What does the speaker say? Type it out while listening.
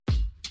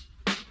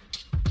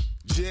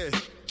Yeah.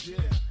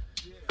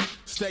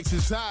 Stakes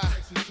is high.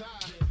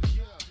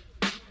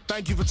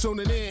 Thank you for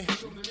tuning in.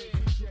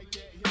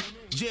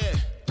 Yeah,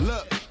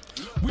 look.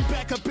 We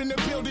back up in the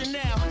building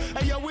now.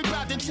 Hey yo, we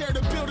about to tear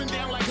the building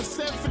down like a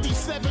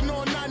 757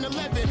 on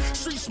 9/11.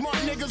 Street smart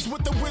niggas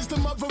with the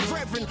wisdom of a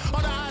reverend.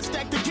 All the odds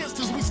stacked against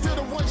us, we still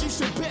the ones you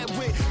should bet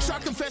with.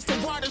 Shark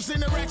infested waters,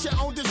 interact your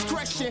own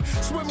discretion.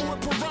 Swimming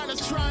with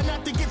piranhas, trying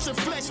not to get your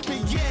flesh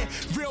bit. Yeah,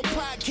 real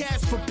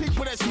podcast for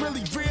people that's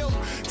really real.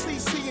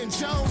 CC and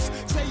Jones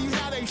tell you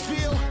how they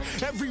feel.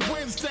 Every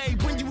Wednesday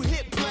when you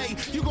hit play,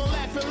 you gon'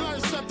 laugh and learn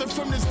something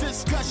from this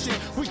discussion.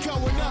 We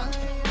going up.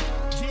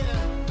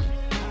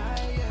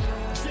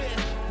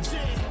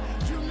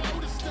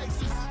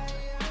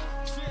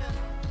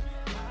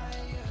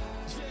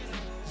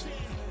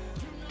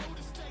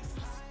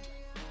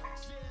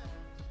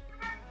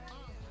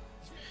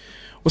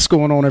 What's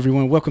going on,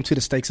 everyone? Welcome to the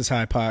Stakes is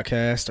High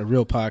podcast, a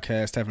real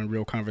podcast having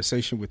real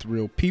conversation with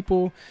real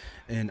people.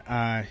 And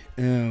I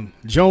am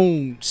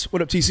Jones.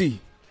 What up, TC?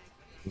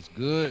 What's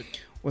good?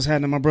 What's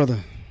happening, my brother?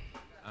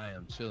 I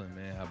am chilling,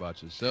 man. How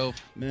about yourself?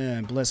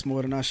 Man, blessed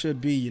more than I should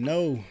be, you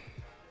know.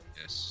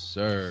 Yes,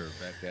 sir.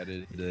 Back at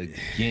it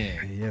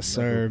again. Yes,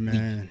 sir,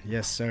 man.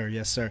 Yes, sir.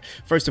 Yes, sir.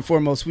 First and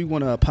foremost, we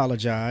want to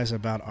apologize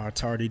about our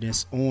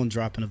tardiness on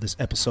dropping of this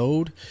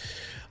episode.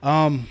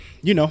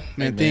 You know,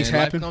 man, things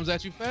happen. Life comes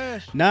at you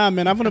fast. Nah,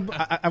 man, I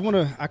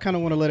kind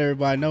of want to let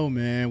everybody know,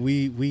 man.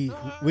 We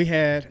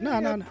had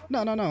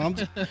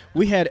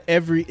we had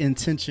every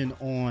intention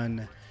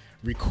on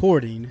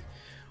recording,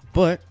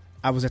 but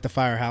I was at the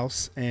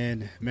firehouse,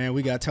 and man,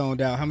 we got toned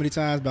out. How many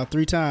times? About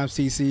 3 times,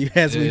 TC,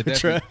 as we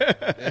tried.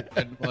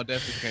 Definitely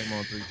came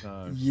on 3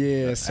 times.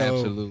 Yeah,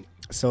 absolutely.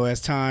 So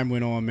as time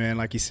went on, man,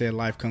 like you said,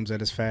 life comes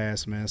at us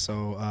fast, man.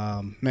 So,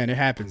 man, it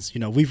happens. You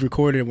know, we've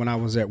recorded when I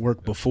was at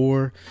work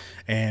before,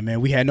 and,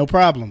 man, we had no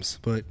problems.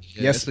 But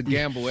it's a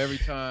gamble every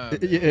time.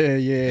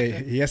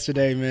 Yeah.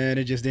 Yesterday, man,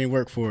 it just didn't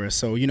work for us.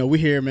 So, you know,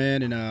 we're here,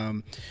 man,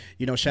 and,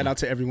 you know, shout out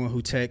to everyone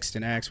who texted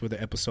and asked where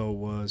the episode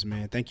was,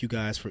 man. Thank you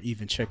guys for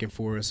even checking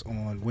for us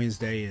on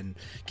Wednesday and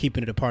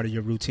keeping it a part of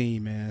your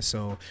routine, man.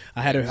 So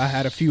I had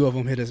a few of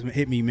them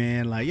hit me,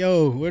 man, like,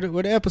 yo, where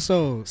the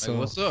episode? So like,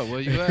 what's up? Where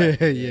you at?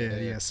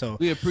 Yeah. So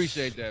we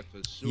appreciate that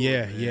for sure.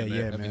 Yeah,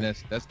 man. I mean,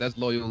 that's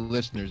loyal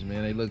listeners,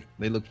 man.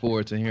 They look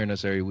forward to hearing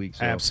us every week.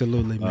 So.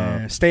 Absolutely,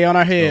 man. Stay on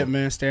our head,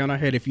 man. Stay on our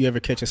head. If you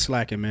ever catch us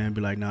slacking, man, be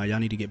like, nah, y'all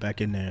need to get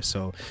back in there.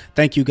 So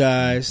thank you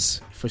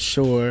guys for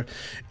sure.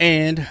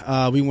 And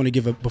we want to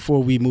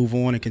before we move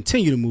on and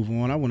continue to move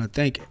on, I want to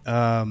thank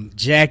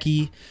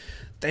Jackie.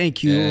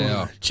 Thank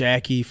you,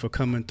 Jackie, for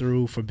coming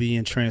through, for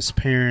being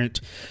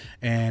transparent,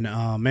 and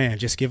man,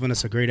 just giving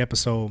us a great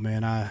episode,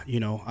 man.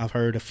 I've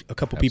heard a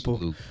couple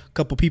people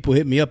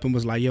hit me up and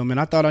was like, yo, man,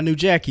 I thought I knew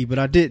Jackie, but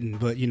I didn't.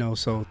 But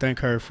so thank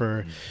her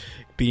for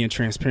being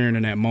transparent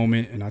in that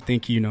moment, and I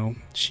think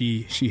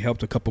she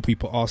helped a couple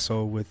people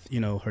also with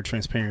her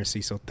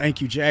transparency. So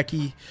thank you,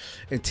 Jackie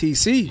and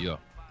TC. Yeah.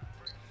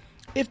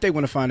 If they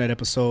want to find that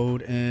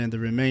episode and the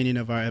remaining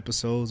of our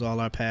episodes, all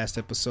our past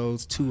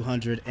episodes,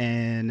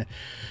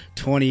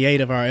 228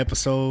 of our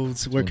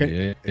episodes, where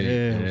can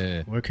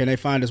they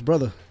find us,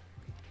 brother?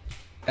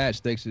 At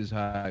Stakes is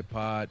High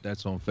Pod.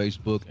 That's on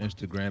Facebook,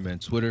 Instagram,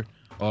 and Twitter.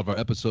 All of our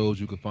episodes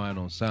you can find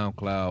on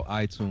SoundCloud,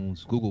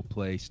 iTunes, Google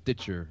Play,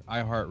 Stitcher,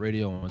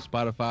 iHeartRadio, on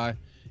Spotify.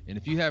 And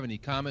if you have any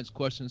comments,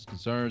 questions,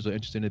 concerns, or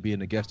interested in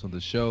being a guest on the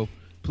show,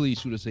 please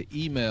shoot us an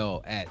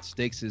email at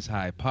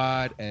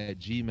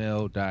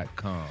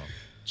stakesishighpod@gmail.com.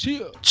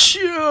 Chill.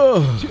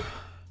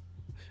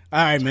 All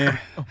right, man.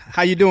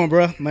 How you doing,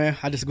 bro? Man,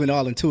 I just went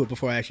all into it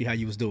before I asked you how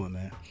you was doing,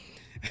 man.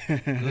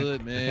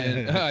 Good,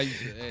 man. I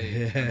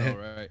know,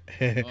 right?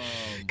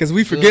 Because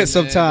we forget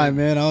sometime,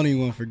 man. I don't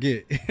even want to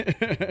forget.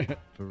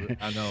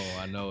 I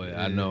know it.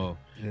 I know.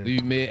 Yeah. We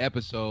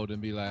mid-episode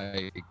and be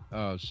like,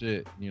 oh,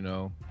 shit,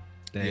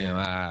 damn,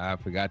 I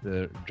forgot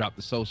to drop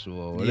the social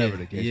or whatever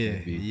the case may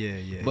be.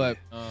 Yeah. But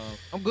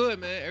I'm good,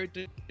 man.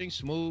 Everything's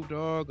smooth,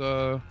 dog.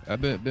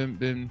 I've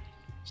been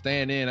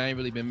staying in. I ain't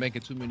really been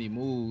making too many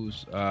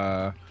moves.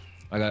 Like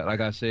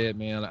I said,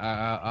 man,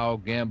 I'll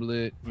gamble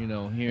it,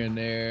 here and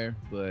there,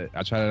 but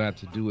I try not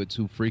to do it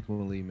too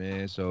frequently,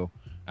 man. So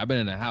I've been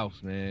in the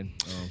house, man.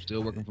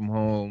 Still working from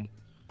home.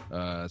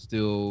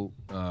 Still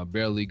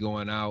barely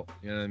going out,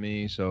 you know what I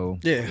mean? So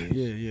yeah,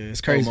 it's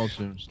crazy.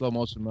 Slow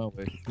motion my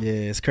way. Yeah,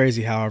 it's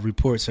crazy how our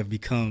reports have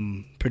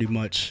become pretty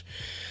much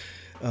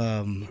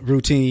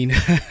routine.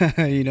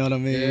 You know what I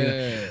mean?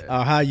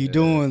 Yeah. How you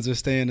doings are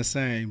staying the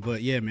same,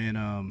 but yeah,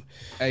 man.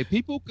 Hey,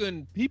 people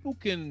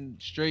can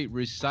straight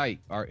recite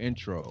our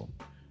intro.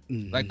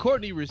 Mm-hmm. Like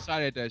Courtney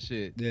recited that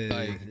shit,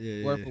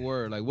 word for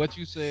word, like what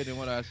you said and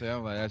what I said.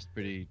 I'm like, that's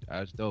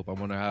dope. I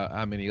wonder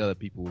how many other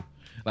people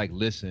like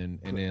listen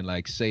and then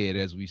like say it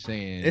as we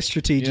saying. It's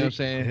strategic. You know what I'm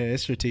saying? Yeah,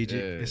 it's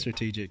strategic. Yeah. It's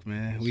strategic,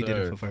 man. We did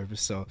it for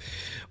purpose. So,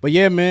 but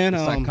yeah, man.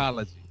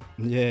 Psychology.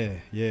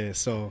 Yeah.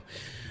 So,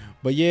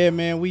 but yeah,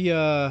 man. We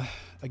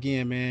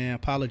again, man.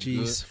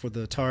 Apologies for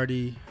the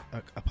tardy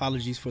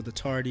apologies for the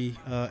tardy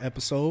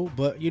episode,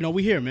 but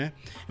we here, man,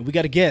 and we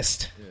got a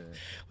guest. Yeah.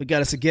 We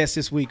got us a guest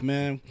this week,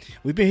 man.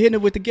 We've been hitting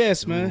it with the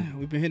guests, man.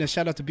 We've been hitting.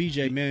 Shout out to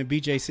BJ, man.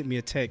 BJ sent me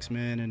a text,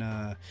 man,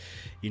 and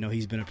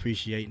he's been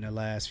appreciating the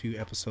last few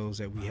episodes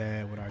that we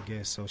had with our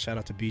guests. So shout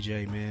out to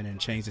BJ, man, and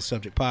Change the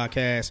Subject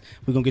podcast.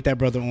 We're gonna get that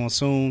brother on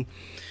soon.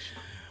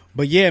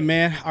 But yeah,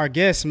 man, our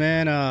guest,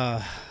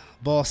 man,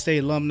 Ball State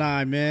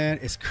alumni, man.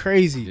 It's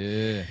crazy.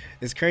 Yeah.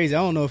 It's crazy. I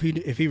don't know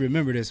if he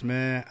remember this,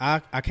 man.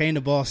 I came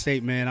to Ball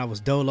State, man. I was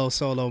dolo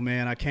solo,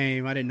 man. I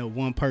didn't know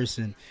one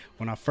person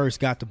when I first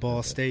got to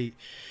Ball State.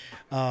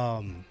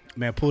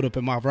 Man, pulled up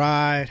in my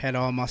ride, had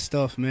all my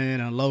stuff, man,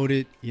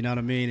 unloaded, you know what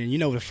I mean? And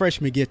the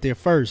freshmen get there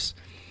first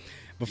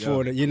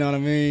before you know what I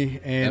mean?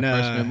 And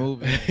freshman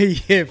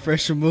moving. Yeah,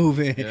 freshman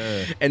moving.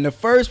 Yeah. And the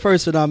first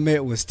person I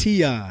met was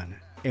Tion.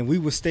 And we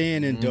were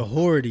staying in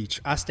Doherty.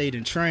 I stayed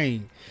in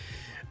Train.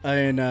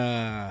 And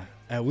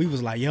we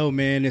was like, yo,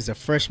 man, it's a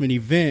freshman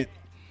event.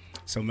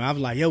 So, man, I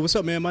was like, yo, what's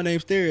up, man? My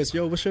name's Darius.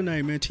 Yo, what's your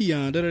name, man?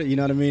 Tion. You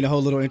know what I mean? The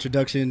whole little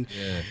introduction.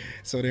 Yeah.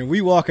 So then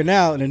we walking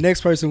out, and the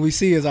next person we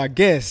see is our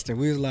guest. And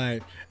we was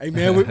like, hey,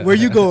 man, where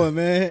you going,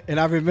 man? And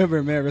I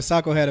remember, man,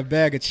 Risako had a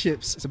bag of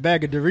chips. It's a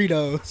bag of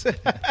Doritos.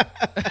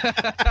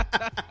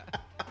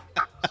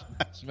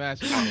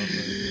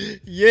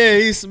 Yeah,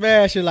 he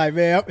smashed it like,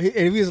 man. And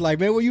he was like,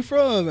 man, where you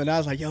from? And I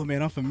was like, yo,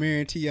 man, I'm from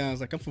Marion. I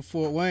was like, I'm from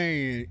Fort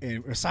Wayne.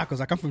 And Risako's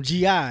like, I'm from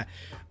GI.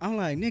 I'm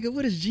like, nigga,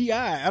 what is GI?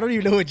 I don't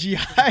even know what GI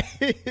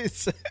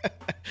is.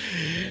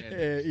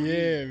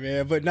 Yeah,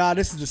 man. But nah,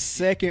 this is the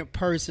second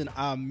person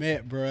I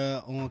met,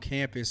 bruh, on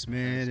campus,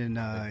 man.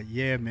 And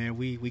yeah, man,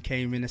 we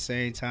came in the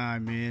same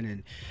time, man,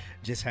 and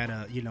just had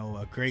a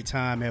great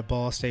time at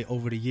Ball State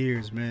over the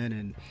years, man.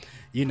 And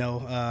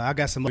I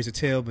got some stories to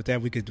tell, but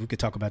that we could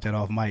talk about that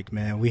off mic,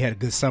 man. We had a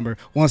good summer.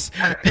 Once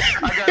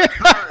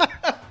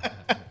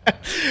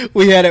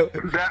we had it. The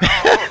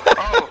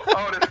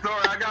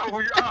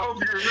story. I hope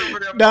you remember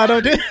that. No,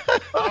 don't do.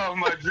 Oh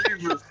my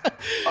Jesus.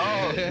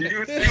 Oh,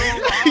 you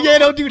too. Yeah,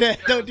 don't do that.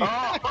 Don't do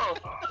that.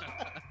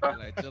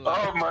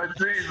 Oh my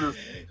Jesus.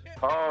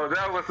 Oh,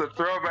 that was a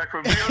throwback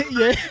from music.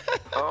 Yeah.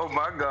 Oh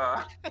my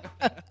God.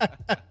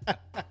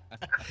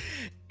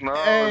 No,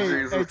 hey,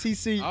 Jesus. Hey,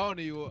 TC. I don't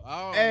know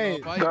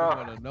if I even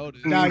want to know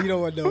this. Nah, you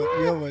don't want to know it.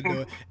 You don't want to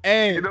know it.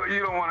 Hey, you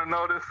don't want to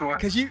know this one.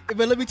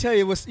 But let me tell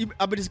you, I'm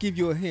gonna just give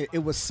you a hint. It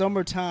was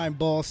summertime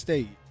Ball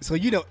State, so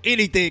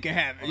anything can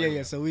happen.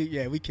 Yeah. So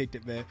we kicked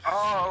it, man.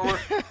 Oh,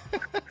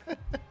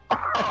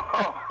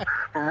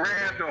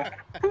 random.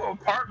 Who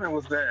apartment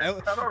was that?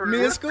 I don't remember.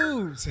 Me and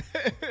Scoobs.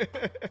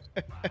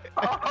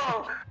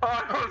 Oh,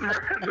 it was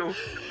random.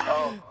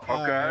 Oh,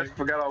 okay. I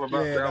forgot all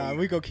about that. Yeah,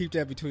 we gonna keep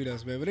that between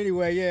us, man. But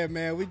anyway, yeah,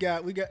 man, we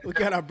got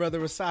our brother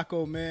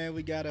Risako, man.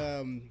 We got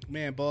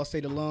man, Ball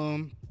State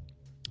alum.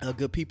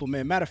 Good people,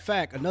 man. Matter of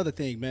fact, another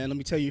thing, man. Let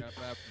me tell you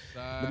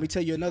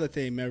another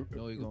thing, man.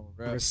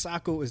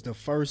 Risako is the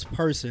first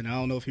person. I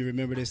don't know if you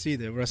remember this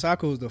either.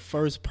 Risako is the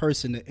first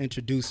person to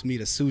introduce me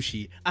to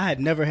sushi. I had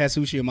never had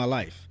sushi in my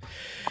life.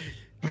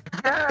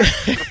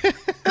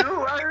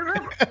 I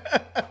remember.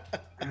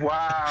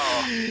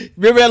 Wow.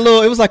 Remember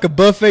that it was like a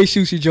buffet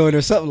sushi joint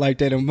or something like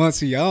that in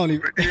Muncie. I don't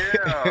even.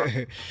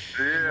 Yeah.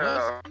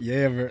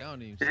 Yeah, bro.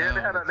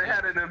 Yeah, they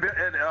had it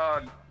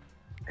at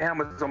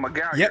Amazon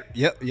McGowan.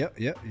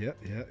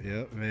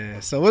 Yep,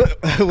 man. So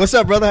what's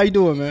up, brother? How you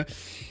doing, man?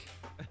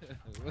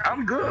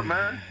 I'm good,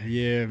 man.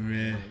 Yeah,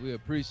 man. We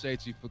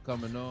appreciate you for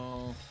coming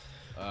on.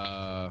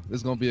 This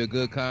is gonna be a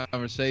good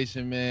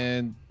conversation,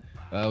 man.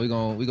 We're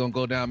gonna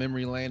go down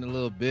memory lane a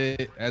little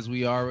bit, as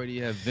we already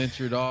have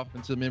ventured off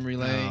into memory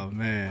lane. Oh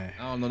man,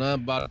 I don't know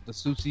nothing about the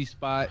sushi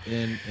spot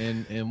in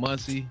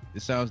Muncie.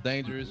 It sounds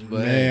dangerous, but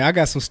man, I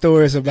got some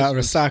stories about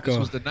Risako. This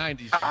was the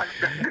 90s.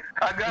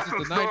 I got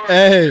some stories.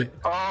 Hey,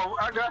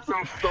 I got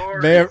some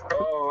stories. Man,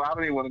 I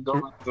don't even want to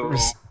go into.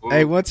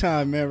 Hey, one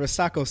time, man,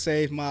 Risako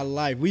saved my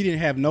life. We didn't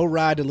have no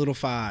ride to Little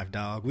Five,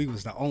 dog. We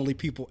was the only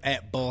people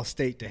at Ball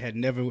State that had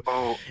never.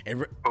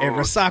 And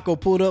Risako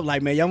pulled up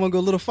like, man, y'all want to go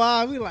Little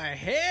Five? We like,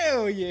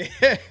 hell yeah.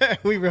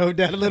 We rode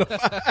down a Little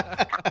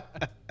Five.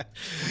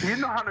 You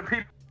know how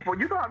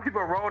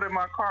people rode in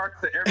my car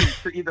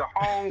to either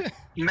home,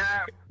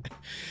 nap,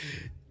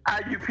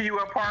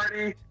 IUPUA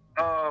party,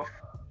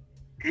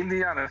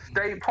 Indiana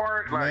State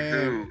Park. Like, man.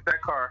 Dude,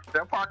 that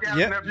park out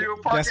in that view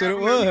park. That's what it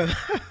was.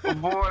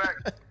 Boy,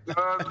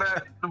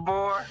 the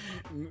boy.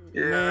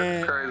 Yeah,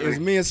 man, crazy. It was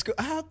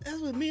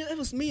me and it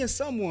was me and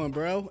someone,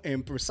 bro.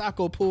 And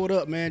Risako pulled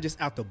up, man, just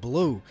out the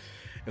blue.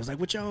 It was like,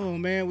 what y'all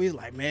on, man? We was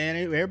like, man,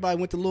 everybody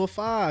went to Little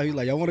Five. He's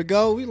like, y'all want to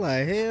go? We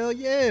like, hell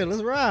yeah,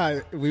 let's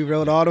ride. We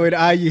rode all the way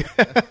to IU.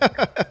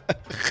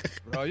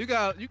 Bro, you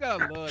got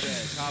love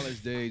that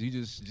college days. You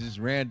just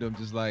random,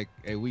 just like,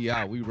 hey, we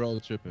out, we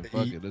road tripping,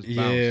 fuck it, let's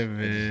bounce. Yeah,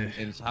 man.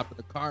 And just hop in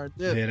the car and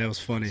dip. Yeah, that was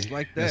funny. Just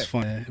like that. That's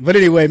funny. But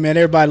anyway, man,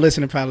 everybody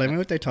listening probably like, man,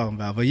 what they talking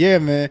about? But yeah,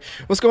 man,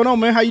 what's going on,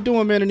 man? How you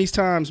doing, man, in these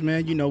times,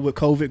 man? You know, with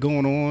COVID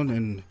going on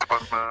and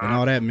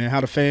all that, man.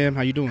 How the fam?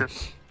 How you doing?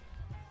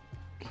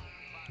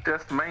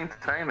 Just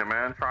maintaining,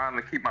 man. Trying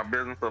to keep my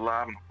business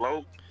alive and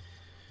afloat.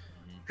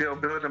 still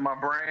building my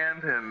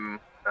brand and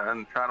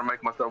trying to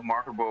make myself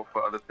marketable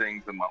for other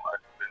things in my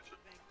life eventually.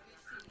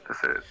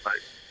 That's it.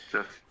 Like,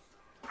 just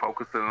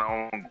focusing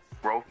on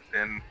growth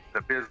in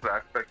the business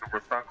aspect of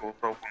Recycle.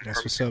 So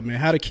that's what's up, man.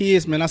 How the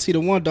kids, man? I see the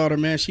one daughter,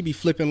 man. She be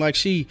flipping like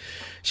she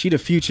the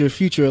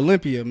future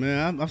Olympia,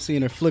 man. I'm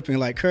seeing her flipping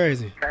like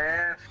crazy.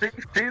 And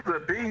she's a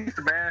beast,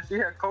 man. She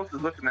had coaches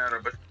looking at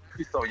her, but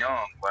she's so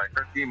young. Like,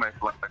 her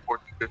teammates like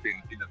 14, 15,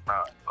 and she's just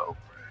not. So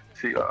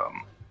she's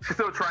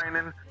still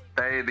training.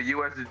 The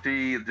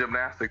USG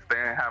gymnastics, they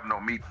ain't have no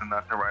meets and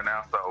nothing right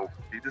now. So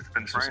she's just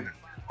been training,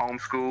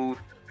 homeschooled,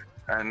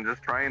 and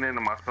just training.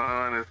 And my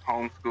son is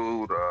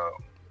homeschooled.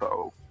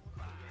 So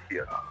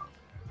yeah,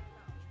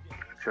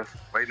 just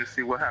waiting to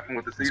see what happened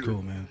with the season. That's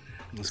cool, man.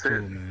 That's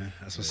cool, man.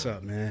 That's what's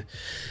up, man.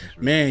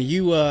 Man,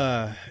 you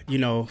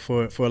know,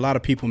 for a lot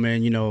of people,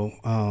 man, you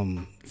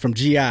know, from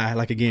GI,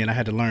 like, again, I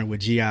had to learn what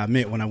GI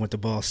meant when I went to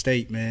Ball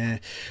State, man.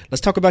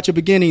 Let's talk about your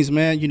beginnings,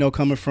 man, you know,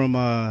 coming from,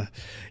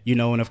 you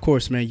know, and of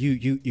course, man,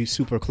 you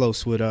super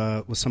close with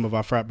some of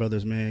our frat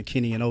brothers, man,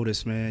 Kenny and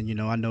Otis, man. You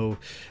know, I know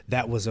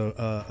that was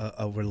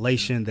a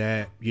relation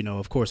that, you know,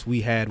 of course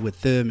we had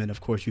with them, and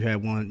of course you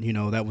had one, you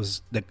know, that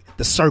was the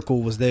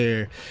circle was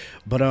there.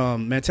 But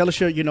man, tell us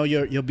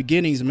your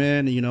beginnings,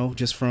 man, you know,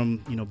 just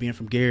from, you know, being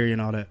from Gary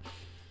and all that.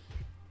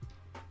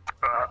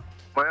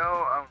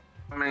 Well,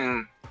 I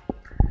mean,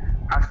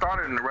 I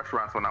started in the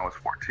restaurants when I was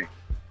 14.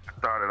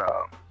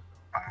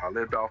 I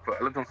lived on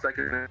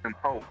 2nd and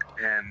Polk,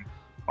 and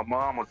my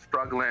mom was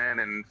struggling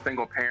and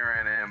single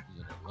parent, and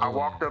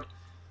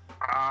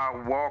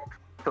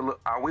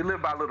we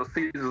lived by Little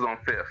Caesars on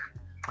 5th,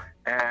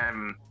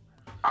 and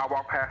I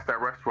walked past that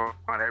restaurant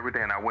every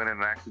day, and I went in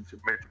and actually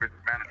met the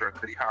manager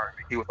because he hired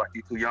me. He was like,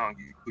 "You too young,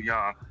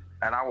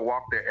 and I would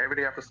walk there every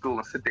day after school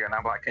and sit there, and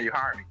I'm like, "Can you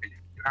hire me? Can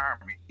you hire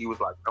me?" He was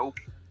like, "Nope."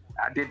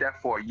 I did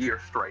that for a year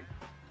straight,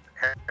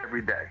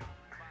 every day.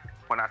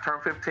 When I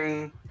turned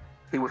 15,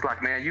 he was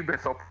like, "Man, you've been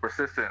so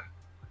persistent.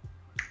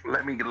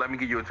 Let me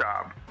give you a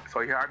job." So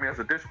he hired me as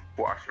a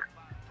dishwasher.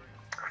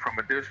 From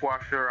a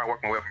dishwasher, I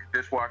worked my way from a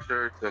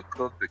dishwasher to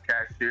cook to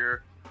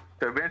cashier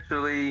to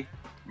eventually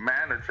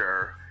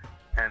manager.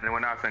 And then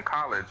when I was in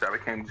college, I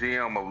became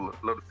GM of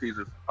Little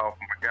Caesars off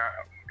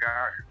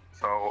McGuire.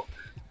 So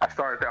I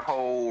started that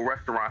whole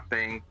restaurant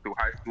thing through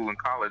high school and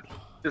college,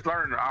 just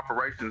learning the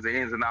operations, the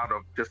ins and outs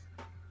of just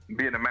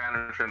being a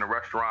manager in the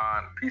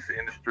restaurant, pizza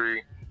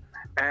industry.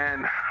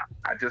 And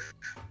I just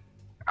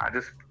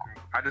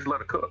love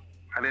to cook.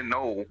 I didn't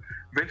know.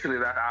 Eventually,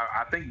 that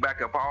I think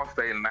back at Ball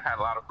State, and I had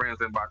a lot of friends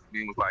inbox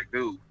me and was like,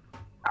 "Dude,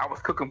 I was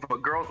cooking for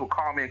girls would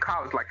call me in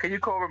college, like, can you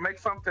go over and make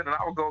something?" And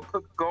I would go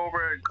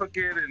over and cook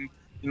it and,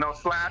 you know,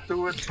 slide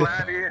through it,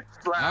 slide in,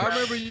 slide out. I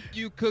remember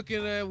you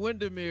cooking at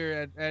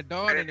Windermere at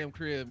Dawn in them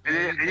crib.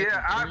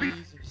 I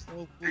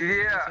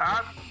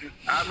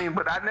mean,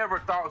 but I never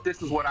thought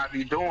this is what I'd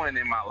be doing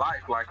in my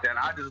life like that.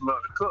 I just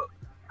love to cook.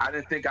 I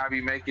didn't think I'd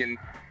be make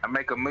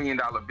 $1 million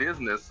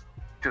business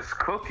just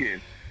cooking,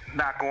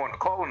 not going to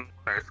culinary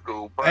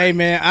school. But hey,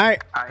 man, I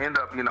end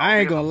up, you know, I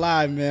ain't gonna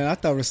lie, man. I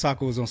thought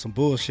Risako was on some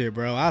bullshit,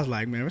 bro. I was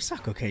like, man,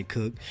 Risako can't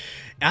cook.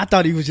 I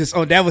thought he was just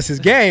that was his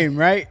game,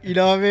 right? You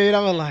know what I mean? I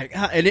was like,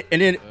 and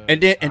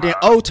then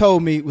O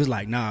told me, was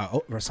like, "Nah,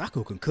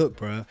 Risako can cook,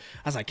 bro." I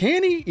was like,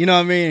 "Can he?" You know what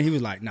I mean? And he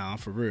was like, "Nah, I'm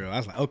for real." I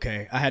was like,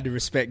 "Okay." I had to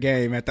respect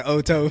game at the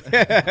O told.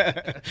 Nah,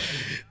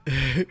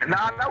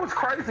 that was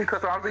crazy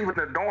because I was even in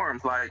the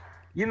dorms. Like,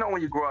 you know,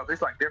 when you grow up,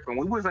 it's like different.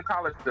 When we was in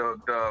college,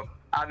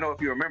 I don't know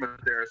if you remember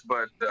this,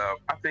 but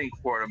I think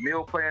for the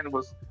meal plan it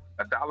was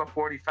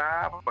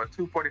 $1.45 or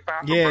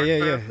 $2.45.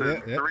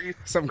 Yeah.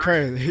 Something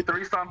crazy.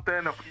 Three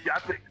something. I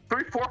think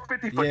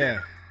 $4.50 for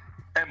dinner.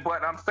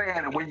 But I'm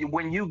saying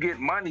when you get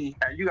money,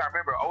 and you gotta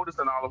remember, Otis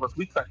and all of us,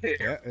 we cut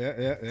hair.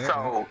 Yeah.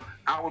 So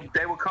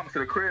they would come to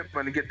the crib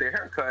and get their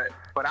hair cut,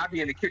 but I'd be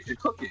in the kitchen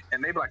cooking,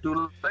 and they'd be like,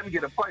 "Dude, let me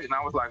get a plate." And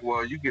I was like,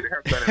 "Well, you get a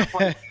haircut and a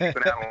plate, you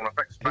can add on an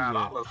extra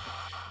 $5,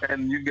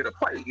 and you get a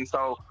plate." And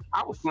so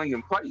I was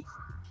slinging plates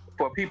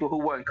for people who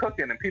wasn't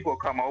cooking, and people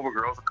would come over,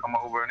 girls would come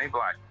over, and they'd be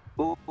like,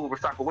 "Ooh,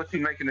 Risako, what you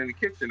making in the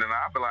kitchen?" And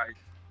I'd be like,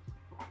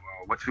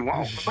 "What you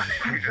want?"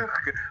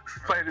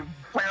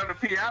 play on the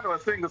piano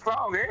and sing a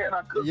song, and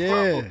I cook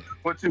something.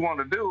 What you want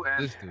to do?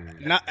 And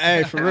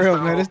hey, for real,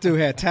 man, this dude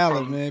had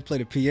talent, man. Play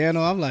the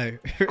piano. I'm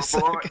like,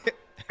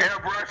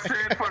 airbrush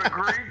in for the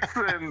Greeks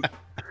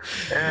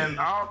and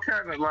all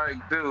kind of, like,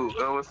 dude,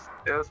 it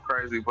was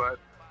crazy. But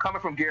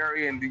coming from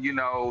Gary and, you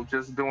know,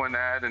 just doing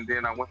that, and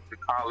then I went to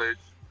college.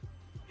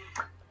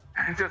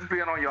 And just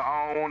being on your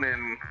own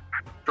and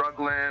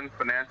struggling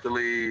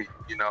financially,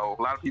 you know,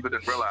 a lot of people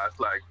didn't realize,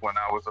 like, when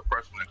I was a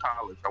freshman in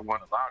college, I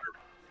won a lottery.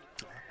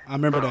 I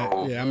remember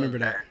that. Yeah, I remember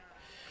that.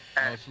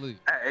 At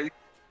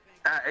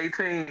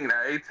 18,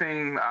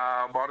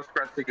 bought a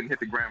scratch ticket and hit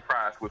the grand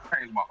prize, which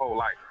changed my whole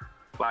life.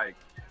 Like,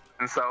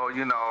 and so,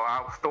 you know,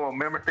 I was throwing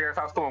memory fairs,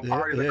 I was throwing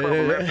parties at Club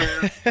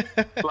Olympus.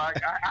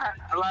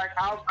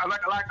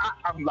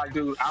 I'm like,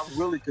 dude, I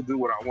really could do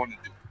what I want to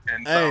do.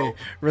 And hey,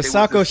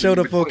 Risako showed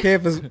up on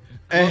campus.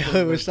 Hey,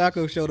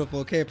 Risako showed up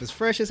on campus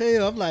fresh as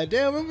hell. I'm like,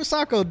 damn, what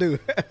Risako do?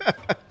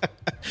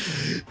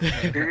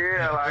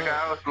 Yeah, like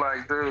I was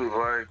like, dude,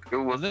 like it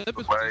was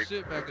Olympus like was the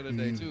shit back in the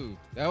day too.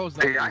 That was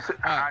like yeah,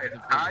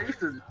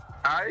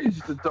 I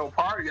used to throw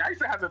parties. I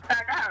used to have the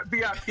pack. I had a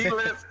VIP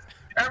list,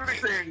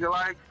 everything.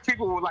 Like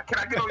people were like, "Can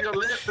I get on your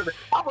list?" And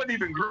I wasn't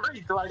even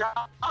Greek. Like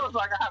I was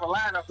like, I have a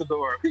line up the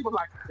door. People were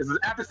like, "This is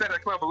after set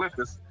at Club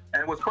Olympus,"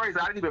 and it was crazy.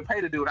 I didn't even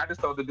pay the dude. I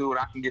just told the dude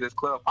I can get his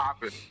club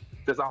popping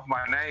just off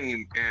my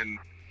name and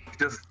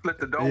just split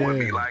the dough with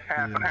me like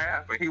half and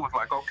half. And he was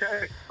like,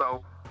 "Okay."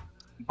 So,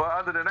 but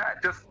other than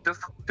that, just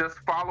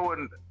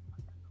following.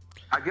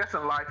 I guess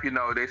in life, you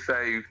know, they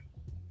say,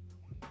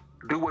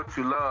 do what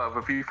you love.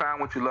 If you find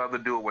what you love to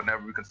do, it will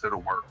never be considered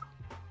work.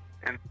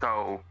 And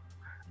so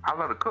I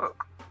love to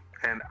cook.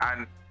 And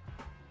I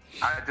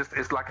just,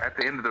 it's like at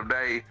the end of the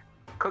day,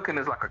 cooking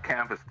is like a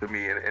canvas to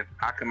me, and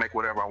I can make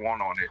whatever I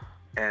want on it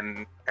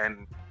and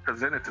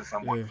present it to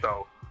someone. Yeah.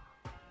 So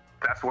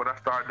that's what I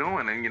started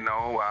doing. And, you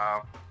know,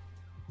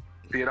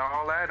 did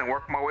all that and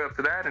worked my way up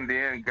to that, and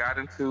then got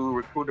into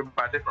recruited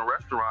by different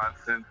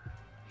restaurants. And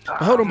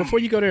hold on, before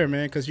you go there,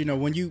 man, because, you know,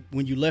 when you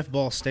left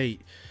Ball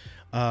State,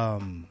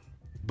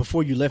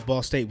 before you left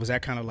Ball State, was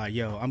that kind of like,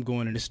 yo, I'm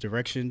going in this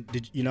direction?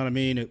 Did you know what I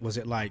mean? Was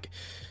it like?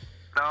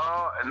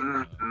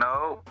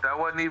 No, that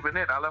wasn't even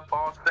it. I left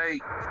Ball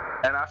State,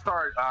 and I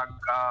started.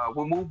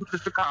 We moved to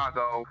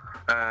Chicago,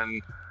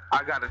 and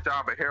I got a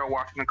job at Harold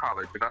Washington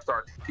College, and I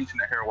started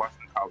teaching at Harold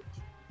Washington College.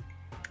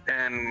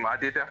 And I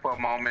did that for a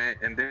moment,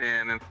 and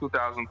then in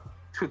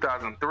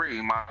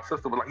 2003, my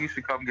sister was like, "You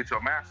should come get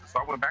your master's." So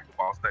I went back to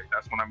Ball State.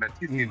 That's when I met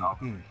Tino.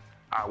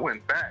 I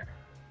went back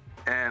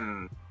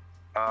and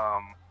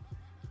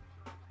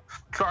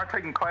started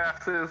taking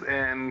classes,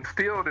 and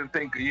still didn't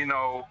think, you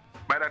know,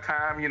 by that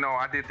time, you know,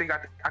 I did think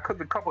I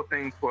cooked a couple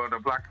things for the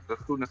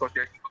Student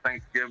Association for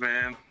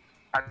Thanksgiving.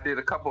 I did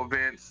a couple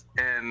events,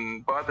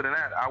 but other than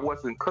that, I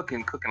wasn't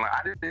cooking. Like,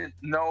 I didn't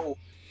know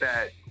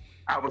that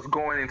I was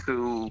going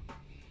into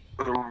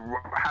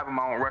having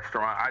my own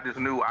restaurant. I just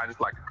knew I just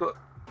like to cook.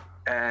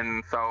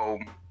 And so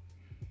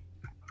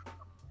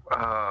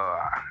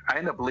I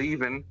ended up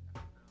leaving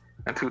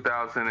in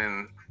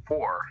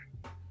 2004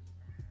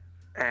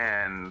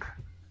 and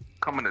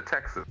coming to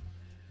Texas,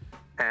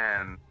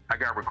 and I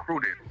got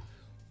recruited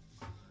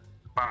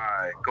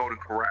by Golden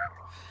Corral.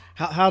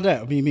 How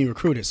that? You mean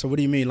recruited? So what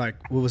do you mean?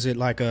 Like, what was it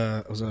like?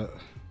 So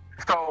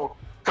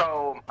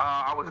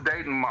I was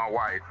dating my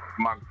wife,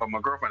 my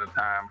girlfriend at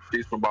the time.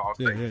 She's from Ball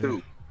State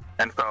too,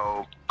 and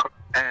so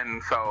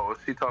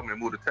she told me to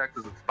move to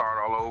Texas and start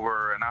all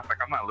over. And I was like,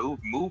 I'm not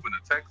moving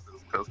to Texas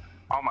because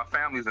all my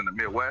family's in the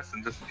Midwest,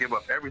 and just give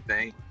up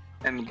everything.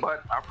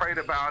 But I prayed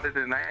about it,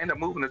 and I ended up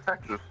moving to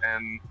Texas,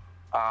 and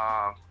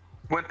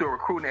went through a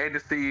recruiting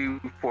agency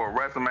for a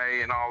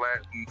resume and all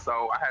that. And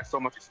so I had so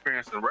much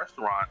experience in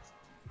restaurants.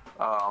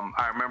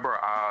 I remember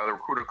the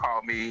recruiter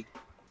called me,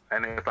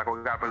 and it's like,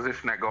 we got a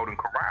position at Golden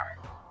Corral.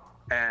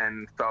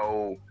 And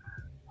so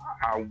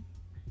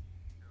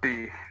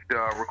the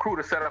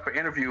recruiter set up an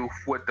interview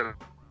with the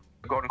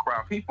Golden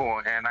Corral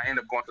people, and I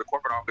ended up going to the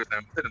corporate office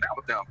and sitting down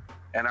with them.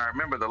 And I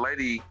remember the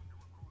lady,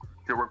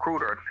 the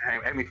recruiter,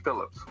 named Amy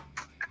Phillips,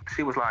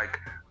 she was like,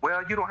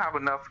 well, you don't have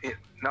enough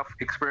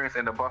experience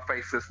in the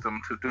buffet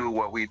system to do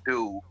what we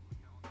do,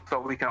 so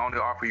we can only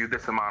offer you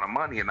this amount of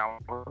money. And I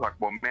was like,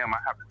 well, ma'am, I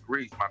have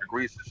degrees. My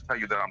degrees just tell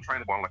you that I'm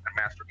trainable and can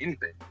master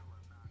anything.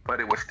 But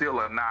it was still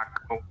a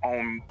knock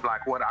on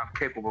like what I'm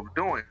capable of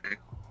doing.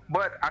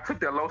 But I took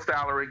that low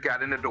salary,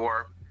 got in the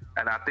door,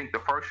 and I think the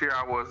first year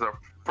I was a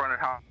front of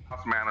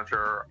house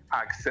manager.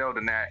 I excelled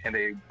in that, and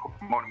they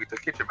promoted me to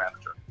kitchen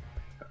manager.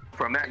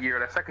 From that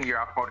second year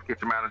I was promoted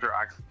kitchen manager.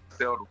 I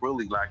excelled,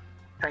 really like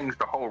changed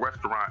the whole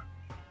restaurant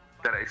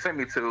that they sent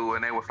me to,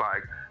 and they was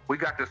like, we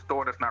got this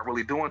store that's not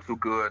really doing too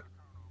good.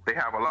 They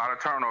have a lot of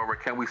turnover.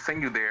 Can we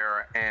send you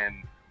there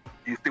and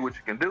you see what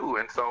you can do?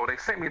 And so they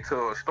sent me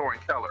to a store in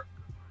Keller,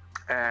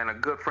 and a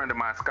good friend of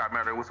mine, Scott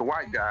Merritt, was a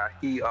white guy.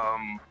 He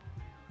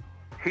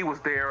was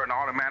there, and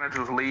all the managers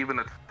was leaving.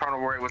 The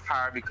turnover rate was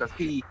high because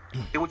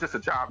it was just a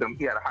job.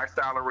 He had a high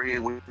salary.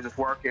 We were just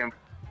working.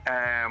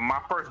 And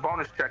my first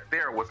bonus check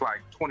there was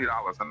like $20.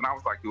 And I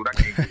was like, dude,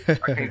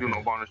 I can't do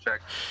no bonus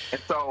check.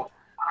 And so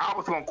I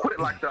was going to quit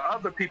like the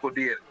other people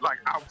did. Like,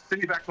 I was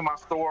sending back to my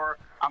store.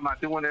 I'm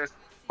not doing this.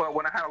 But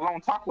when I had a long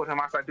talk with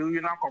him, I said, dude,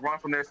 you're not going to run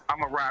from this. I'm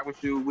going to ride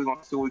with you. We're going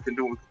to see what we can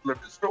do. We can flip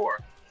the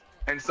store.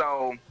 And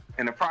so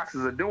in the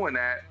process of doing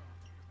that,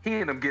 he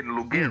ended up getting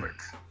Lou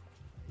Gehrig's.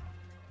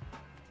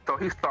 So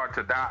he started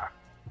to die.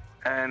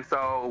 And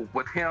so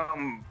with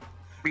him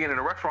being in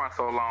the restaurant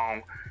so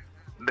long,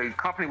 the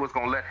company was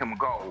going to let him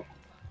go,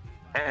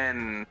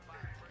 and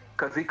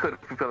because he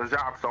couldn't fulfill his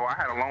job. So I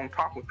had a long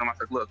talk with him. I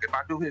said, look, if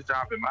I do his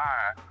job in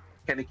mine,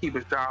 can he keep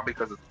his job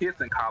because his kid's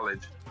in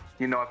college?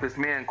 You know, if this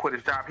man quit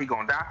his job, he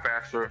going to die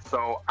faster.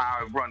 So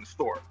I run the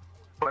store.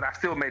 But I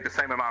still made the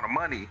same amount of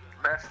money,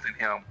 less than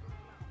him,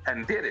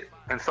 and did it.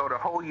 And so the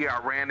whole year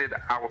I ran it.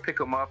 I would pick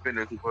him up in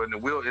his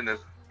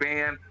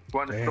van,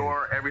 run the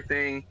store,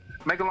 everything.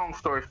 Make a long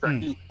story short,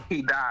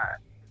 he died.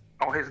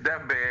 On his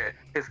deathbed,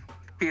 his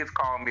kids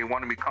called me,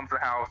 wanted me to come to the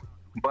house,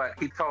 but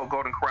he told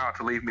Golden Corral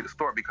to leave me the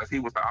store because he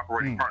was the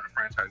operating partner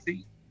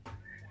franchisee.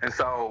 And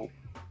so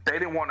they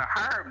didn't want to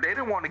hire him. They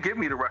didn't want to give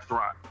me the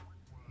restaurant.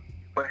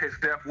 But his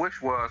death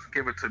wish was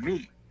give it to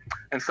me.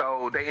 And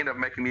so they ended up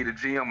making me the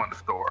GM of the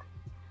store.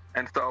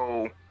 And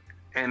so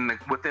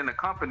within the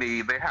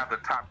company, they have the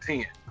top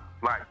 10.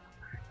 Like,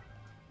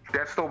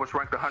 that store was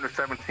ranked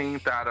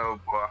 117th out of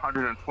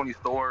 120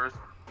 stores.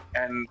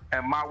 And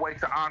my way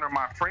to honor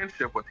my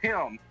friendship with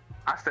him,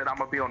 I said, I'm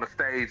going to be on the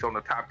stage on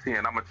the top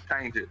 10. I'm going to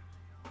change it.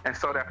 And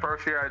so that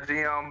first year at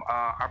GM,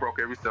 I broke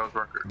every sales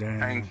record.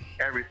 Changed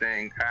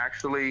everything.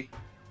 Actually,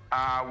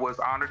 I was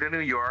honored in New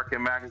York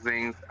in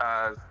magazines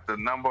as the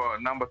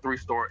number 3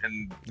 store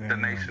in the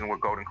nation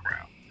with Golden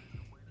Corral.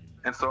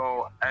 And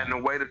so, and the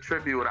way to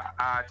tribute,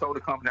 I told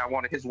the company I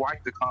wanted his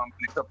wife to come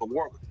and accept the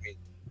award with me,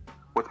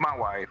 with my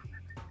wife,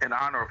 in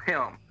honor of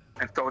him.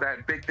 And so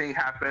that big thing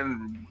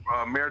happened.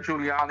 Mayor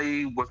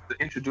Giuliani was to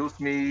introduce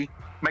me,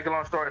 make a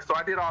long story. So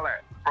I did all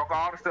that, broke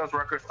all the sales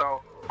records.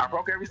 So I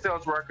broke every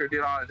sales record,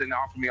 did all that, and they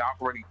offered me an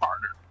operating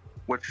partner,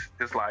 which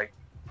is like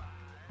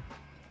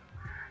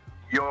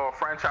your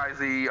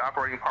franchisee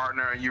operating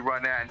partner, and you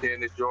run that, and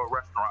then it's your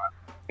restaurant.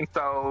 And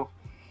so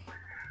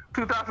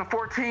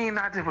 2014,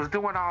 I just was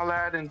doing all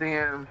that, and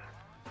then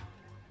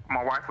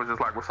my wife was just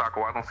like,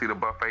 Wasako, I don't see the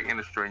buffet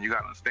industry, and you got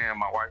to understand,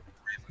 my wife is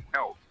raising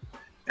health.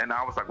 And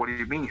I was like, what do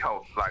you mean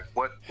health? Like,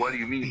 what do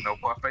you mean no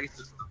buffet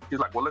system? She's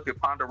like, well, look at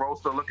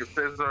Ponderosa, look at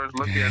Scissors,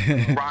 look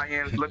at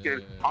Ryan's, look at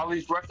all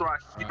these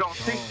restaurants you don't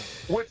see,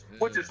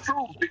 which is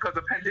true because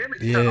the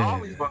pandemic shut all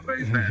these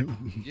buffets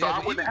down. So I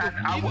wouldn't have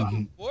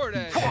before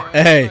that.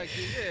 Hey. Like,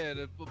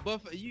 the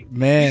buffet,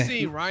 man. We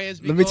seen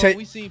Ryan's Let me tell you.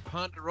 we seen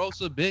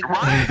Ponderosa, Big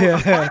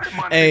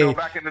Hey,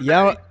 back in the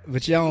y'all, day.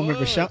 but y'all don't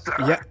remember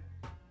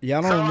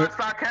Y'all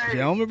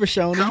don't remember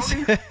Shoney's?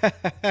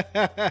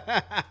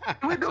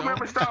 We do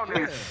remember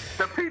Shoney's.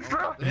 The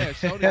pizza,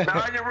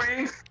 the onion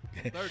rings,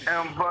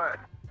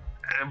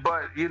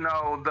 but you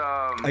know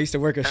I used to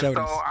work at Shoney's.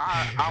 So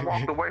I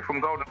walked away from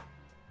Golden.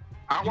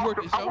 I walked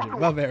away.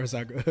 My bad,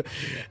 Wasako.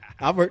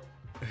 I worked.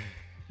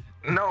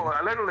 No,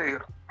 I literally.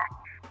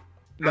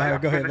 No,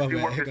 go ahead. My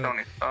You worked bad. at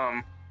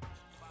Shoney's.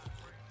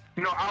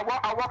 You know,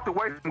 I walked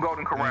away from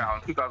Golden Corral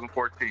in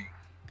 2014.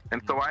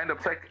 And so I ended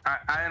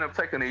up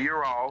taking a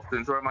year off to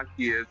enjoy my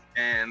kids,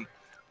 and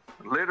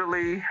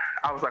literally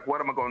I was like, what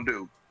am I going to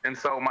do? And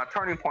so my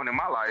turning point in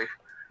my life,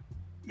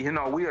 you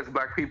know, we as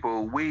Black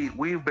people,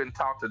 we've been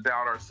taught to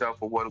doubt ourselves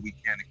for what we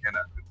can and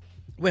cannot do.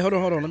 Wait, hold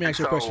on. Let me ask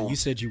you a question. You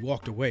said you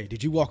walked away.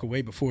 Did you walk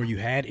away before you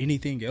had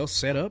anything else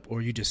set up,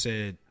 or you just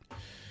said?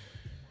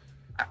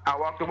 I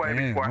walked away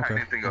before I had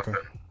anything else set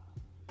up.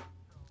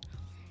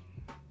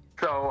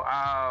 So,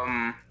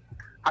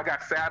 I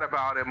got sad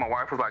about it. My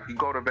wife was like, you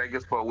go to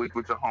Vegas for a week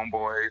with your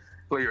homeboys,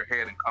 clear your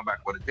head, and come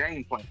back with a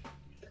game plan.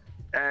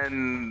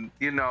 And,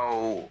 you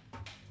know,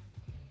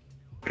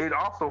 it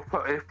also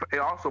plays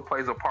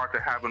a part to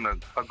having a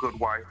good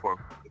wife or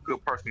a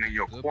good person in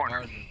your corner.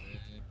 Partner,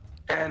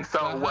 and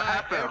so what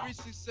happened? Every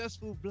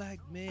successful Black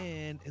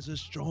man is a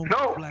strong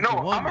Black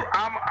woman. woman.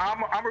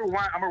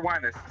 I'm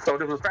rewind this. So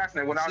this was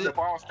fascinating. When I was at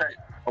Ball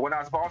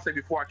State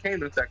before I came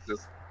to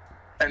Texas,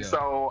 and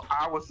so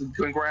I was in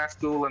grad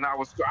school, and I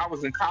was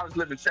in college,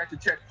 living check to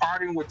check,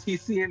 partying with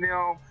TC and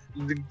them.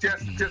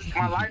 Just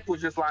my life was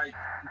just like,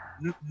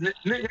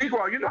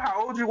 Negro, you know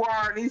how old you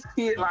are, and these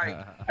kids like,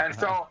 and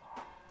so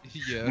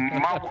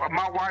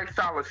my wife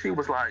Charlotte, she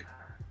was like,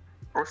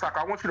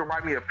 I want you to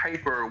write me a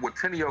paper with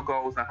 10 of your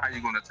goals and how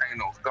you're going to attain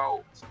those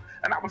goals.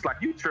 And I was like,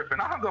 you tripping?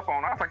 I hung up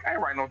on her. I was like, I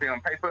ain't writing no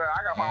damn paper.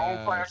 I got my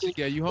own classes. She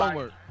gave you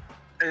homework.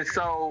 And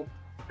so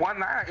one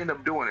night I ended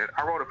up doing it.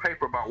 I wrote a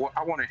paper about what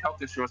I wanted: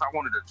 health insurance, I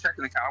wanted a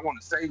checking account, I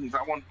wanted savings,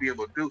 I wanted to be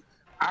able to do.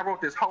 I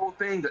wrote this whole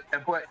thing,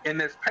 but in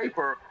this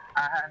paper,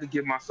 I had to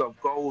give myself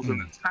goals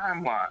and a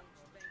timeline.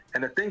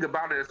 And the thing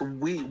about it is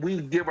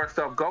we give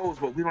ourselves goals,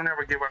 but we don't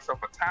ever give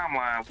ourselves a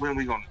timeline when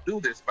we're going to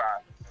do this by.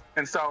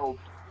 And so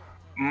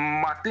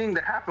my thing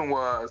that happened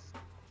was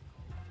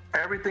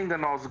everything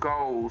in those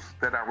goals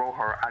that I wrote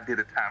her, I did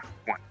at times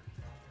 20.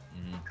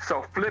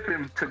 So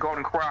flipping to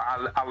Golden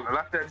Corral, I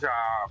left that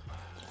job.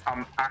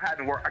 I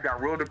hadn't worked. I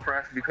got real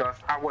depressed because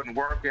I wasn't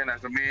working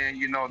as a man.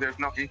 You know, there's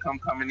no income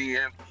coming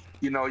in.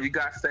 You know, you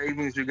got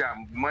savings, you got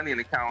money in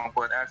the account,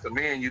 but as a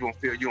man, you don't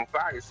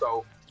value.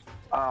 So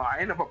I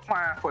ended up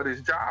applying for this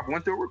job.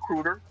 Went to a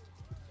recruiter,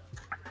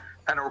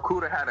 and the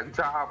recruiter had a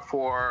job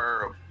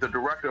for the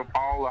director of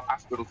all the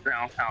hospitals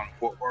downtown in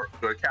Fort Worth,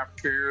 the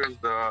cafeterias,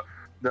 the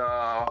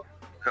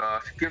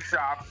gift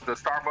shops, the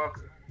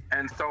Starbucks.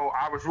 And so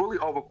I was really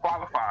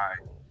overqualified.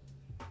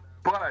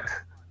 But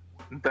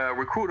the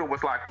recruiter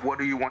was like, what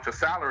do you want your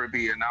salary to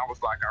be? And I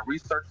was like, I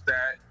researched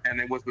that, and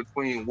it was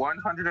between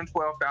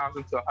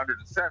 $112,000 to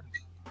 $170,000.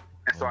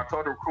 And so I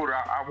told the recruiter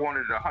I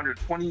wanted about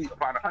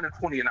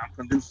 120, and I'm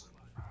conducive.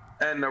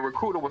 And the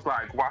recruiter was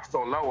like, why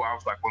so low? I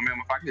was like, well, man,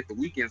 if I can get the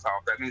weekends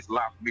off, that means a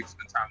lot for me to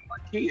spend time with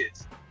my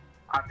kids.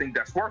 I think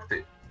that's worth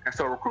it. And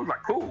so the recruiter's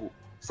like, cool.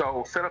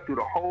 So set up through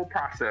the whole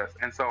process.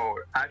 And so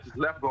I just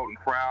left Golden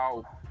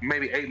Corral.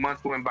 Maybe 8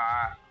 months went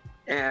by,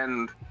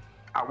 and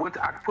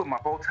I put my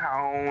bow tie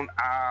on,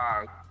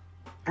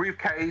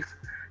 briefcase,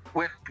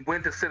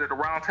 went to sit at a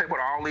round table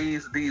with all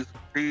these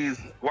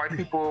white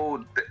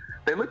people.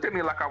 They looked at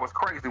me like I was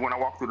crazy when I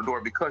walked through the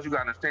door, because you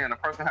gotta understand, a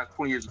person has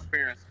 20 years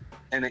experience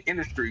in the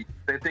industry.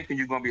 They're thinking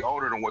you're gonna be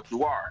older than what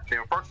you are. Then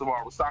first of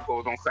all,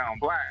 Rusako don't sound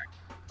black.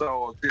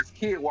 So this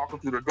kid walking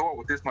through the door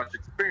with this much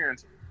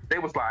experience, they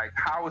was like,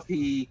 how is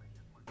he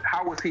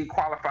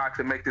qualified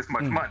to make this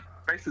much money?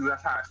 Basically,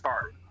 that's how it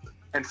started.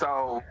 And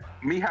so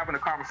me having a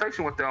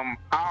conversation with them,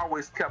 I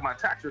always kept my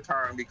tax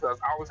return, because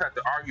I always had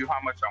to argue how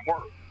much I'm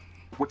worth,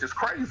 which is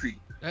crazy.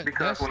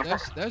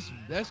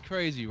 That's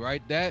crazy,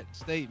 right? That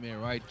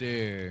statement right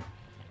there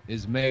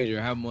is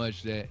major. How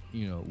much that,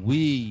 you know,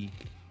 we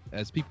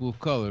as people of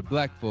color,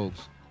 black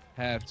folks,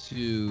 have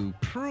to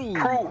prove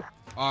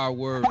our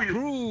worth,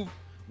 prove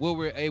what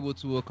we're able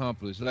to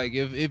accomplish. Like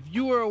if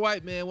you were a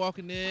white man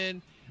walking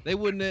in, they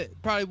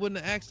probably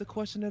wouldn't have asked the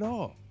question at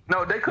all.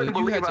 No, they couldn't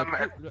believe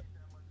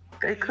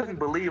they couldn't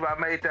believe I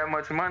made that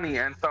much money.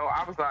 And so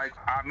I was like,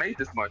 I made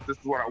this much. This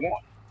is what I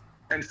want.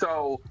 And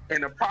so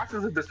in the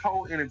process of this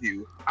whole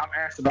interview, I'm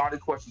asking all these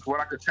questions, what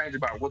I could change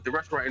about what the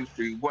restaurant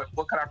industry, what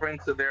could I bring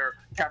to their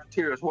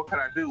cafeterias, what could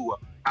I do?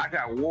 I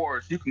got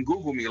awards. You can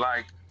Google me.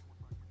 Like,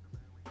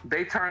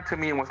 they turned to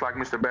me and was like,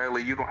 Mr.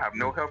 Bailey, you don't have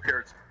no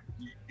healthcare.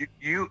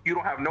 You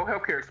don't have no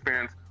healthcare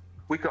experience.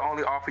 We could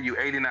only offer you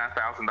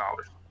 $89,000.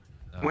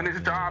 When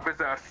this job is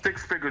a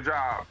 6-figure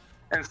job.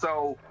 And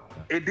so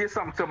it did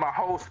something to my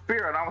whole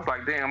spirit. I was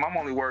like, damn, I'm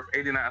only worth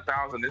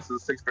 $89,000. This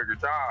is a 6-figure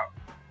job.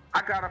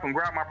 I got up and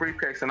grabbed my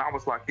briefcase, and I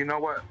was like, you know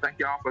what? Thank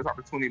y'all for this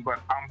opportunity,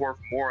 but I'm worth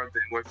more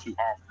than what you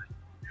offer.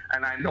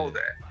 And I know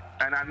that.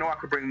 And I know I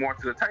could bring more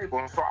to the table.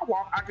 And so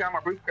I got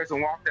my briefcase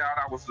and walked out.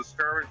 I was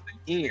discouraged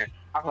again.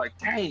 I was like,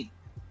 dang.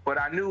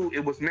 But I knew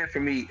it was meant for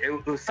me.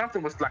 It was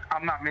something was like,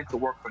 I'm not meant to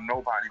work for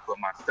nobody but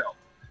myself.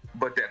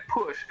 But that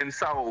push. And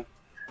so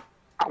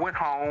I went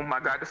home. I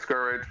got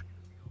discouraged.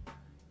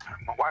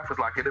 My wife was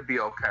like, it'll be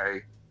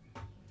okay.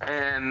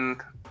 And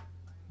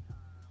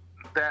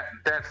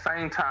that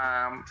same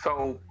time,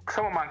 so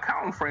some of my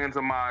accounting friends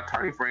and my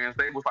attorney friends,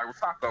 they was like,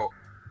 Rusako,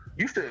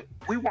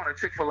 we want a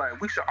Chick-fil-A.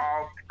 We should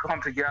all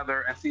come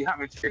together and see how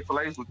many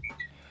Chick-fil-A's we can get.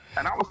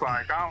 And I was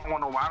like, I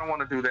don't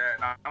want to do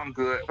that. I'm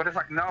good. But it's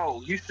like,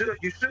 no, you should.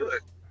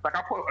 Like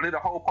I did a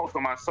whole post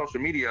on my social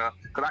media,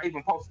 because I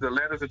even posted the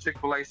letters to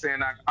Chick-fil-A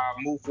saying I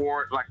moved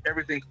forward, like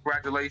everything,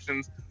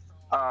 congratulations.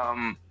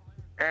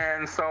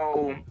 And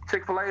so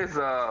Chick-fil-A is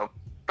a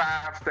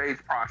 5-stage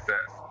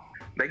process.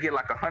 They get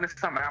like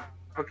 100-some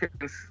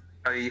applicants,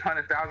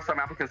 100,000-some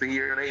applicants a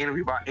year. They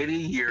interview about 80 a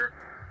year.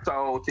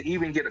 So to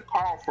even get a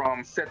call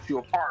from sets you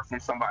apart from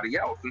somebody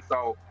else. And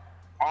so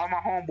all my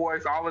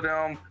homeboys, all of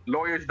them,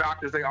 lawyers,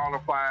 doctors, they all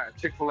applied.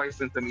 Chick-fil-A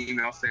sent them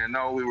emails saying,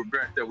 no, we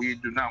regret that we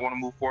do not want to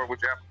move forward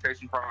with your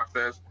application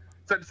process,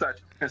 such and such.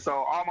 And so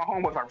all my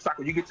homeboys like,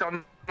 Rusako, you get your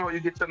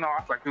no.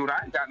 I was like, dude,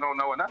 I ain't got no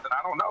or nothing.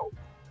 I don't know.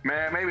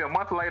 Man, maybe a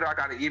month later, I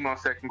got an email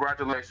saying,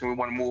 congratulations, we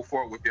want to move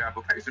forward with your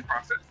application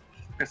process.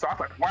 And so I was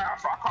like, wow.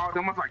 So I called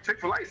them. I was like,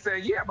 Chick-fil-A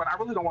said, yeah, but I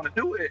really don't want to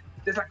do it.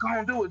 It's like, go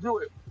on, do it.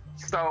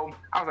 So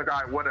I was like,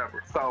 all right,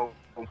 whatever. So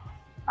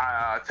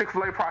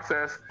Chick-fil-A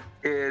process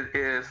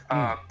is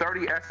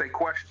 30 essay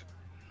questions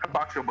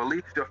about your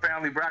beliefs, your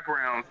family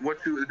backgrounds, what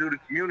you do to the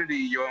community,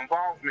 your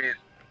involvement,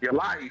 your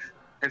life.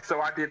 And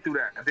so I did through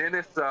that. Then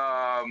it's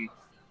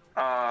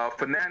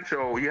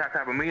financial. You have to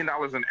have $1 million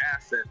in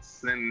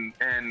assets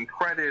and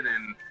credit.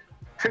 And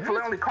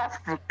Chick-fil-A only costs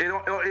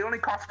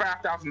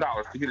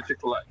 $5,000 to get a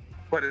Chick-fil-A,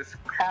 but it's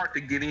hard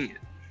to get in.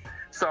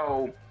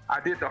 So I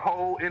did the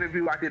whole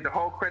interview. I did the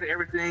whole credit,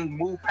 everything,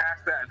 moved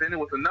past that. Then it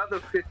was another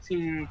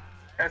 15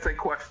 essay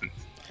questions.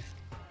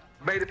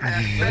 Made it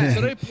past that.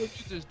 So they put you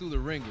just through the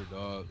ringer,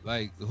 dog.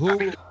 Like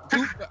who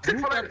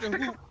after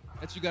who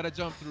that you got to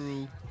jump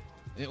through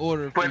in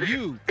order for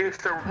you.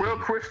 It's a real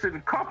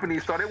Christian company,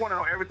 so they want to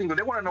know everything.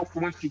 They want to know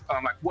from whence you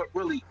come, like what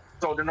really.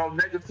 So there's no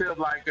negative,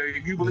 like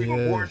if you believe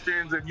in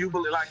abortions, if you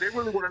believe, like they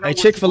really want to know. Hey,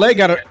 Chick-fil-A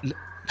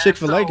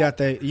got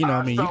that. You know,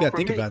 I mean, you got to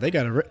think about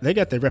it. They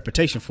got their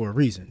reputation for a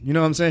reason. You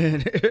know what I'm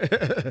saying?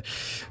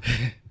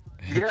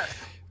 Yes.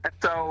 And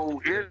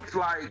so it's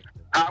like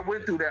I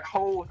went through that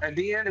whole, and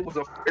then it was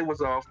a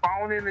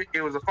phone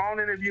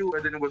interview,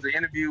 and then it was an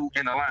interview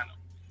in Atlanta,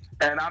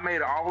 and I made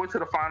it all the way to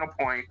the final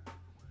point.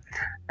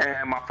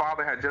 And my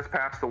father had just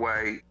passed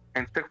away,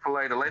 and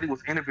Chick-fil-A, the lady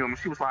was interviewing me.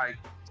 She was like,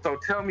 "So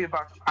tell me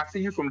about. I see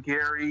you from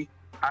Gary.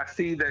 I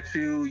see that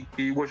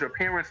was your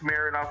parents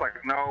married?" And I was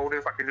like, "No."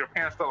 There's like, "Is your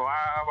parents still alive?"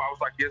 I was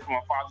like, "Yes,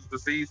 my father's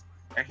deceased,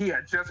 and he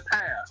had just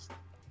passed,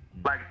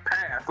 like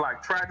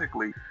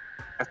tragically."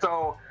 And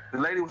so the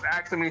lady was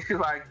asking me, she's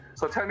like,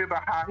 "So tell me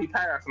about how he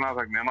passed." And I was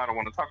like, "Ma'am, I don't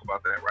want to talk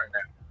about that right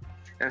now."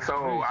 And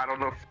so I don't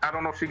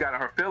know if she got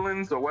in her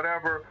feelings or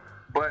whatever,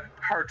 but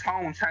her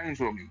tone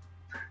changed with me.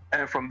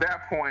 And from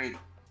that point,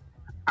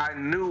 I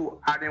knew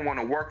I didn't want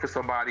to work for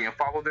somebody and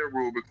follow their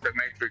rubrics, their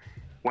matrix,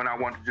 when I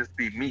wanted to just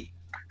be me.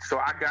 So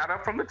I got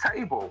up from the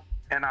table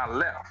and I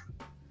left.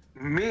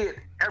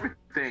 Mid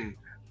everything,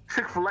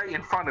 Chick-fil-A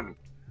in front of me,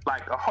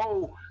 like a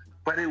whole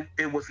but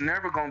it was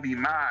never gonna be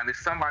mine.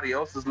 It's somebody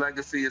else's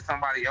legacy. It's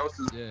somebody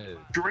else's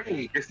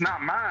dream. It's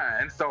not mine.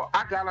 And so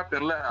I got up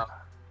and left,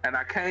 and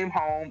I came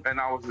home and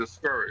I was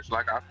discouraged.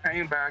 Like I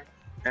came back,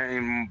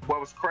 and what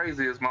was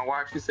crazy is my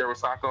wife. She said,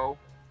 "Rosako,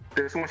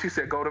 this one." She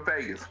said, "Go to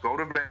Vegas. Go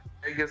to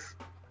Vegas.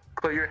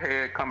 Clear your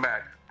head. Come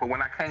back." But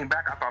when I came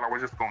back, I thought I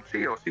was just gonna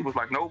chill. She was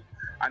like, "Nope.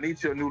 I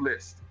need your new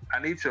list. I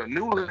need your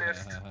new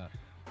list."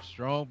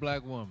 Strong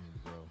black woman,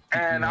 bro.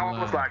 And I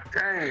was like,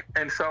 dang.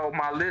 And so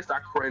my list, I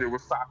created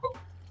Rosako,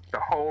 the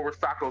whole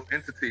Rosako's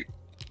entity.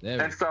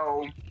 And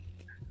so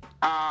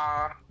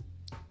I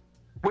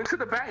went to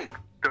the bank,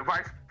 the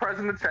vice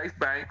president of Chase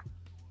Bank,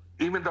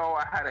 even though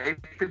I had an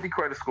 850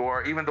 credit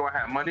score, even though I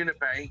had money in the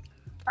bank,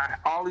 I had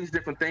all these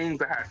different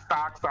things. I had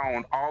stocks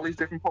on all these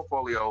different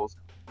portfolios.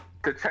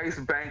 The Chase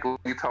Bank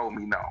told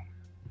me no.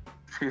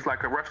 She's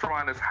like, a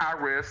restaurant is high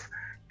risk.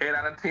 8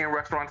 out of 10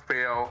 restaurants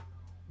fail.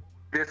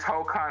 This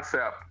whole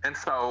concept. And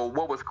so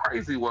what was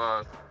crazy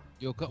was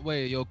your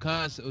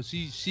concept.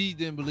 She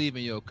didn't believe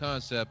in your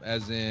concept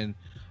as in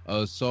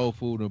a soul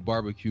food and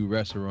barbecue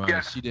restaurant.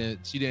 Yes. She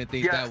didn't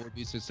think that would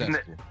be successful.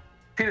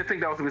 She didn't think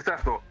that was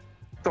successful.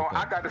 So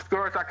I got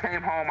discouraged. I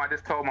came home. I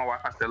just told my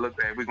wife, I said, "Look,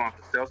 babe, we're going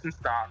to sell some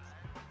stocks.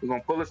 We're going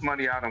to pull this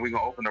money out and we're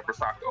going to open up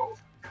Rosako's."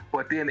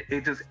 But then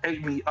it just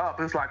ate me up.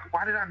 It's like,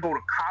 why did I go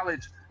to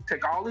college,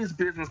 take all these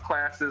business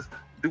classes,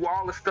 do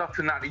all this stuff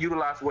to not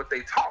utilize what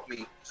they taught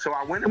me? So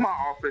I went in my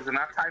office and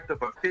I typed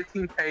up a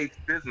 15-page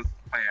business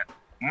plan,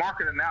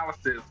 market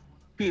analysis,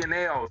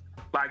 P&Ls,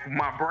 like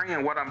my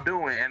brand, what I'm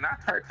doing. And I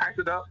typed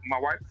it up. My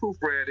wife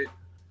proofread it.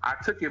 I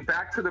took it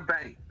back to the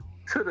bank,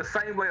 to the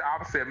same lady.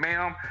 I said,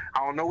 "Ma'am, I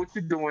don't know what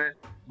you're doing,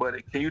 but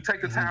can you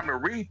take the time to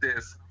read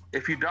this?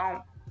 If you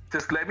don't,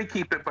 just let me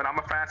keep it, but I'm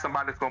going to find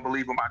somebody that's going to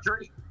believe in my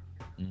dream."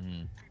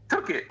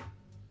 Took it.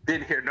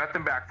 Didn't hear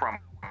nothing back from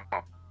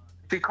her.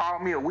 She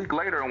called me a week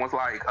later and was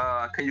like,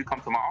 "Can you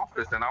come to my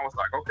office?" And I was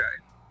like,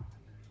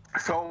 "Okay."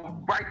 So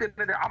right then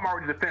and there, I'm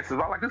already defensive.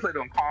 I'm like, this lady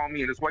don't call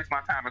me and just waste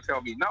my time and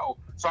tell me no.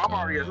 So I'm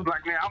already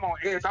like, man, I'm on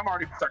edge. I'm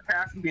already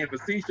sarcastic, being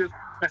facetious.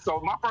 And so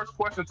my first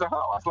question to her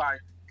was like,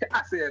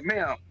 I said,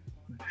 "Ma'am,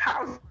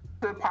 how is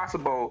it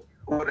possible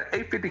with an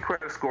 850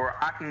 credit score,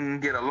 I can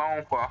get a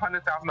loan for a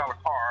 $100,000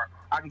 car,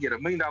 I can get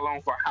 $1 million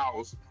loan for a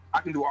house,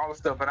 I can do all this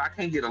stuff, but I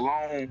can't get a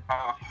loan,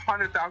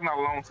 $100,000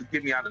 loan to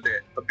get me out of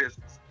debt, a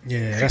business?"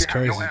 Yeah, that's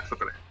crazy. No answer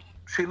for that.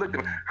 She looked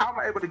at me. How am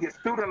I able to get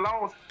student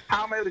loans?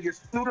 How am I able to get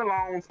student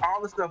loans,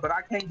 all this stuff, but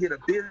I can't get a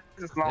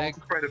business loan to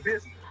create a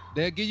business?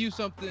 They'll give you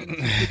something to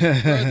get you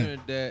further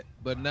in debt,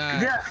 but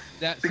not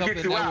that's something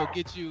that will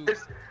get you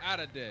out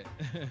of debt.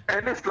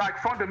 And it's like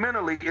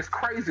fundamentally, it's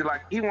crazy.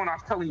 Like even when I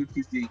was telling you,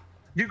 TC,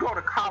 you go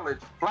to college,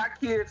 black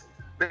kids,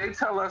 they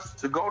tell us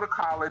to go to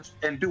college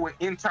and do an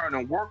intern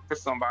and work for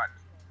somebody.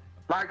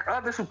 Like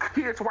other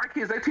kids, white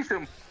kids, they teach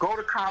them, go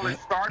to college,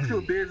 start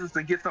your business,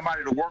 and get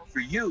somebody to work for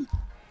you.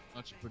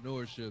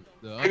 Entrepreneurship.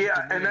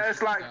 And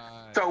that's like,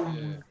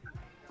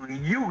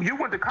 you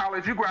went to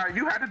college, you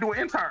had to do an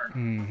intern.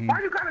 Mm-hmm.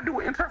 Why you got to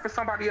do an intern for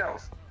somebody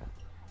else?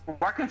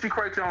 Why can't you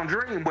create your own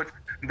dream? But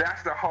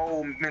that's the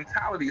whole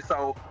mentality.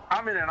 So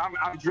I'm in and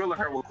I'm drilling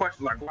her with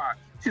questions like, why?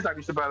 She's like,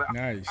 Mr. Brother,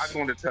 nice. I just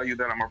wanted to tell you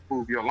that I'm gonna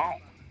approve your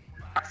loan.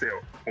 I said,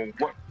 well,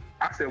 what?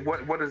 I said,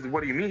 what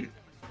do you mean?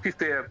 She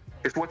said,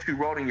 it's what you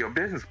wrote in your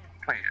business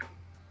plan.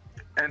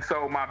 And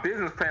so my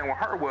business plan with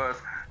her was,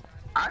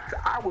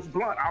 I was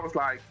blunt. I was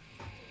like,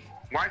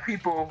 white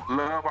people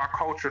love our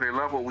culture. They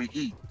love what we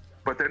eat.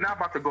 But they're not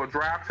about to go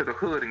drive to the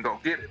hood and go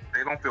get it.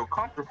 They don't feel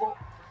comfortable.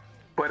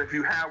 But if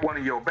you have one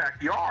in your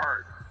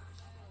backyard,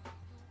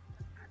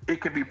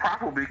 it can be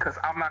profitable because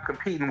I'm not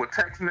competing with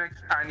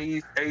Tex-Mex,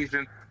 Chinese,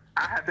 Asian.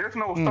 There's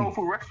no soul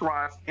food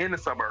restaurants in the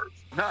suburbs.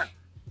 None.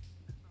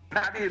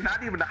 Not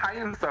even the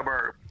high-end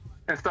suburb.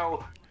 And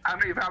so I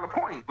made a valid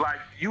point. Like,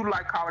 you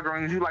like collard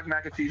greens, you like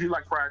mac and cheese, you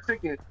like fried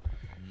chicken.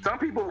 Some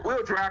people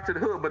will drive to the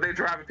hood, but they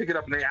drive and pick it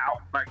up and they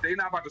out. Like, they're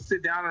not about to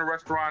sit down in a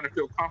restaurant and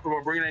feel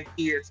comfortable bringing their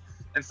kids.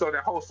 And so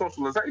that whole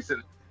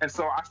socialization. And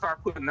so I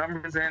started putting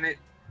numbers in it.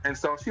 And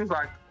so she was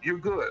like, you're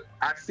good.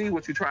 I see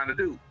what you're trying to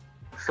do.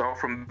 So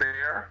from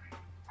there,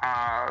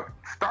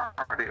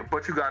 started.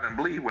 But you got to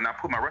believe, when I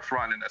put my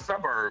restaurant in the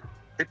suburb,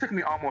 it took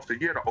me almost a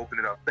year to open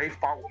it up. They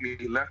fought with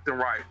me left and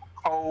right.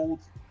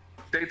 Codes.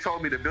 They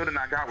told me the building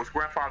I got was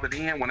grandfathered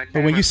in. When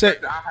when you say,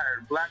 I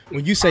hired black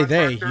when you say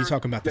they, you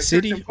talking about the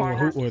city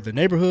or the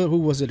neighborhood? Who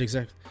was it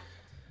exactly?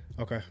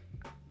 Okay.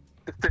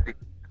 The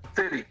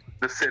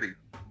city.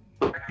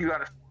 Like, you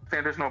got to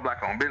understand, there's no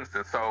black-owned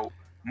businesses. So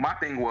my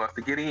thing was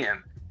to get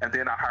in, and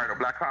then I hired a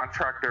black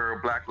contractor, a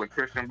black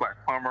electrician, black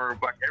plumber,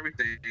 black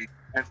everything.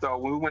 And so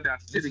when we went down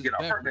to the city to get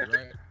our permit,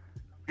 right?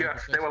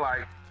 Yes, they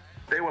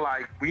were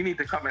like, we need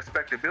to come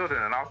inspect the building.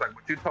 And I was like,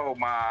 but you told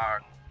my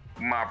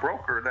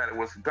broker that it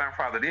was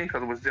grandfathered in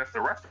because it was just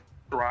a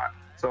restaurant.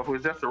 So if it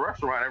was just a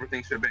restaurant,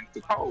 everything should have been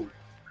to code.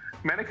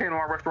 Man, they came to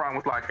our restaurant,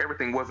 was like,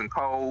 everything wasn't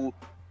code.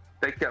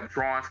 They kept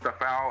drawing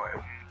stuff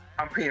out.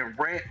 I'm paying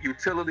rent,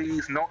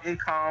 utilities, no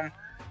income.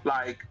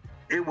 Like,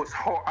 it was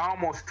I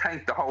almost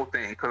tanked the whole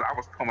thing because I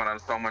was coming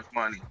under so much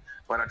money.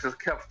 But I just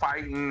kept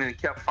fighting and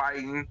kept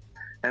fighting.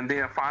 And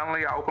then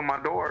finally, I opened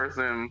my doors,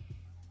 and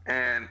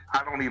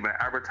I don't even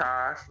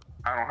advertise.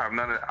 I don't have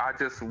none of that. I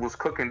just was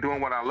cooking,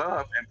 doing what I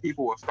love, and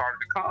people were starting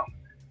to come,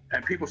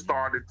 and people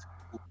started to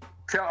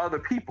tell other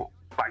people,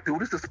 like, dude,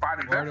 this is a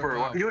spot in Bedford.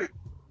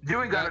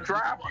 You ain't got to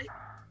drive.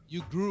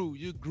 You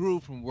grew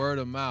from word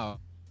of mouth.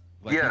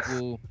 Like yes.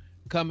 People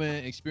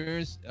coming,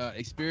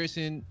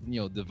 experiencing,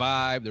 the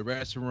vibe, the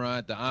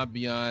restaurant, the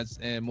ambiance,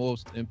 and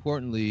most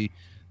importantly,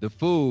 the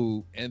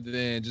food, and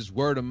then just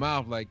word of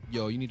mouth, like,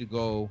 yo, you need to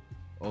go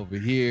over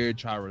here,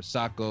 try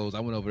Rosacco's. I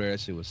went over there, that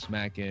shit was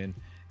smacking,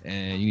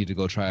 and you need to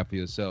go try it for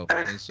yourself.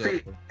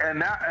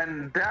 And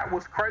that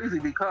was crazy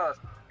because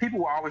people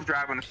were always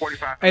driving the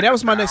 45. Hey, that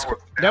was my next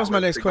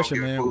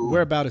question, man. Food.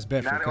 Where about is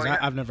Bedford? Because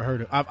I've never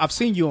heard of. I've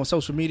seen you on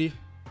social media.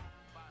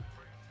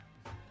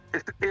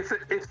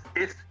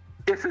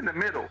 It's in the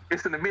middle.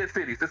 It's in the mid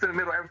cities. It's in the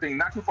middle of everything.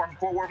 Not too far from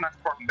Fort Worth. Not too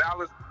far from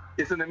Dallas.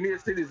 It's in the mid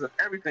cities of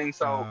everything.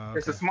 So okay.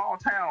 It's a small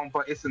town,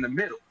 but it's in the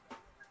middle.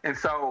 And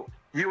so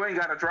you ain't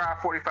got to drive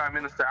 45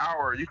 minutes to an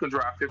hour. You can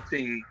drive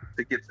 15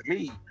 to get to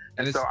me.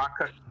 And so I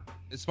cut.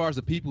 As far as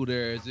the people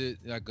there, is it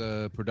like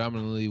a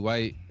predominantly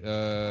white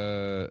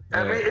area?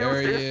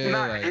 It's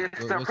not.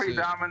 It's a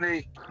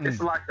predominantly. It's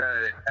like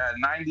a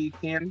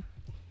 90-10,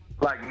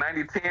 like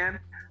 90-10.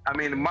 I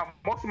mean,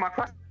 most of my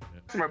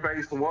customer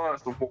base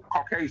was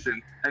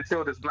Caucasian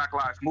until this Black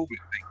Lives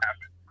Movement thing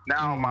happened.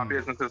 Now my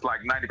business is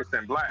like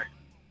 90% black.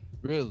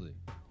 Really?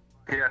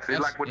 Yes, it's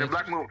like with the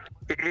black movement,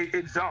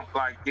 it jumped,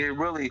 like it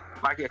really,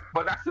 like it.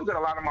 But I still get a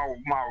lot of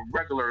my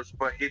regulars,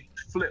 but it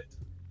flipped.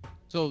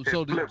 So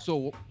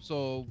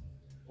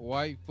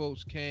white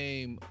folks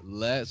came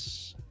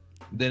less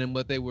than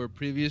what they were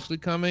previously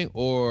coming,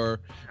 or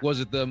was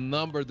it the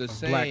number the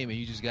same black, and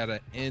you just got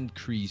an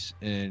increase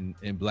in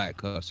black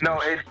customers?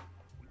 No,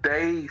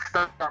 they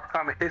stopped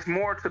coming. It's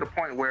more to the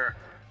point where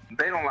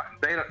they don't.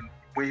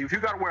 If you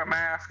got to wear a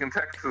mask in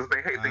Texas,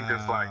 they hate things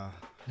just like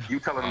you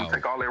telling them to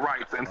take all their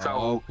rights, and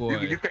so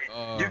you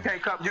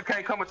can't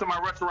come into my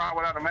restaurant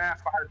without a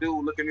mask. I had a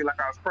dude look at me like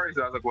I was crazy.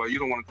 I was like, well, you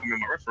don't want to come in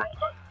my restaurant.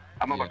 Like,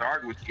 I'm about to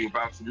argue with you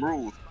about some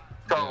rules.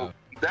 So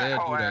that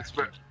whole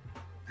aspect.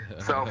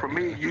 So for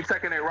me, you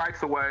taking their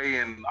rights away,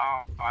 and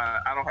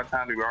I don't have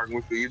time to be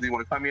arguing with you. Either you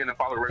want to come in and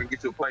follow the regular,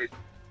 get you a plate,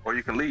 or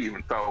you can leave.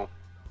 And so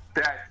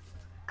that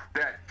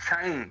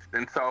changed.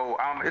 And so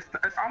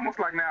it's almost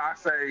like now I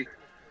say,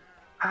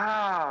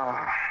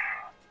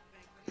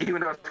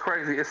 even though it's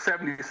crazy, it's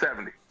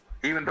 70-70.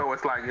 Even though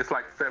it's like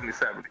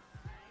 70-70,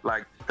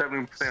 like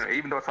 70%.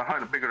 Even though it's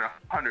 100 bigger than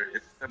 100,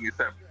 it's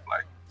 70-70.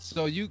 Like.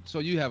 So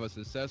you have a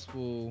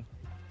successful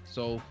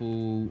soul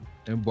food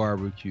and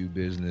barbecue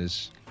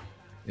business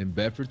in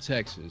Bedford,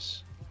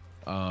 Texas.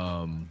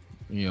 Have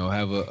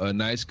a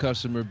nice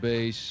customer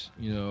base.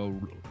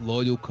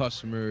 Loyal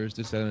customers.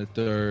 This, that, and the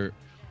third.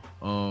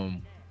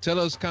 Tell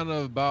us kind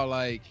of about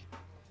like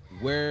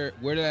where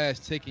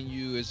that's taking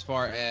you as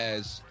far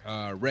as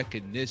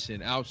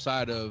recognition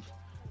outside of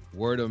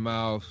word of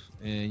mouth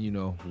and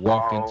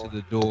walking to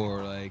the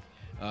door. Like,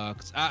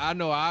 'cause I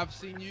know I've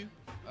seen you.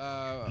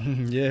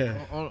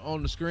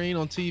 On the screen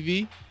on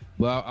TV,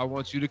 but I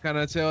want you to kind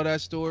of tell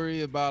that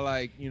story about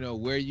like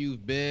where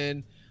you've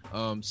been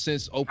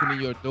since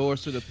opening your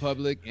doors to the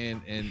public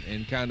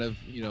and kind of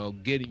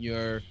getting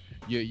your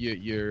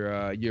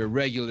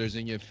regulars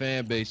and your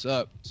fan base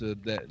up to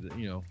that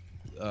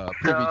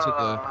privy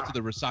to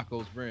the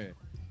Rosacco's brand.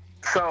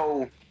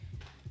 So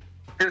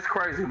it's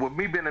crazy with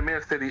me being in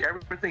Mid City.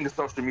 Everything is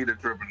social media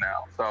driven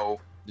now. So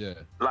yeah,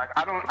 like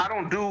I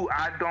don't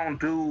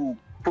do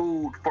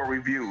food for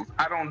reviews.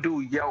 I don't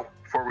do Yelp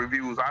for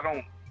reviews. I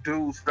don't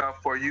do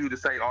stuff for you to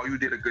say, oh, you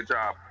did a good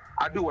job.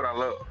 I do what I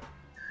love.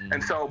 Mm-hmm.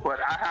 And so,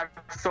 but I have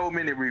so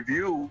many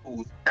reviews.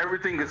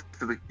 Everything is,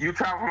 you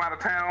travel from out of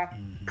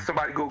town,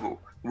 somebody Google,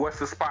 what's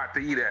the spot to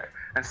eat at?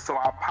 And so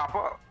I'll pop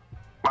up.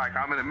 Like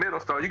I'm in the middle.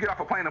 So you get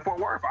off a plane in Fort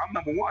Worth, I'm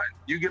number one.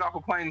 You get off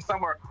a plane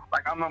somewhere,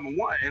 like I'm number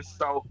one. And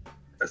so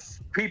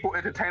people,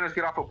 entertainers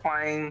get off a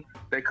plane,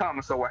 they come.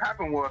 And so what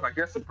happened was, I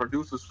guess the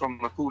producers from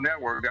the Food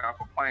Network got off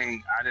a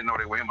plane. I didn't know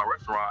they were in my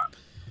restaurant.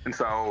 And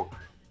so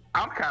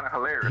I'm kind of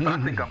hilarious. I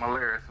think I'm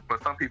hilarious,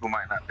 but some people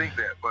might not think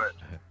that. But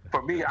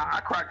for me, I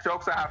crack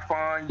jokes, I have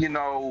fun,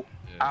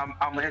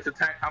 I'm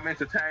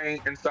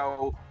entertained. And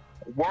so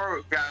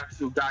word got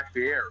to Guy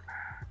Fieri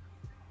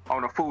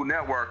on the Food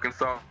Network. And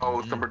so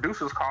some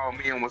producers called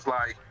me and was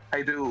like,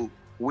 hey, dude,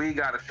 we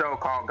got a show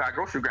called Guy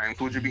Grocery Games.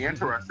 Would you be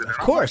interested? And of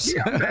course.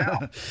 Like, yeah, I'm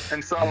down.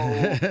 And so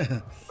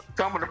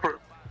some of the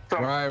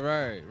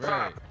Right.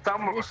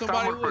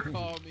 Somebody would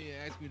call me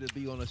and ask me to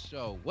be on a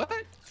show. What?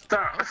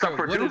 Some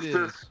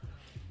producers,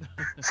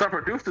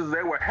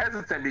 they were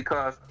hesitant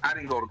because I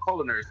didn't go to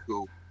culinary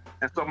school.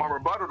 And so my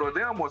rebuttal to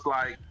them was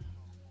like,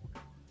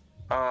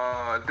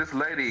 this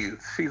lady,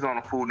 she's on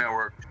the Food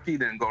Network. She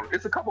didn't go.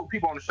 It's a couple of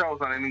people on the shows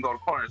that didn't go to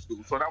culinary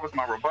school. So that was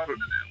my rebuttal to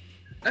them.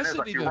 That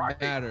shouldn't even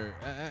matter.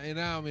 And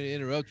I don't mean to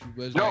interrupt you,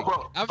 but it's no, like,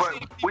 bro.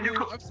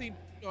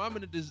 I'm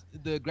in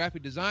the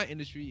graphic design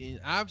industry,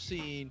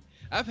 and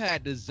I've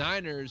had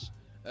designers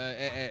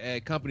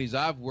at companies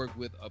I've worked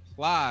with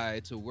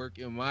apply to work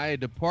in my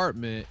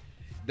department,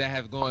 that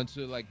have gone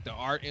to like the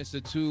Art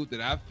Institute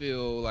that I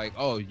feel like,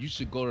 oh, you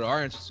should go to the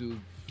Art Institute.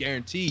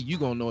 Guaranteed you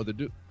gonna know what to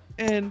do.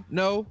 And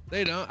no,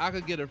 they don't. I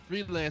could get a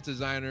freelance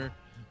designer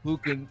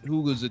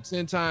who was a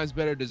 10 times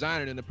better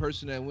designer than the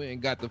person that went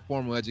and got the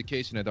formal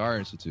education at the Art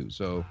Institute.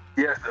 So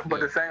yes,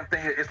 but the same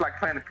thing, it's like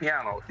playing the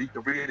piano. You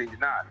can read it, you're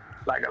not.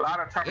 Like a lot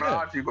of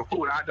terminology for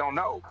food I don't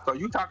know. So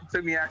you talking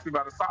to me asking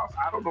about a sauce,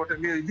 I don't know what that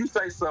means. If you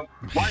say some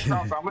white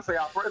sauce, I'm gonna say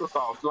Alfredo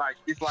sauce. Like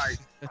it's like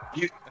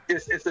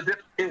it's a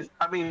different.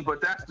 I mean, but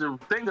that's the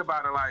thing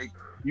about it. Like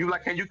you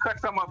like, can you cut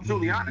some up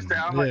Giuliani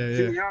style? I'm like,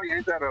 Giuliani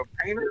ain't that a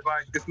painter?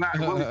 Like it's not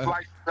really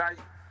like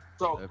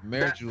so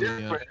that's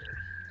different.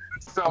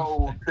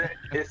 So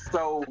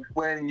so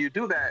when you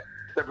do that,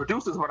 the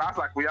producers, when I was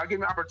like, well, y'all give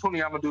me an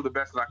opportunity, I'm gonna do the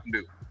best that I can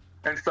do.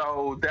 And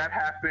so that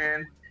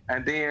happened,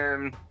 and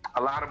then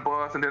a lot of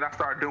buzz, and then I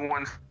started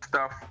doing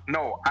stuff.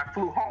 No, I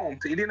flew home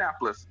to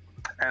Indianapolis,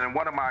 and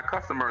one of my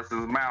customers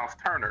is Miles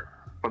Turner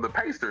for the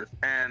Pacers,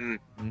 and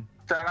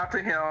shout out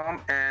to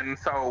him. And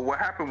so what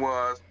happened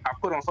was I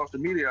put on social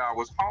media I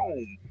was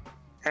home,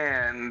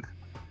 and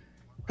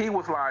he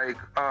was like,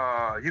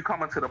 you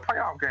coming to the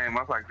playoff game?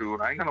 I was like, dude,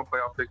 I ain't got no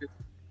playoff tickets.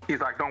 He's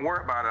like, don't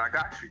worry about it, I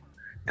got you.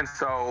 And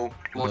so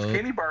it was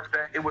Kenny's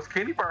birthday.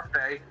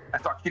 I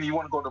thought, Kenny, you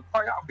want to go to the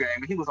playoff game?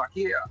 And he was like,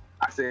 yeah.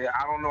 I said,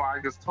 I don't know.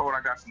 I just told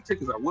I got some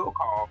tickets. I will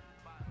call.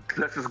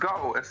 Let's just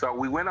go. And so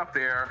we went up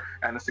there,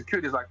 and the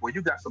security's like, well,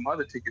 you got some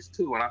other tickets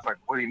too. And I was like,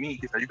 what do you mean?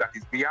 He said, you got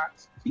these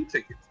VIP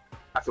tickets.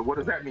 I said, what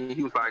does that mean?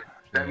 He was like,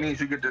 that means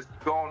you could just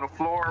go on the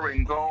floor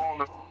and go on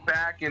the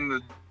back in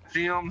the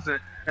gyms.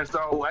 And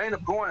so I ended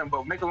up going,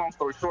 but make a long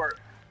story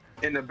short,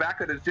 in the back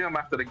of the gym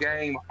after the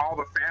game, all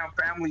the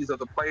families of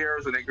the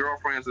players and their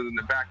girlfriends are in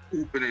the back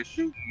hooping and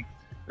shooting.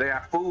 They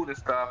have food and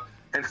stuff.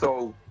 And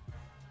so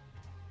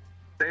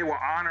they were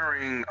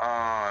honoring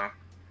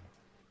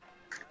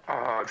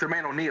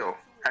Jermaine O'Neal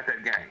at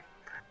that game.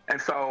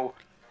 And so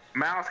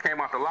Miles came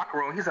out the locker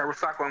room. He's like,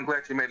 Rusako, I'm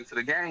glad you made it to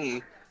the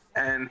game.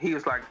 And he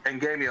was like, and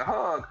gave me a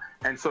hug.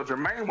 And so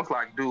Jermaine was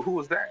like, dude, who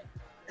was that?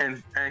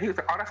 And he was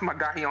like, oh, that's my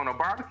guy. He on a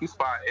barbecue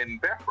spot in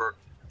Bedford.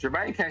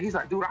 Jermaine came, he's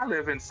like, dude, I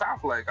live in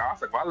South Lake. I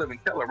was like, well, I live in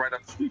Keller, right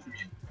up the street from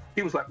you.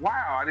 He was like,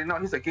 wow, I didn't know.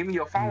 He said, give me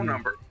your phone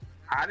number.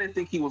 I didn't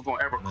think he was going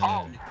to ever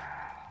call me.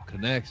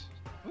 Connects.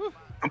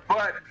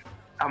 But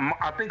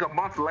I think a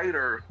month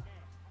later,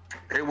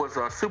 it was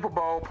a Super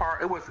Bowl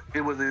party.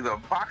 It was either a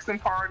boxing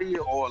party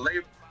or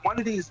one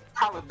of these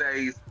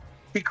holidays.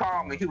 He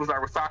called me. He was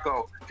like,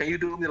 Rusako, can you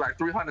do me like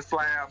 300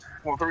 slabs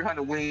or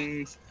 300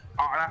 wings?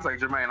 And I was like,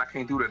 Jermaine, I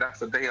can't do that.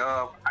 That's the day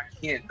of. I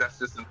can't. That's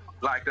just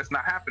like, that's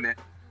not happening.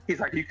 He's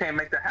like, you can't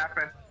make that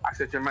happen. I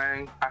said,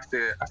 Jermaine, I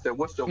said,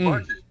 what's your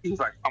budget? He was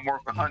like, I'm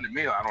worth $100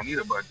 million. I don't need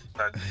a budget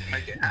to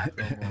make it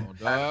happen. Come on,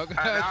 dog. And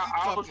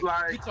I was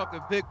like, you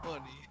talking big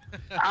money.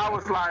 I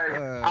was like,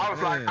 all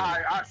right.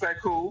 I said,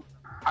 cool.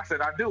 I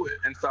said, I do it.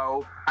 And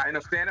so I ended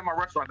up staying in my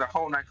restaurant the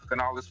whole night cooking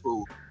all this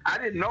food. I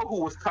didn't know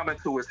who was coming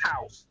to his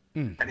house.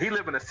 And he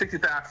lived in a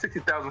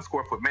 60,000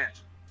 square foot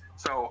mansion.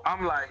 So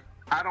I'm like,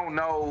 I don't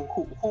know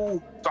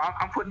who. So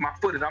I'm putting my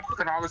foot in. I'm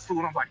cooking all this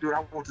food. I'm like, dude,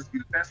 I want this to be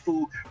the best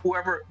food,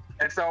 whoever.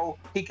 And so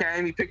he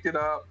came, he picked it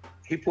up.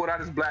 He pulled out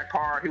his black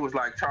card. He was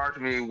like, charge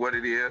me what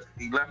it is.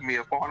 He left me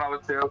a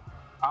 $400 tip.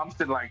 I'm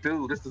still like,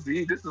 dude, this is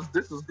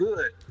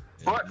good.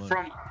 Yeah, but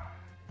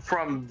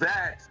from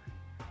that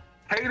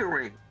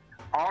catering,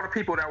 all the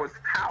people that was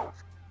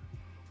housed,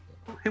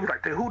 he was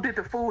like, who did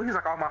the food? He's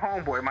like, oh, my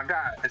homeboy, my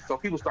guy. And so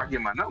people start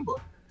getting my number.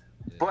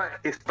 Yeah. But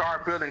it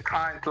started building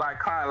kind of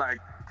like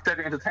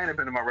Cedric Entertainment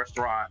been in my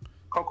restaurant.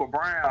 Coco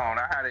Brown,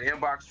 I had an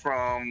inbox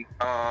from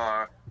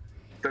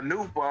the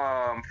new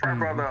frat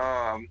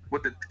brother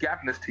with the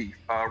gap in his teeth,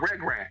 Red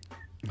Grant.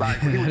 Like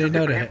he was just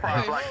different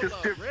improv, like this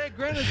Red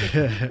Grant is a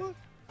noob?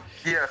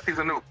 Yes, he's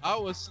a noob. I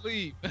was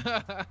asleep. He's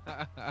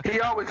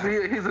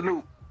a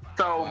noob.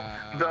 So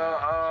the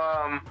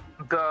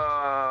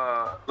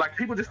like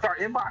people just start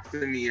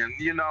inboxing me, and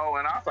and I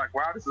was like,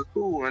 wow, this is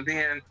cool. And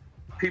then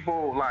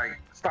people like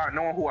start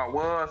knowing who I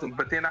was,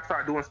 but then I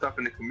started doing stuff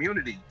in the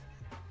community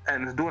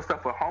and doing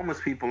stuff for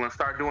homeless people and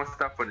start doing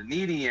stuff for the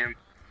needy, and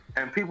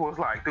people was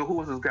like, dude, who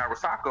is this guy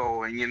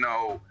Rusako?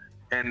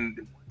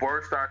 And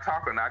words start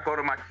talking. I go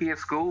to my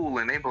kids' school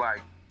and they be like,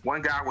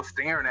 one guy was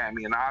staring at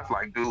me and I was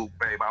like, dude,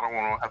 babe, I don't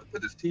want to have to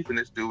put his teeth in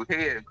this dude's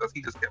head because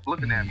he just kept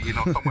looking at me,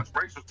 so much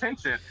racial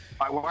tension.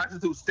 Like, why is this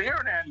dude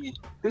staring at me?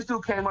 This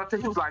dude came up to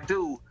he was like,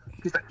 dude,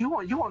 he's like, you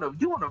want to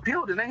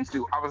build an ain't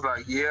you? I was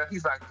like, yeah.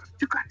 He's like,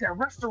 you got that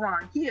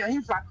restaurant? Yeah.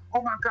 He's like,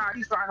 oh my God.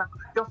 He's like,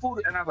 your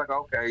food. And I was like,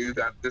 okay, you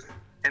got this.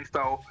 And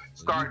so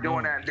started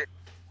doing that.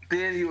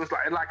 Then he was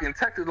like in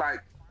Texas,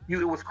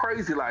 it was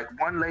crazy. Like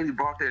one lady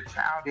brought their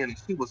child in and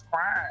she was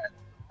crying.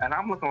 And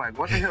I'm looking like,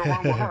 what the hell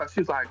wrong with her?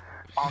 She's like,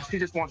 oh, she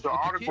just wants your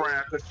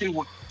autograph because she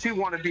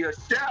want to be a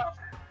chef.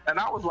 And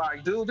I was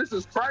like, dude, this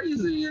is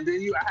crazy. And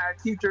then I had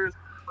teachers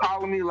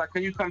calling me like,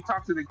 can you come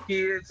talk to the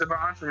kids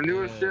about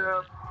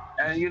entrepreneurship?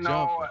 And and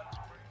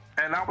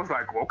I was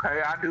like,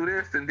 okay, I do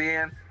this. And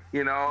then,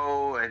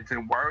 and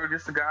then word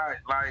just got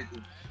like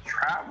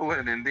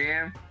traveling. And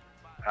then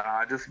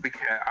I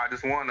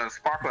just won a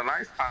Sparkling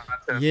Ice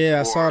contest. Yeah,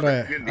 I for saw the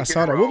that. community I saw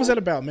that. hero, What was that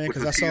about, man? which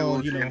Because I was saw,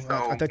 huge. you know, And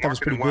so I think that was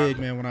pretty marketing-wise,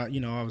 big, man.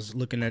 When I was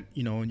looking at,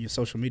 you know, on your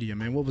social media,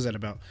 man. What was that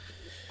about?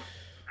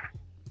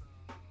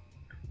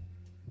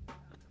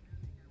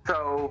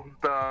 So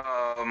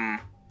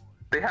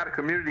they had a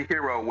community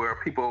hero where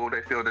they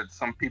feel that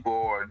some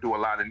people do a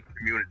lot in the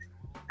community,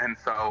 and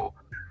so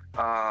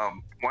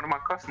one of my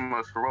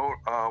customers wrote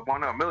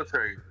one of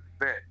military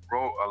vet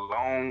wrote a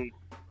long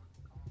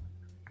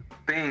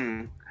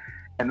thing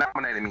and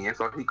nominated me, and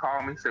so he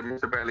called me, said,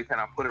 "Mr. Bailey, can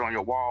I put it on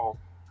your wall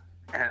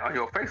and on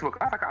your Facebook?"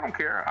 I was like, "I don't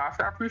care." I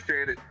said, "I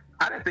appreciate it."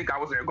 I didn't think I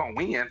was going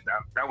to win.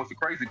 That was the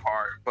crazy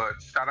part.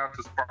 But shout out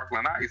to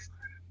Sparkling Ice.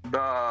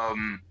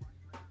 The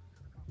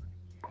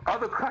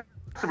other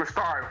customers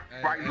started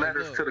writing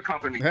letters to the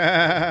company. Oh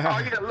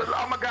yeah,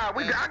 oh my God,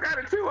 I got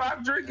it too.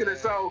 I'm drinking it.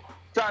 So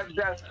Sparkling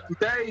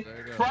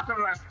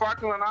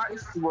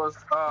Ice was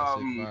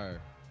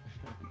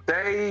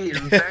Hey,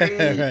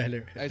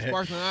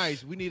 Sparkling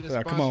Ice, we need a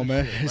sponsorship. Come on,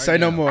 man. Right Say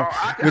no now. more.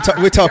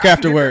 Oh, we talk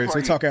afterwards.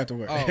 We talk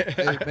afterwards. Oh,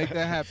 hey, make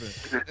that happen.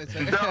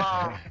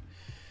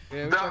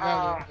 Yeah, we talk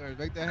afterwards.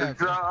 Make that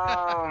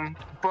happen.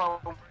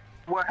 But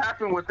what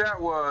happened with that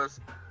was,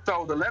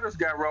 so the letters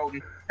got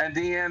written, and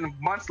then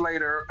months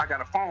later, I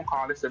got a phone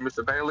call. They said,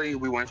 "Mr. Bailey,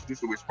 we want to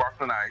introduce you with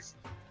Sparkling Ice.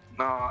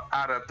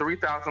 Out of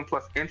 3,000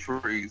 plus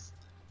entries,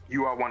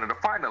 you are one of the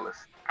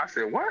finalists." I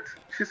said, "What?"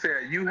 She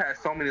said, "You had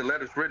so many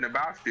letters written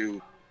about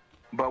you,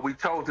 but we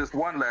chose this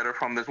one letter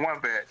from this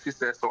one vet." She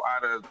said, "So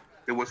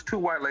it was two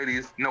white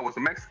ladies. No, it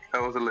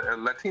was a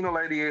Latino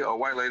lady, a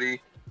white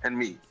lady, and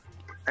me.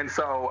 And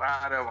so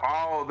out of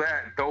all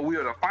that, though we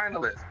were the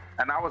finalists,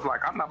 and I was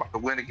like, I'm not about to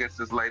win against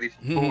this lady.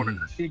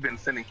 She's been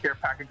sending care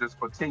packages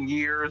for 10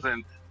 years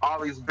and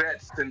all these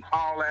vets and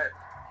all that.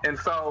 And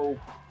so,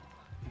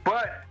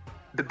 but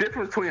the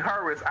difference between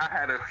her is I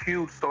had a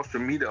huge social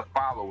media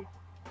following.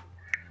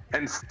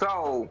 And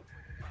so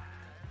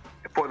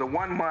for the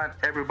 1 month,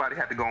 everybody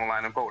had to go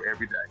online and vote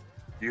every day.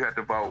 You had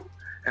to vote.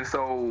 And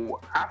so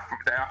I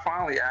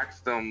finally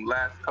asked them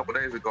last couple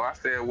of days ago, I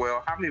said,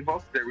 well, how many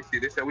votes did they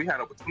receive? They said, we had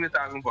over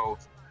 20,000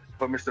 votes,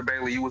 but Mr.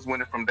 Bailey, you was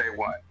winning from day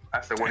one. I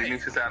said, what do you mean?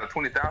 She said, out of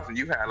 20,000,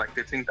 you had like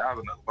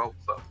 15,000 votes.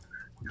 So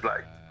he's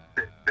like,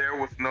 there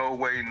was no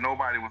way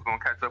nobody was going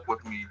to catch up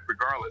with me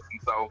regardless.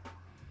 And so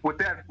with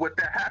that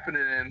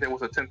happening, there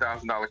was a $10,000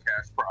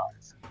 cash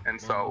prize. And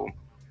so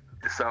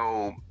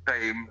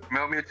they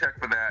mailed me a check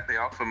for that. They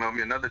also mailed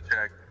me another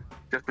check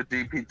just for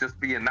GP, just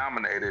being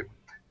nominated.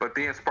 But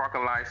then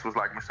Sparkling Ice was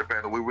like, Mr.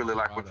 Bailey, we really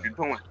like what you're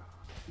doing.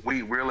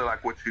 We really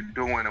like what you're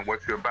doing and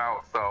what you're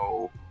about.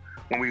 So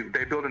when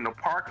they built in the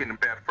park in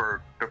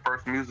Bedford, the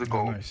first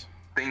musical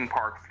theme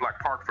park, like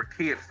park for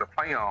kids to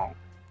play on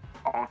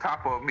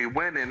top of me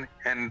winning,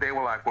 and they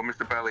were like, well,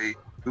 Mr. Bailey,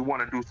 we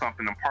want to do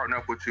something and partner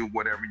up with you,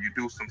 whatever you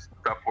do, some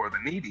stuff for the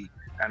needy.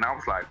 And I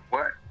was like,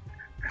 what?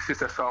 And she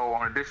said, so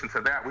in addition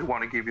to that, we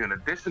want to give you an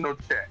additional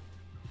check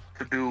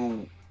to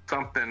do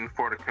something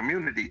for the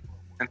community.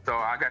 And so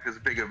I got this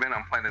big event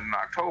I'm planning in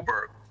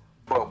October.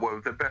 But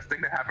what the best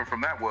thing that happened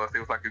from that was, it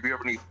was like, if you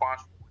ever need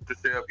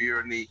sponsorship, if you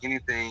ever need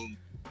anything,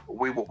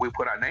 we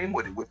put our name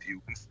with it with you.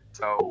 And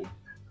so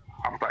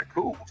I was like,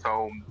 cool.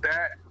 So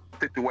that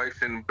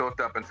situation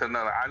built up into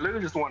another. I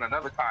literally just won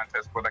another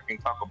contest, what I can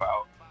talk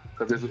about,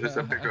 because it's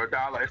a bigger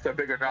dollar. It's a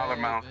bigger dollar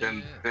amount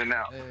than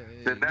that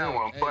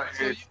one. But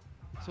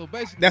so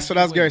basically, that's what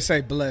I was going to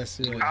say. Blessed.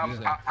 Yeah,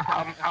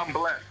 I'm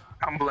blessed.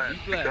 I'm blessed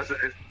because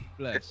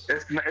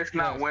it's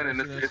not winning.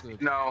 It's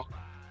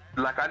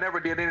like I never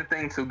did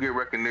anything to get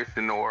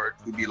recognition or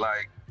to be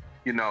like,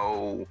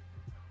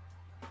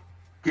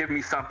 give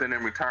me something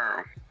in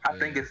return. I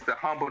think it's the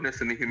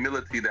humbleness and the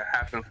humility that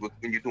happens when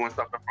you're doing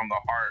something from the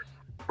heart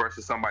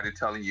versus somebody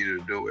telling you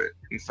to do it.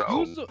 And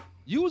so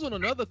you was on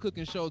another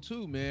cooking show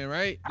too, man,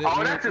 right?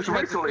 That's just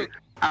recently.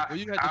 Where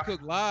you had to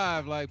cook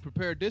live, like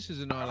prepare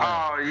dishes and all that.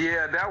 Oh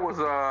yeah, that was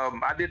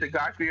I did the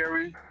Guy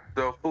Fieri,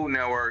 the Food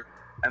Network,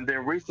 and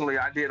then recently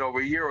I did over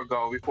a year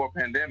ago before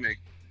pandemic,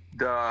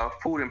 the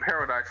Food in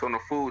Paradise on the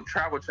Food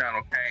Travel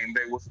Channel came.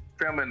 They was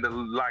filming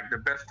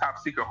the best top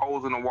secret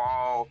holes in the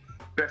wall,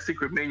 best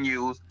secret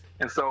menus.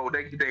 And so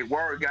they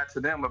word got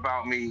to them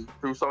about me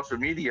through social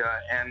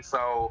media. And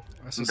so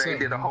they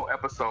did a whole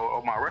episode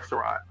of my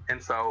restaurant. And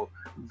so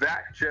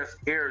that just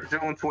aired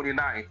June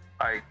 29th.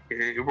 Like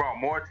it brought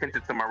more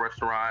attention to my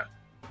restaurant.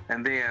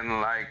 And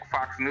then like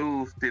Fox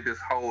News did the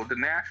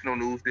national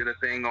news did a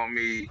thing on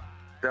me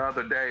the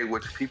other day,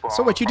 which people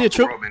so what you did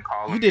Triple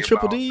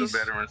D's? The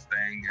veterans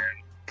thing,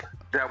 and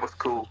that was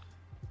cool.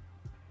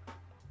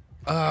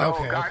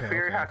 Okay, Guy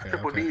Fieri has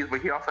Triple D's,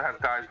 but he also has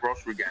Guy's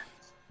Grocery Games.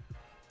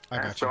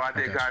 So I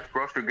did Guy's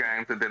Grocery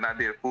Games, and then I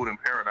did Food in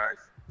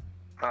Paradise.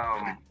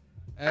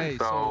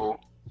 So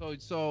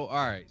all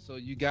right. So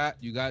you got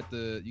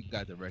the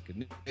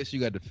recognition, you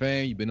got the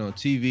fame. You've been on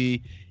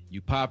TV.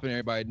 You popping.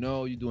 Everybody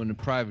know you doing the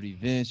private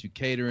events. You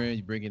catering.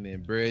 You bringing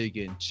in bread. You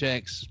getting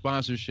checks,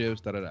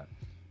 sponsorships. Da da da.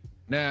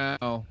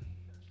 Now,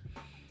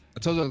 I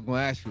told you I was going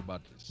to ask you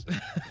about this.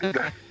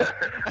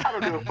 I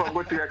don't give a fuck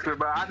what you ask me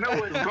about. I know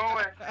where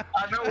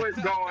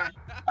it's going.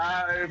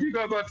 If you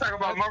guys gonna talk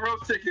about my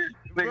roast chicken,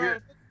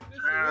 nigga.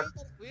 Bro,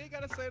 we ain't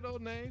gotta say no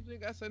names. We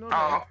ain't gotta say no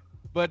names.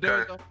 But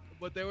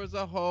there was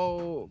a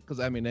whole, because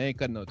I mean they ain't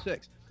cutting no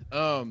checks.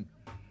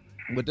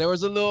 But there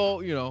was a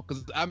little, you know,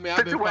 because I mean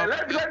I've been.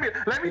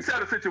 Let me tell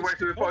the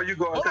situation before you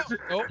go. Hold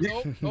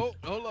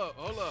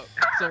up.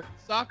 So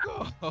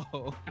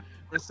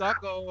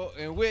Rosako,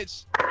 in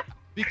which.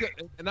 Because,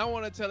 and I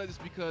want to tell it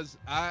just because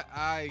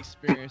I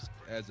experienced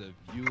as a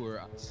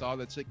viewer, I saw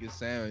the chicken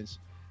sandwich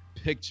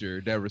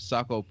picture that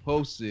Rosako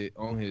posted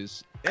on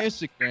his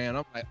Instagram.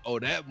 I'm like, oh,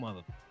 that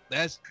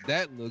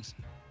looks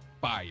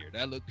fire.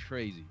 That looked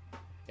crazy.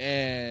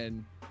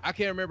 And I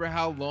can't remember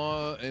how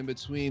long in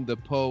between the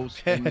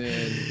post and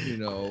then, you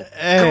know.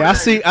 Hey, I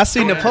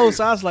seen the post.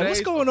 I was like,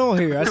 what's going on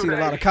here? I seen a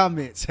lot of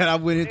comments and I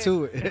went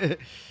into it.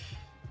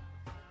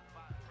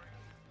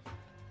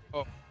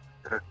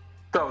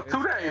 So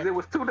 2 days. It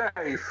was 2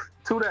 days.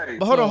 2 days.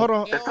 But hold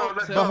on.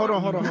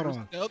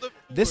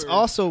 This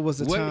also was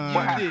the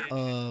time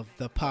of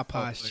the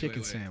Popeyes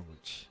chicken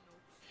sandwich.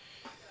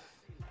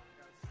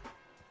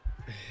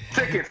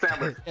 Chicken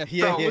sandwich.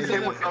 Yeah.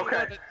 It was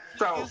okay.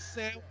 So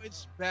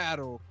sandwich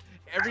battle.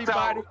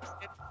 Everybody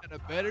had a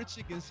better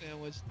chicken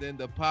sandwich than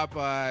the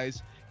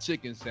Popeyes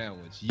chicken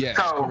sandwich. Yes,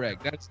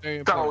 correct. That's very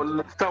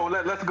important. So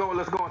let's go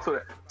into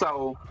it.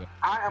 So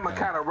I am a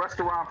kind of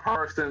restaurant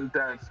person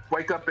that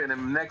wake up in the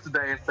next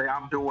day and say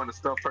I'm doing a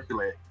stuffed turkey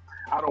leg.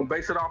 I don't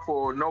base it off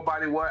for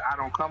nobody what. I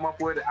don't come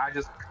up with it. I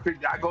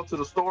go to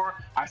the store.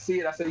 I see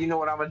it. I say, you know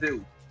what I'm gonna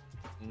do.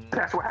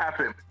 That's what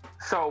happened.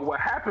 So what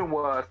happened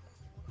was,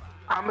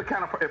 I'm the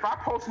kind of, if I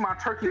post my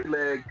turkey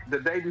leg the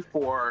day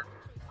before,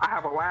 I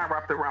have a line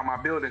wrapped around my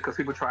building because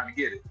people trying to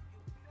get it.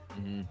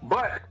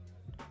 But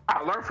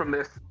I learned from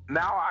this.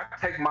 Now I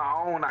take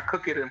my own, I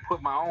cook it and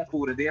put my own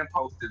food and then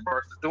post it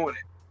versus doing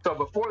it. So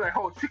before that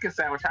whole chicken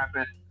sandwich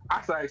happened,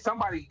 I say,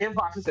 somebody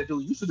inboxed and said,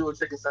 dude, you should do a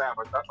chicken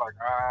sandwich. I was like,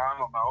 I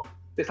don't know.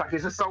 It's like,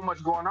 there's just so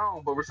much going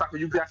on. But Rosako,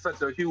 you got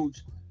such a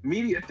huge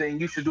media thing.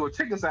 You should do a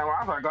chicken sandwich.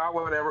 I was like, oh,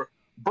 whatever.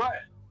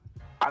 But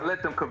I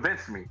let them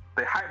convince me.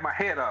 They hyped my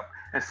head up.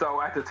 And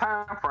so at the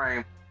time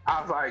frame,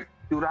 I was like,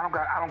 dude, I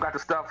don't got the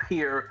stuff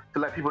here to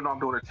let people know I'm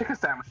doing a chicken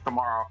sandwich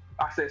tomorrow.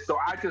 I said, so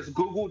I just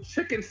Googled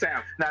chicken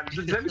sandwich. Now,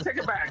 let me take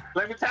it back.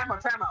 Let me time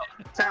out.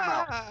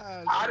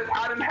 I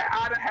didn't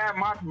have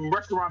my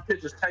restaurant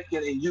pictures taken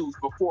and used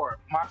before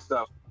my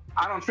stuff.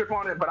 I don't trip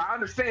on it, but I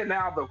understand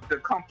now the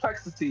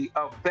complexity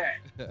of that.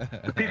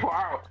 The people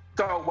are.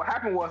 So what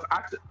happened was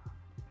I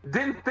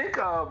didn't think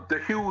of the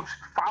huge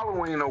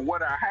following of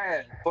what I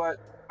had, but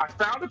I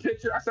found a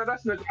picture. I said, I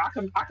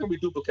can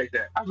reduplicate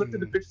that. I looked at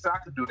the picture, said I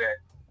could do that,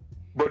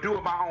 but do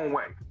it my own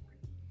way.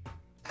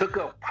 Took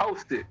a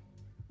posted.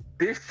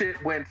 This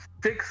shit went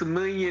 6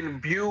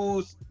 million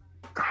views,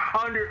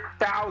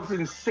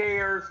 100,000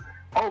 shares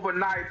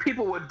overnight.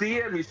 People would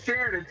DM me,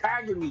 sharing and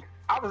tagging me.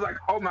 I was like,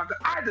 oh my God.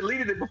 I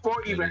deleted it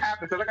before it even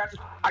happened because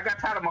I got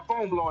tired of my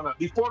phone blowing up.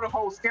 Before the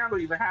whole scandal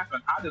even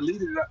happened, I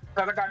deleted it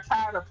because I got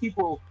tired of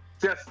people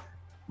just,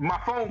 my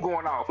phone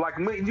going off. Like,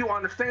 you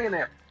understand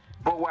that.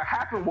 But what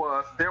happened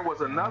was there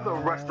was another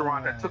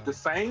restaurant that took the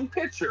same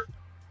picture.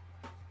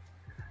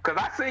 Because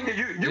I seen that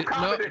you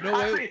commented.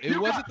 It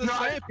wasn't the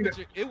same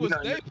picture. It was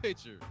their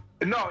picture.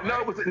 But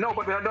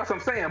that's what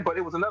I'm saying. But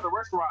it was another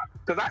restaurant.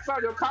 Because I saw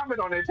your comment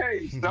on their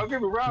page. Don't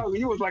get me wrong.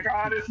 You was like,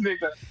 this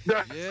nigga.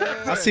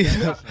 Yeah.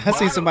 I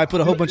see somebody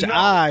put a whole bunch of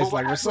eyes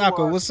like,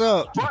 Rosako, what's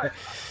up?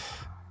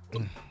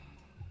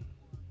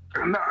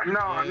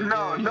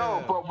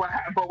 No.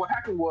 But what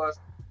happened was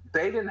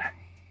they didn't.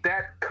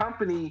 That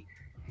company,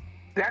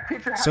 that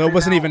picture. So it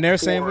wasn't even their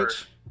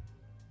sandwich.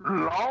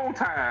 Long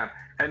time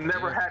and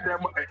never had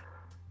that much.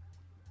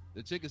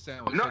 The chicken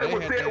sandwich. No, it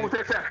was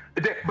their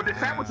sandwich. But the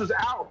sandwich was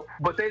out,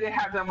 but they didn't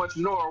have that much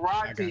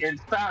notoriety and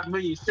 5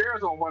 million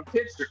shares on one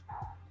picture.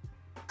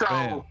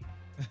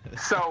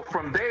 So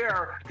from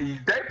there,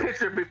 their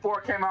picture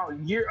before it came out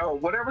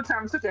whatever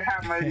time it took to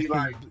have maybe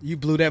like you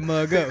blew that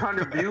mug up.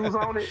 600 views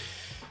on it.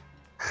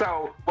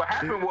 So what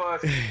happened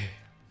was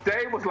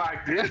they was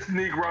like, this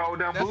Negro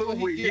done blew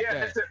me.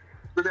 Yeah.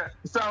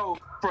 So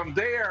from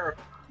there,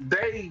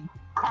 they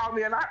called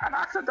me and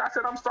I said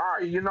I'm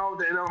sorry. You know,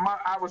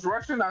 I was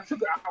rushing. I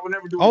would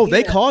never do it again.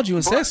 They called you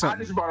and said something.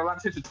 I just brought a lot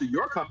of attention to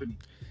your company.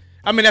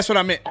 I mean, that's what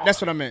I meant. Yeah, that's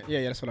what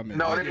I meant.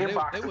 No, they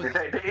inboxed me.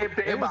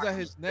 They was at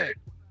his neck.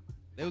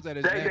 They was at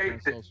his neck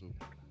on social.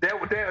 They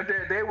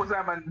was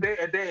and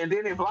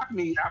then they blocked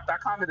me after I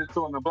commented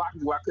to them and blocked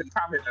me where I couldn't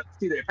comment and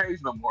see their page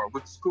no more,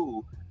 which is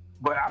cool.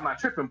 But I'm not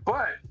tripping.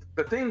 But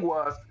the thing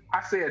was,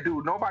 I said,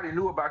 dude, nobody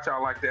knew about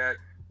y'all like that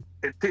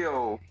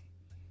until.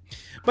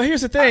 But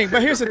here's the thing.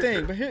 Here's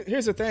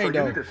the thing,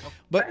 though.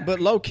 But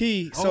low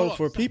key, so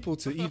for people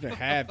to even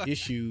have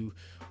issue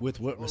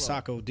with what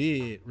Rosako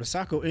did,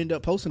 Rosako ended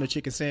up posting a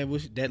chicken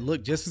sandwich that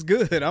looked just as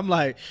good. I'm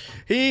like,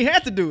 he ain't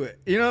had to do it.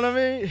 You know what I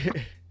mean?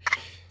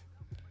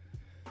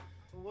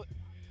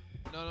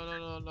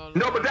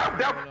 No, but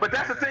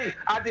that's the thing.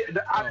 I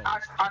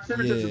should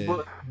have just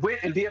went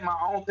and did my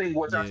own thing,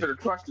 which I should have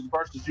trusted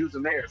versus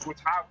using theirs, which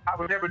I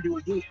would never do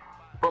again.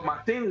 But my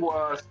thing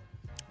was,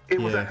 it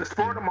was at the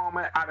spur of the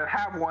moment. I didn't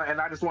have one, and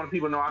I just wanted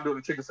people to know I'm doing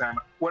a chicken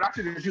sandwich. Well, I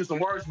should just use some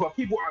words, but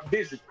people are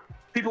visual.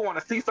 People want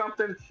to see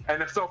something,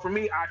 and so for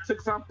me, I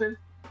took something.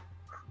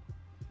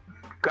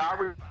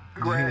 God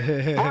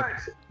regret,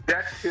 but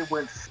that shit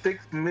went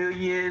 6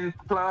 million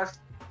plus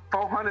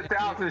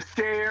 400,000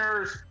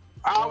 shares.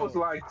 I was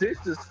like,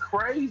 this is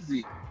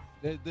crazy.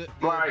 The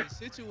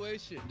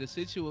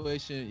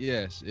situation,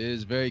 yes,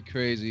 is very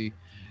crazy,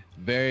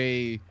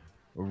 very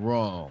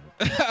wrong.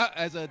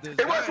 As a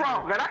designer, it was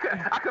wrong, and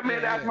I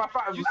commend that as my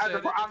father.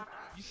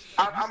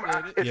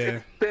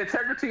 It's the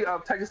integrity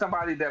of taking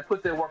somebody that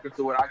put their work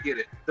into it. I get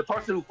it. The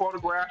person who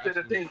photographed it,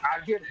 the thing, I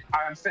get it.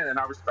 I understand it, and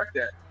I respect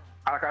that.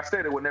 Like I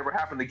said, it would never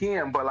happen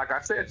again. But like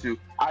I said to you,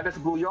 I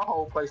just blew your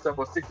whole place up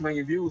with 6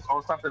 million views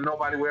on something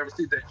nobody would ever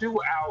see. That you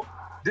were out.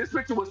 This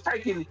picture was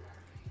taken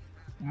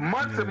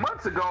months and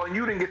months ago, and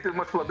you didn't get this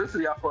much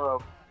publicity off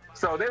of.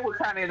 So they were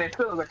kind of in their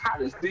feelings like, how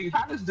this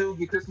dude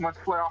get this much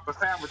play off a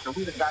sandwich, and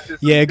we done got this.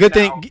 Yeah, good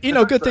thing.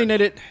 Good thing that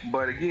it.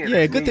 But again,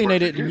 good thing they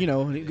didn't.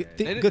 Good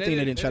thing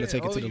they didn't try to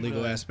take it to the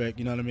legal aspect.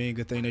 You know what I mean?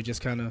 Good thing they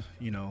just kind of,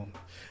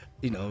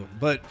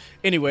 But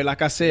anyway,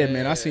 like I said,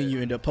 man, I seen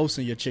you end up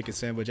posting your chicken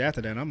sandwich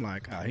after that. And I'm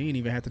like, he ain't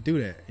even have to do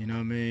that. You know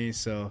what I mean?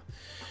 So,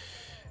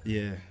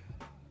 yeah.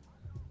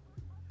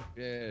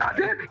 Yeah, I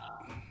did.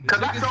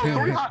 Because I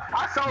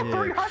sold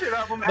 300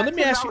 of them. But let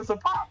me ask you, a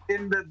pop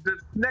in the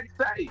next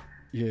day.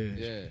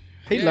 Yeah.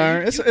 He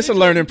learned. It's a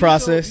learning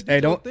process. Hey,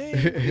 don't.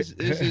 It's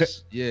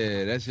just,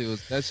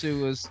 that shit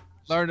was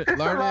learning. It's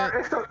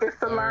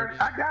to learn.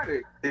 I got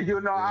it.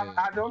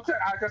 I don't.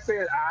 Like I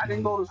said, I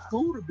didn't go to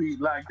school to be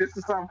like this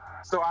is something.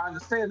 So I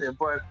understand it.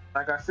 But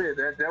like I said,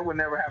 that would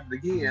never happen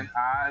again.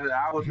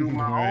 I would do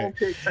my own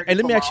pick. Hey,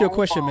 let me ask you a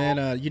question, man.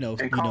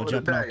 Jumping off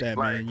that,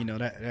 man.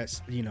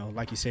 That's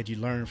like you said, you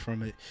learn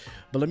from it.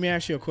 But let me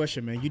ask you a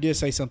question, man. You did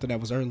say something that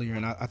was earlier,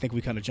 and I think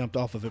we kind of jumped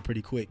off of it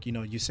pretty quick.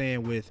 You're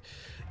saying with,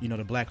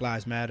 the Black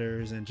Lives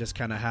Matters and just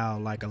kind of how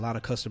like a lot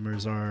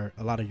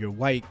of your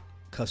white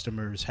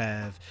customers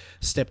have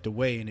stepped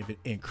away and have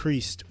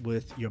increased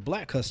with your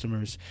black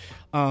customers.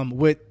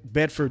 With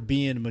Bedford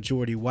being a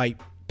majority white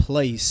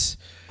place,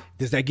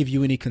 does that give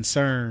you any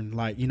concern?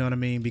 Like, you know what I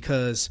mean?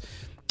 Because,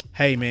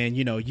 hey, man,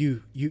 you're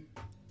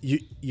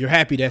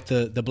happy that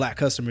the black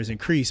customers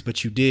increased,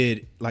 but you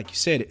did, like you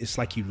said, it's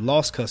like you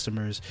lost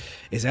customers.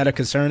 Is that a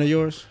concern of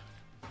yours?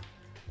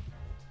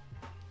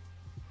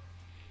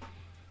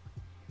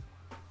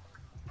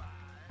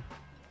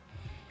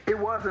 It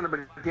was in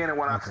the beginning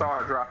when I saw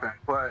it dropping,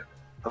 but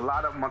a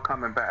lot of them are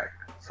coming back.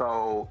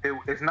 So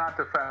it's not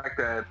the fact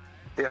that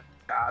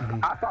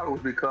I thought it was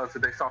because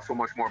they saw so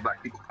much more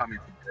black people coming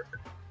to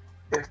Bedford.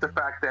 It's the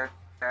fact that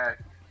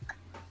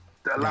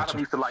a lot of them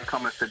used to like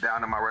come and sit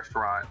down in my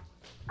restaurant,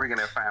 bringing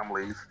their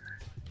families.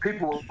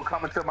 People were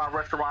coming to my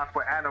restaurant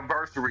for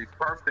anniversaries,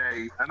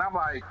 birthdays, and I'm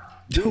like,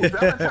 dude,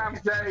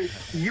 Valentine's Day,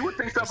 you would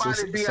think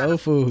somebody would be at a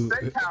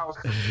steakhouse.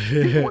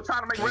 People were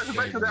trying to make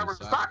reservations at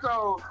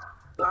Rosacco's.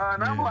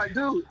 And I'm like,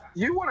 dude,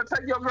 you want to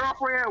take your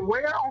girlfriend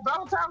where on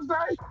Valentine's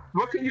Day?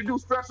 What can you do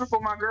special for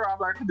my girl? I'm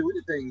like, I can do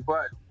anything.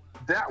 But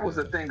that was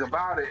the thing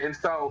about it. And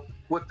so,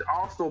 what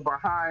also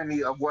behind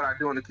me of what I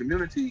do in the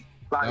community,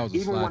 like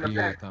even when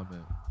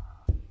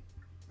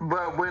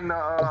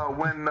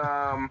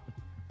when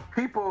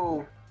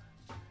people,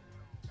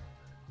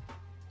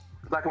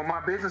 like when my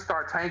business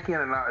started tanking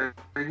and my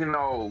rent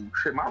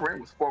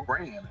was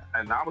 $4,000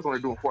 and I was only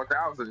doing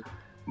 $4,000,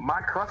 my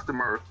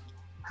customers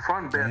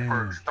from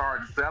Bedford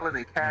started selling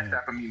and cash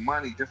apping me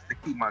money just to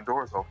keep my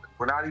doors open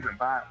without even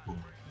buying food.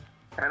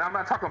 And I'm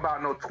not talking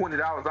about no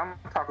 $20. I'm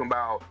talking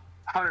about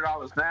 $100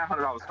 now,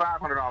 $100,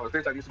 $500.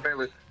 Things like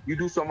you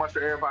do so much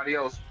for everybody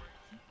else.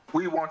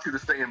 We want you to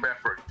stay in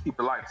Bedford, keep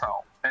the lights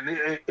on. And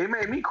it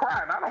made me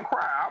cry, and I don't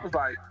cry. I was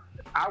like,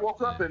 I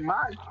woke up and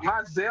my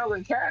Zelle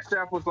and Cash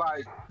App was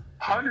like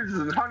hundreds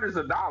and hundreds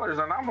of dollars,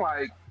 and I'm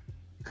like,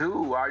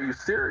 dude, are you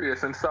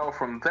serious? And so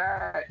from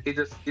that, it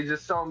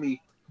just showed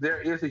me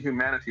there is a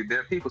humanity.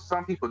 There are people,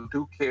 some people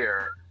do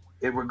care,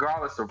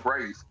 regardless of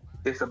race.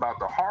 It's about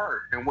the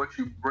heart and what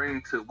you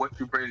bring to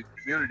the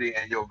community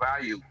and your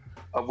value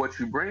of what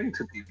you bring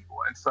to people.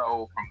 And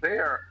so from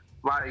there,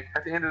 like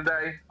at the end of the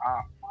day,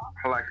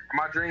 like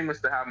my dream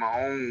is to have my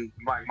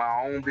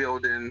own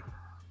building.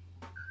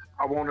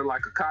 I wanted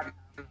like a cotton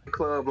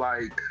club,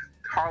 like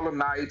Harlem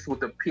Nights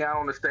with the piano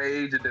on the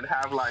stage, and then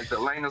have like the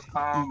Lanas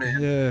come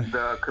and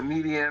the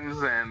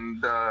comedians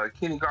and the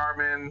Kenny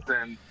Garvins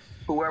and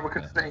whoever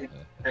could sing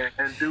and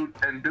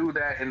do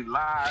that in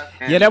live.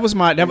 And that was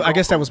my. I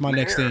guess that was my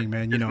next thing,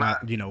 man.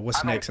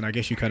 What's next? And I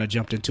guess you kind of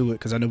jumped into it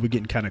because I know we're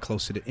getting kind of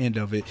close to the end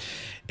of it,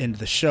 in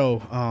the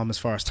show, as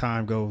far as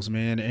time goes,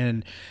 man.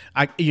 And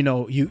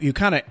you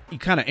kind of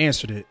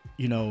answered it.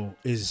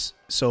 Is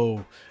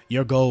so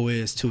your goal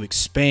is to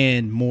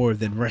expand more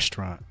than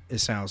restaurant. It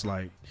sounds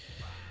like.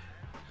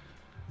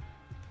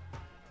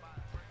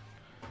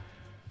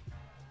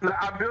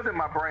 I'm building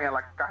my brand.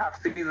 Like I have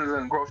seasons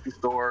in grocery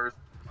stores.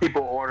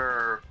 People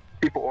order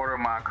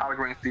my collard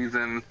green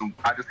seasons.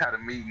 I just had a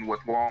meeting with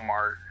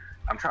Walmart.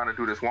 I'm trying to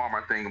do this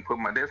Walmart thing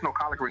and there's no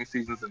collard green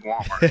seasons in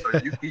Walmart.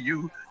 So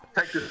you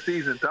take the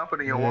season, dump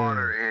it in your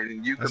water,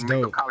 and you can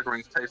make the collard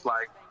greens taste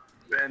like.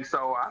 And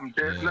so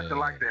there's nothing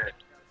like that.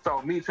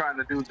 So me trying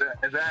to do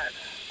that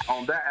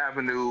on that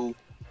avenue,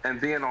 and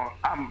then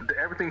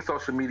everything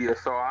social media.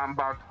 So I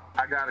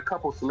got a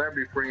couple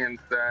celebrity friends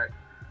that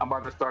I'm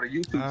about to start a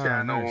YouTube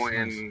channel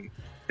and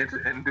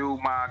do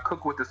my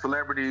cook with the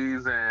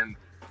celebrities and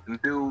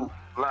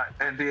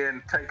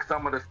then take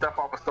some of the stuff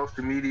off of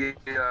social media,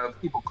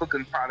 people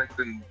cooking products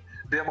and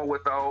demo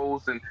with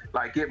those, and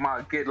like get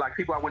like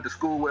people I went to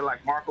school with,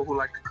 like Marco, who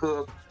like to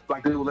cook.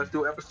 Like, dude, let's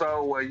do an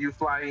episode where you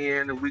fly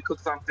in and we cook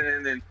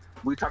something and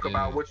we talk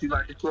about what you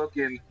like to cook,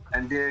 and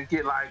then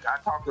get like, I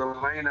talk to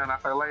Elena and I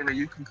say, Elena,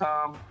 you can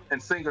come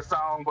and sing a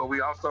song, but we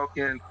also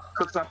can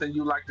cook something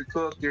you like to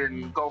cook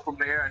and go from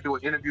there and do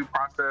an interview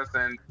process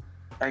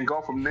and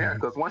go from there.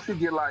 Because once you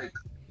get like,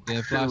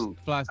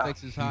 fly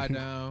Texas High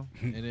down,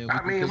 and then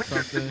we cook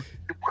something.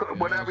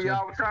 Whatever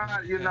y'all were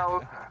trying,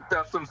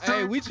 some.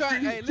 Hey,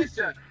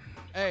 listen.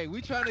 Hey,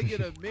 we trying to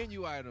get a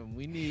menu item.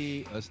 We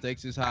need a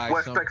Texas High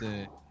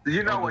something.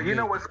 You know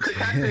what's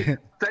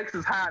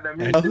Texas High? That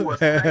means do a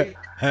steak,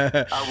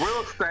 a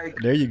real steak.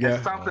 There you go.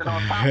 And something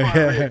on top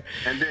of it,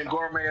 and then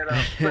gourmet it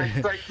up.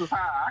 Texas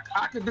High.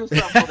 I could do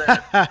something for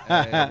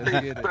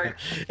that.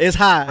 It's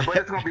high, but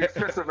it's gonna be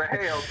expensive as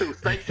hell too.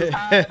 Steaks is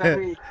high. That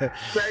means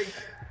steak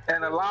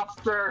and a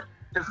lobster.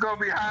 It's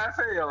gonna be high as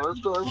hell. It's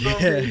gonna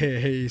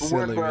be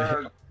with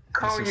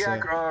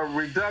cognac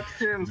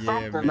reduction,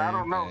 something. Man. I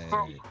don't know,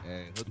 something.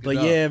 But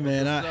yeah,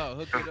 man,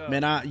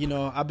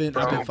 I've been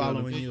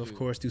following you, of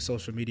course, through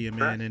social media,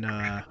 man, and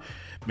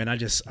man, I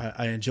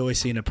enjoy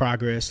seeing the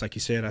progress. Like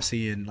you said, I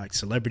see like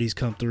celebrities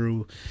come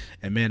through,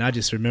 and man, I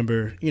just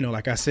remember,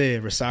 like I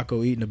said,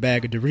 Rosako eating a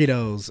bag of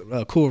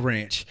Doritos, Cool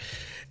Ranch.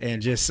 And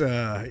just, you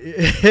know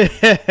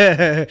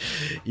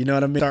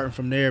what I mean? Starting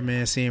from there,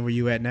 man, seeing where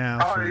you at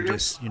now, from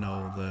just,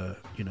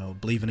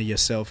 believing in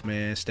yourself,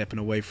 man, stepping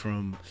away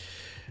from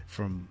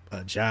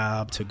a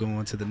job to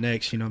going to the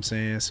next, you know what I'm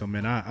saying? So,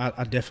 man,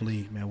 I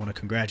definitely, man, want to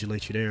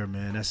congratulate you there,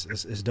 man.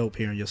 It's dope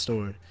hearing your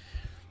story.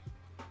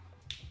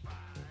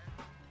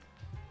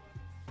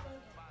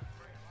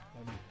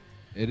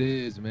 It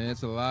is, man.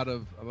 It's a lot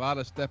of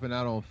stepping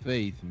out on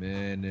faith,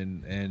 man,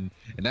 and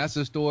that's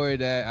a story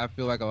that I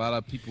feel like a lot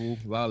of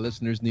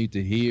listeners need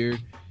to hear.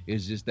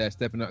 Is just that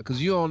stepping out,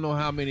 because you don't know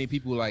how many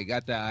people like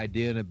got that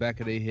idea in the back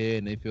of their head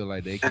and they feel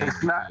like they can't,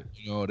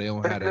 they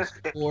don't have that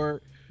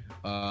support.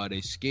 They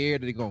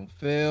scared they're gonna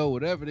fail,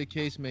 whatever the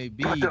case may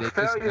be. They're just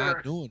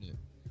not doing it.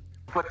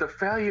 But the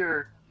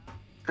failure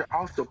to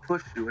also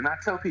push you, and I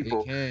tell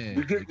people,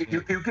 you get to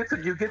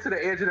the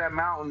edge of that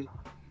mountain,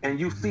 and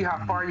you see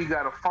how far you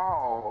gotta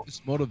fall.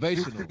 It's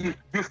motivational.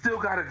 You still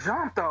gotta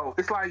jump though.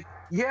 It's like,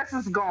 yes,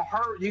 it's gonna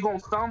hurt. You're gonna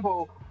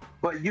stumble,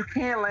 but you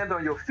can land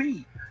on your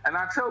feet. And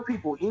I tell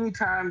people,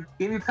 anytime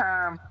you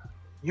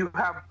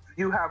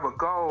have a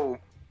goal,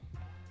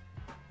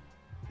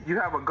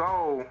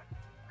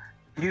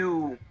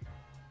 you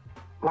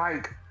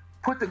like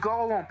put the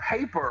goal on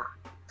paper.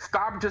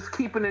 Stop just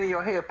keeping it in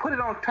your head. Put it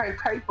on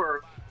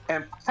paper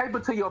and tape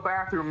it to your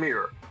bathroom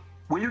mirror.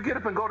 When you get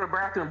up and go to the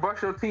bathroom,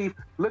 brush your teeth,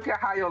 look at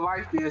how your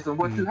life is and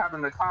what you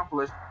haven't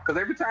accomplished.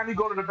 Because every time you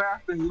go to the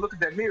bathroom, you look at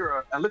that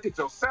mirror and look at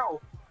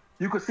yourself,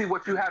 you can see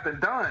what you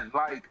haven't done.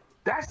 Like,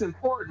 that's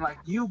important. Like,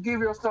 you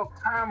give yourself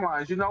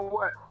timelines. You know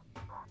what?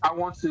 I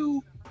want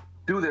to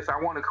do this. I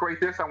want to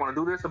create this. I want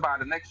to do this. About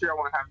the next year, I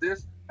want to have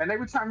this. And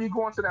every time you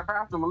go into that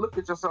bathroom and look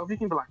at yourself, you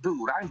can be like,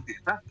 dude, I ain't did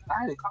nothing.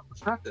 I ain't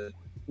accomplished nothing.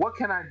 What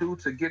can I do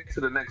to get to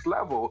the next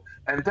level?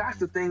 And that's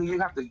the thing we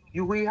have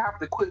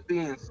to quit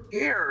being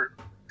scared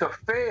to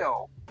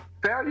fail.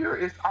 Failure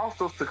is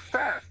also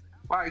success.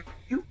 Like,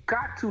 you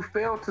got to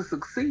fail to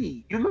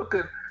succeed. You look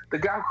at the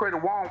guy who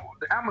created Walmart,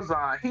 the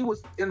Amazon, he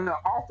was in the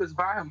office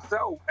by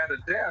himself at a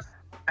desk,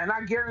 and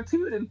I guarantee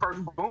you it didn't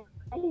first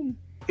boom.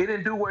 It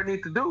didn't do what it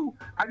needed to do.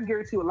 I can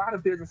guarantee you a lot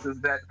of businesses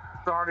that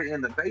started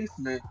in the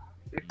basement.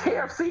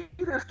 KFC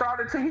didn't start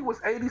until he was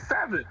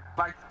 87.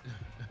 Like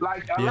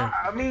a lot,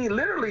 I mean,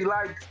 literally,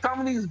 like some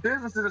of these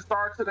businesses that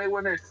started today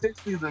when they're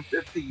 60s and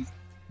 50s.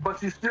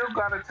 But you still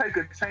got to take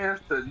a chance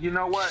to, you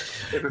know what?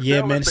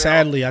 Yeah, man,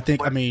 sadly, I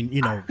think, I mean,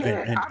 I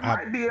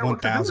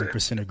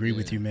 1000% agree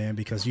with you, man,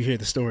 because you hear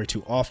the story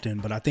too often.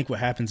 But I think what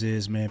happens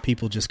is, man,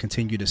 people just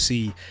continue to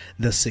see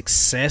the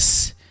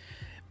success,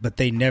 but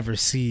they never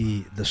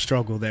see the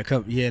struggle that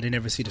comes. Yeah, they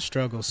never see the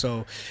struggle.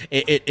 So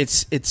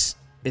it's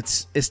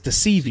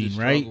deceiving,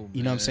 right?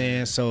 You know what I'm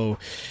saying? So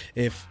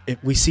if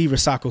we see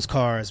Rosako's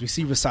cars, we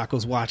see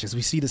Rosako's watches,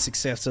 we see the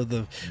success of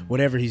the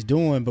whatever he's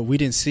doing, but we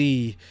didn't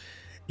see,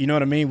 you know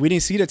what I mean? We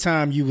didn't see the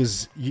time you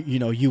was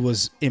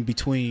in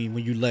between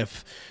when you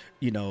left,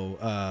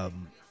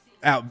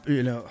 out,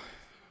 yeah.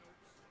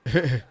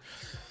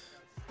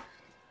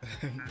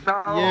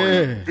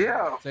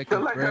 Take a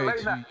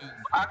break.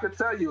 I could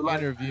tell you, like,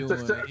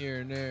 interviewing here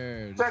and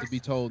there just to be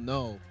told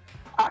no.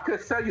 I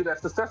could tell you that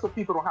successful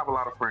people don't have a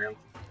lot of friends.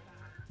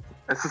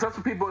 And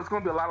successful people, it's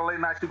going to be a lot of late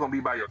nights you're going to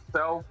be by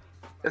yourself.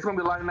 It's going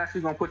to be a lot of nights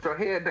you're going to put your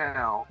head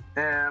down.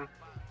 And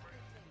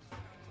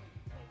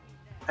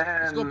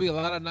it's gonna be a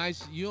lot of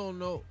nights. You don't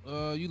know.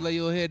 You lay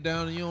your head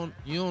down and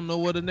you don't know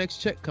where the next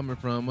check coming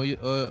from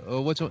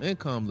or what your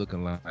income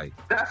looking like.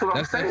 That's what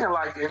I'm saying.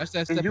 Like, that's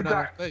that stepping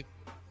out of faith.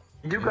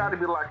 You got to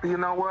be like, you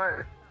know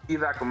what?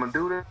 Either I'm gonna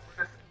do this,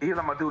 either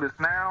I'm gonna do this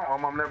now,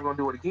 or I'm never gonna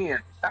do it again.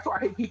 That's why I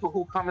hate people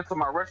who come into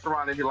my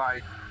restaurant and be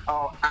like,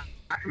 "Oh, I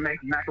can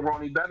make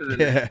macaroni better than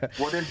this."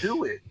 Well, then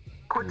do it.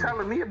 Quit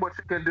telling me what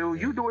you can do.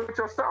 You do it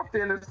yourself,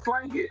 then and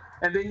slang it,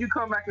 and then you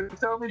come back and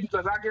tell me,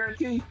 because I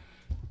guarantee.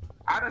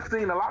 I done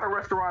seen a lot of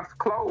restaurants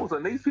close,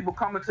 and these people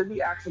coming to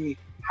me asking me,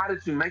 "How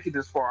did you make it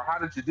this far? How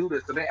did you do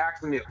this?" And they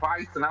asking me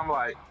advice, and I'm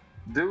like,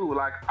 "Dude,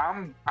 like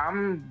I'm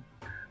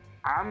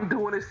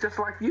doing this just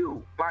like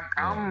you. Like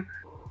I'm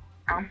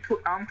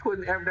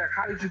putting everything.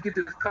 How did you get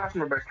this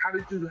customer base? How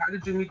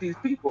did you meet these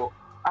people?"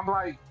 I'm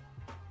like,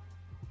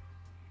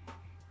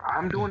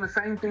 I'm doing the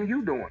same thing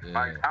you doing. Yeah.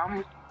 Like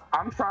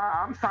I'm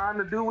trying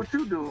to do what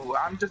you do.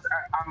 I'm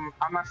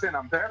not saying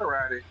I'm better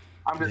at it.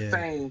 I'm just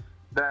saying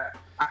that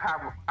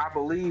I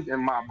believe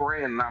in my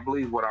brand and I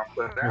believe what I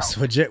put out.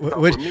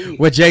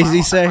 What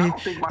Jay-Z say?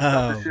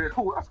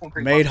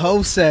 Made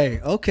Ho say,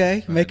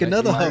 okay, make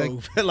another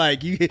Ho.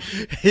 Like you.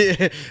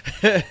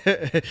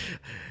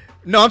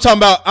 No, I'm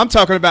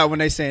talking about when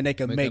they saying they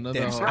can make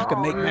this. I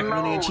can make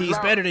macaroni and cheese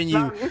better than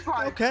you.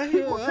 Like,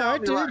 okay, all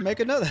right, dude,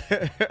 make another.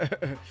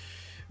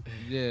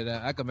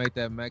 Yeah, I can make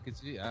that mac and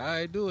cheese. All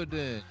right, do it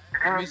then.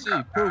 Let me see.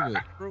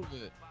 Prove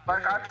it.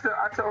 Like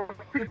I tell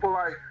people,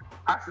 like,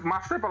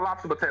 my shrimp and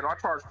lobster potato, I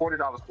charge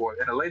 $40 for it.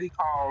 And a lady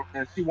called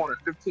and she wanted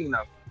 15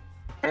 of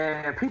them.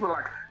 And people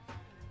like,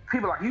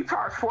 you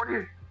charge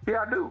 $40?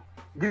 Yeah, I do.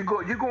 You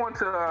go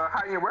into a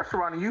high-end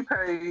restaurant and you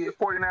pay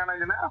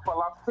 $49.99 for a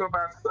lobster tail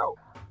by itself.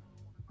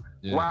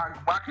 Yeah.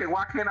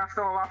 Why can't I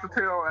sell a lobster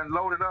tail and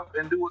load it up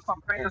and do it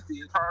something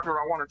fancy and charge what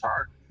I want to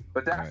charge?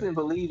 But that's in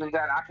believing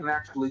that I can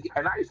actually.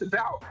 And I used to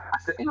doubt. I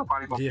said, ain't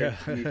nobody gonna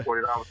pay me $40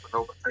 for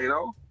no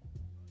potato.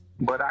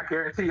 But I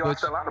guarantee you, I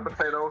sell a lot of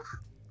potatoes.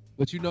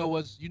 But you know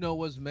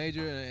what's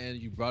major, and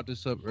you brought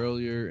this up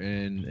earlier,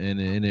 and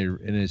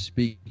it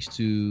speaks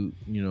to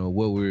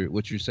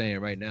what you're saying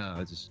right now.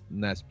 It's just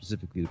not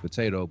specifically the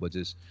potato, but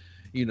just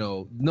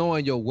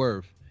knowing your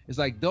worth. It's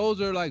like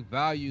those are like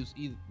values,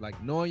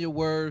 like knowing your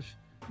worth,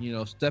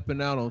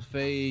 stepping out on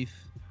faith,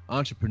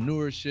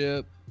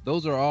 entrepreneurship.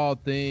 Those are all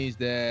things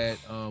that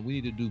we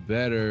need to do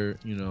better,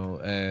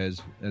 as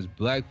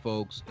Black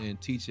folks in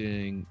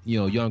teaching,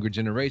 younger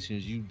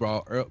generations. You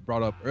brought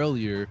up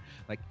earlier,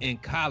 like in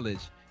college,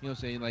 what I'm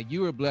saying? Like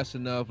you were blessed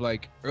enough,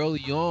 like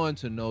early on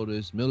to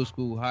notice middle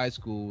school, high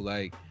school,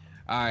 like,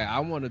 I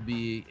want to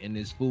be in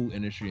this food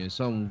industry in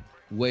some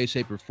way,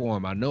 shape, or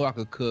form. I know I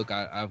could cook.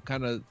 I've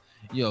kind of,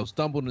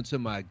 stumbled into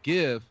my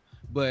gift,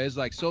 but it's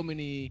like so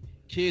many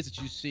kids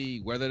that you see,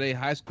 whether they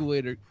high school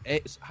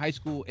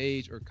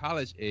age or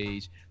college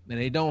age, and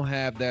they don't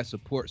have that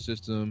support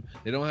system.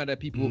 They don't have that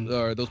people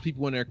or those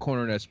people in their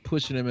corner that's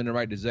pushing them in the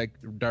right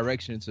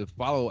direction to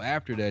follow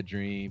after that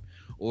dream,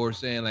 or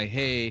saying like,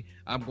 hey,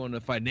 I'm going to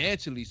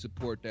financially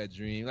support that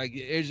dream. Like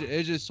it's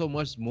just so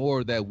much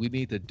more that we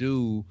need to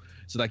do.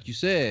 So like you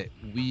said,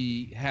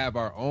 we have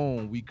our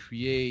own, we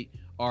create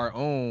our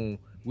own,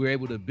 we're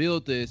able to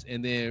build this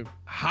and then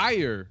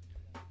hire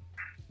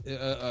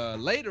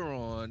later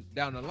on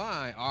down the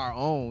line our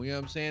own. You know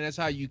what I'm saying? That's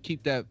how you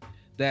keep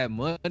that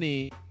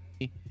money,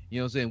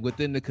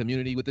 within the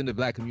community, within the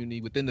Black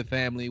community, within the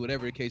family,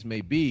 whatever the case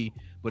may be.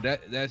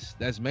 But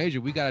that's major.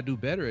 We got to do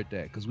better at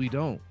that, because we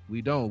don't.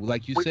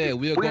 Like you said,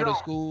 we'll go to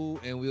school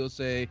and we'll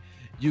say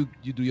you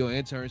do your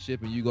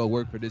internship and you go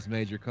work for this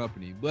major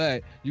company.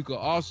 But you could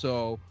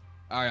also,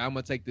 all right, I'm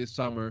gonna take this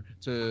summer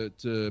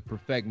to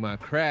perfect my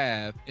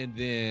craft and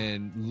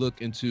then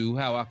look into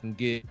how I can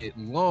get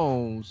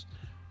loans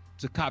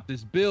to cop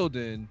this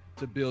building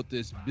to build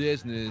this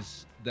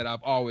business that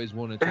I've always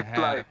wanted to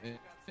have and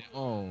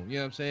own. You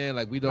know what I'm saying?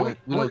 Like we don't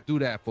do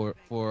that for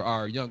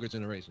our younger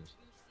generations.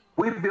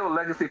 We build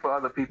legacy for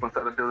other people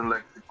instead of building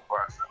legacy for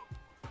ourselves.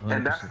 100%.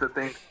 And that's the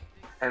thing.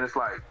 And it's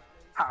like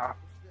how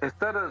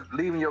instead of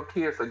leaving your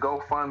kids a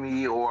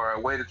GoFundMe or a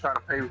way to try to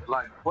pay,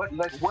 like what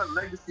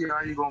legacy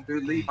are you gonna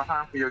leave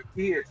behind for your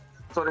kids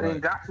so they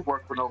ain't got to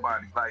work for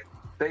nobody? Like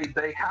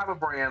they have a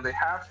brand, they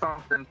have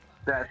something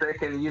that they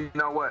can,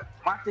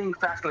 my thing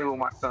fascinated with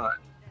my son.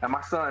 And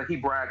my son, he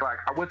bragged, like,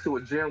 I went to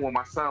a gym where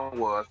my son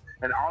was,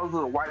 and all the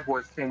little white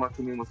boys came up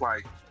to me and was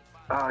like,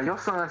 your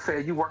son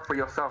said you work for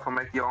yourself and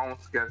make your own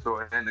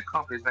schedule, and the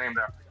company's named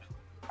after you.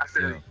 I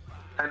said,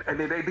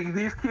 and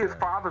these kids'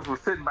 fathers were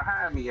sitting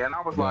behind me, and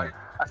I was like,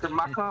 I said,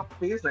 my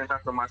company is named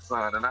after my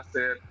son. And I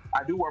said,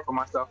 I do work for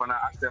myself, and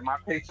I said, my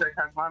paycheck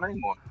has my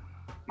name on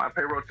it. My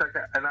payroll check,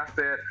 and I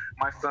said,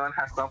 my son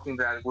has something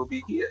that will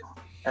be his.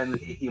 And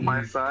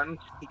my son,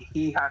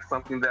 he has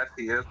something that's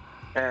his.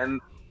 And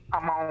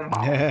I'm my own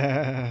boss.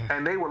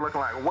 And they were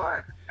looking like,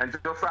 what? And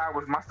Josiah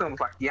my son was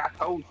like, yeah, I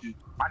told you,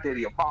 my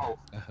daddy a boss.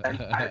 And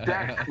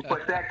that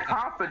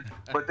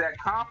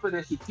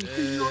confidence you teach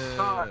your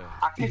son.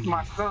 I teach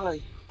my son,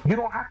 you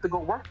don't have to go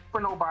work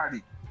for nobody.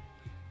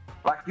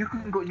 Like you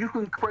can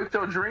create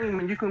your dream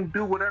and you can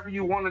do whatever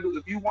you want to do.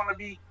 If you want to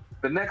be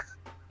the next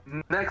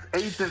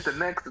agent, the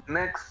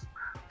next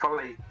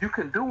fillet, you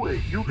can do it.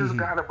 You just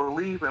gotta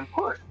believe and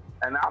push.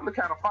 And I'm the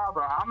kind of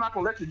father, I'm not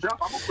gonna let you jump.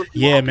 I'm gonna put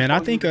you yeah, man. I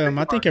think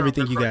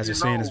everything you guys are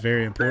saying is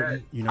very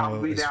important. You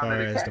know, as far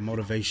as the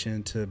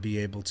motivation to be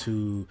able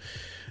to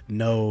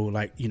know,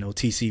 like, you know, what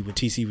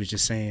TC was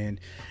just saying.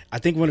 I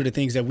think one of the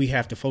things that we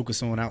have to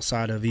focus on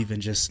outside of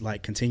even just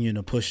like continuing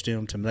to push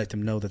them to let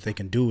them know that they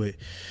can do it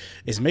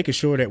is making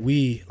sure that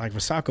we, like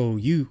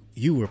Rasako, you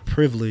were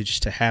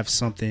privileged to have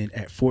something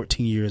at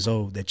 14 years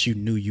old that you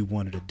knew you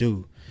wanted to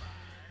do.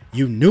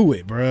 You knew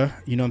it, bruh.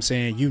 You know what I'm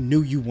saying? You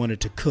knew you wanted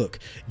to cook.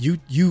 You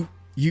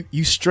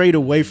strayed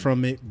away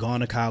from it, gone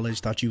to college,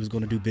 thought you was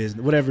going to do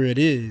business, whatever it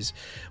is,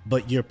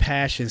 but your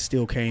passion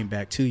still came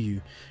back to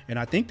you. And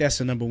I think that's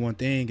the number one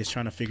thing is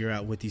trying to figure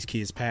out what these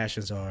kids'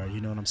 passions are.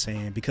 You know what I'm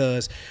saying?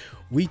 Because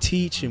we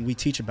teach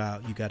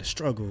about you got to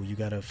struggle, you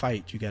got to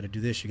fight, you got to do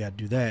this, you got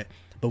to do that.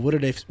 But what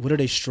are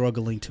they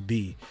struggling to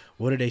be?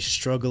 What are they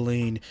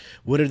struggling?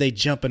 What are they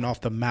jumping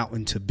off the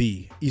mountain to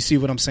be? You see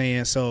what I'm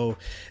saying? So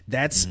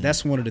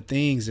that's one of the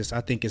things I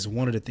think is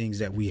one of the things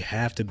that we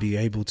have to be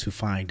able to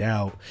find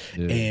out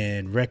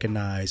and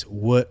recognize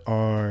what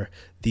are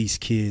these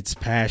kids'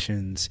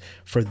 passions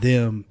for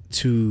them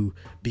to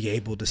be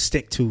able to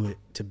stick to it,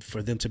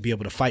 for them to be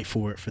able to fight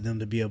for it, for them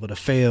to be able to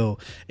fail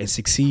and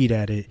succeed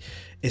at it.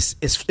 It's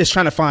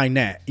trying to find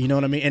that, you know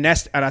what I mean? And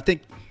I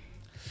think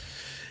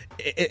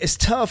it's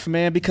tough,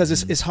 man,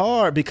 because it's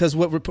hard because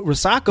what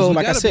Rasako,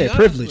 like I said,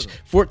 privileged.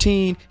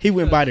 14, he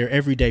went by there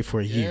every day for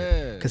a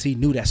year because he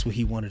knew that's what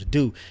he wanted to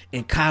do.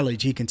 In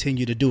college, he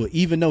continued to do it.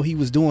 Even though he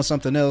was doing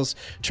something else,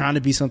 trying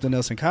to be something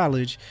else in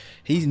college,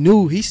 he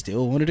knew he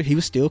still wanted it. He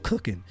was still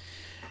cooking.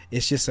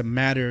 It's just a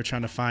matter of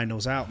trying to find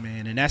those out,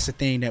 man. And that's the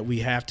thing that we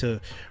have to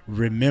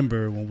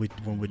remember when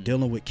we're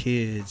dealing with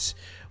kids.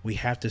 We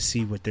have to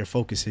see what their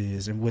focus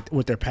is and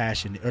what their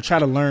passion, or try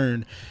to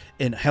learn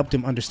and help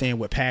them understand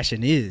what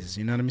passion is.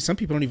 You know what I mean? Some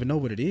people don't even know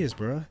what it is,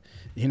 bro.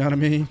 You know what I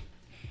mean?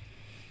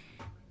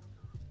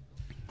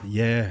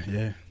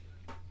 Yeah.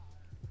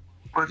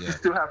 But you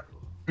still have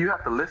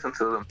to listen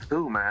to them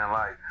too, man.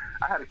 Like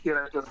I had a kid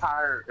I just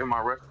hired in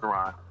my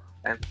restaurant,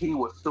 and he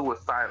was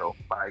suicidal.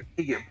 Like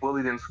he get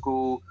bullied in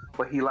school,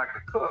 but he liked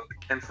to cook,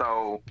 and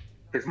so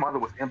his mother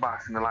was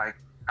inboxing me like,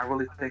 I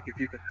really think if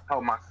you could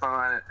help my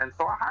son, and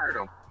so I hired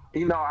him.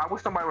 You know, I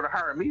wish somebody would have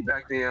hired me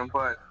back then,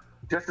 but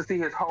just to see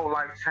his whole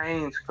life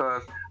change,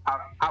 because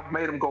I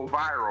made him go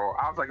viral.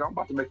 I was like, I'm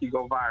about to make you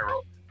go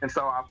viral. And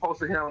so I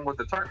posted him with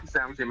the turkey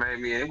sandwich he made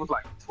me, and it was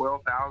like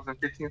 12,000,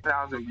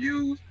 15,000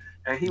 views.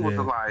 And he was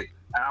like,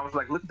 and I was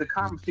like, look at the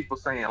comments people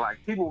saying, like,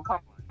 people will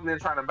come in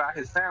trying to buy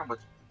his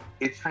sandwich.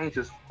 It changed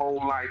his whole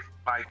life,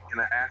 like, in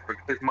an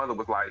aspect. His mother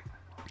was like,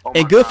 oh,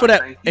 and good God, for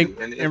that, and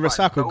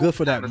Rasako, like good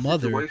for that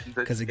mother,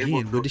 because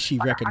again, what did she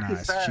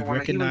recognize? She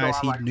recognized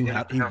he knew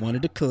how he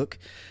wanted to cook,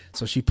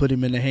 so she put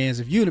him in the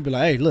hands of you to be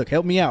like, hey, look,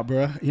 help me out,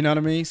 bro. You know what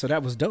I mean? So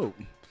that was dope.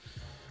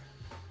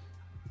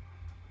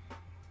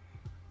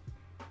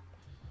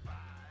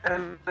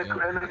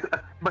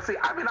 But see,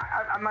 I mean,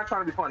 I'm not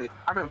trying to be funny.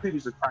 I remember people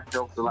used to crack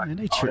jokes like, man,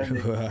 they true.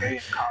 Cooking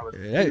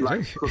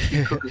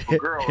for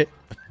girls.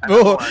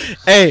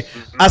 Hey,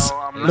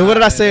 what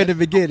did I say in the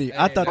beginning?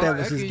 I thought that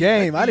was his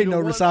game. I didn't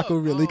know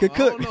Rasako really could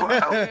cook. But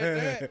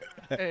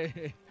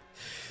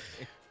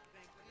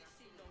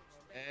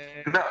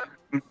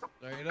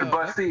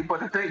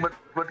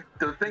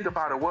the thing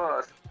about it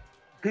was,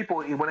 people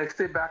when they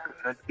sit back,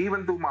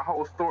 even through my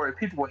whole story,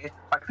 people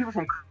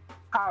from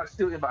college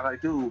still about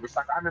like, dude,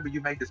 Rasako, I remember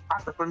you made this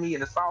pasta for me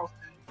in the sauce,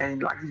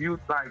 and like you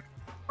like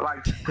I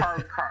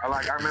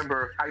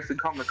remember I used to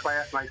come to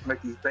class and I used to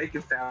make these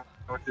bacon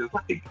sandwiches,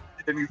 like,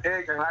 and these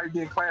eggs, and I'd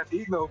be in class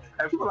eating them,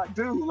 and people were like,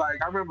 dude, like,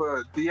 I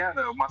remember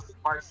Deanna, my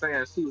wife,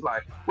 saying, she was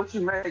like, what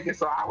you making?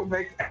 So I would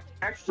make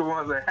extra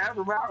ones and have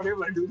them out, and they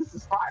were like, dude, this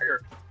is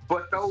fire.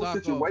 But those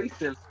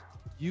situations.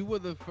 You were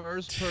the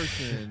first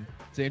person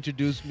to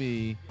introduce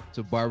me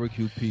to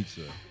barbecue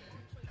pizza.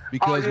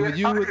 Because when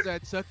you was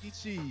at Chuck E.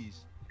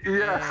 Cheese,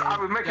 I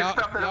was making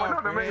stuff that went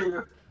on the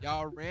menu.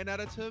 Y'all ran out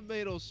of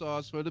tomato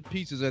sauce for the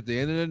pizzas at the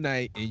end of the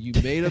night, and you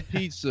made a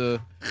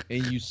pizza,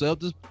 and you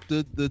subbed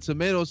the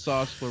tomato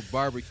sauce for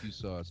barbecue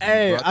sauce.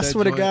 Hey, I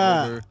swear to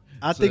God,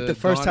 I think the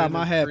first time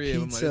I had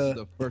pizza, this is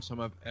the first time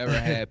I've ever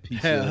had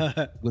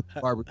pizza with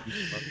barbecue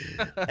sauce.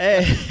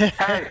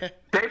 Hey,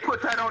 they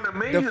put that on the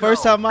menu. The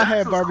first time I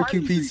had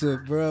barbecue pizza,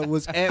 bro,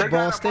 was at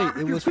Ball State.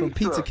 It was from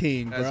Pizza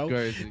King, bro. That's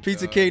crazy,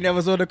 Pizza King that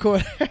was on the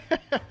corner.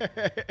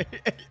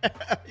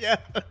 Yeah.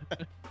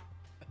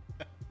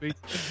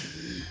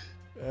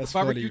 That's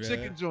barbecue funny,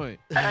 chicken joint.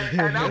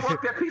 And I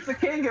worked at Pizza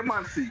King in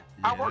Muncie.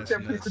 I worked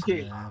at Pizza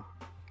King.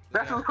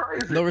 That's just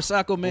crazy. Lil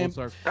Rosako, man.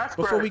 That's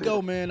Before we crazy.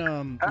 go,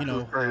 man, That's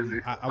just crazy.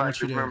 I Like,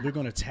 want you to. remember- We're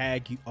gonna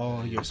tag you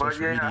all your But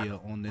social yeah. media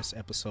on this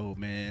episode,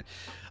 man.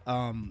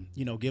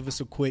 Give us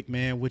a quick,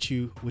 man, what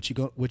you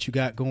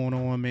got going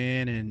on,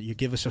 man, and you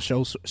give us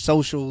your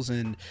socials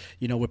and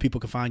where people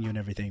can find you and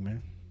everything,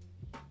 man.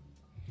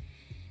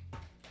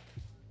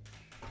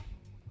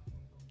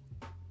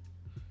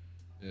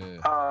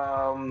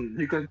 Yeah.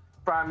 You can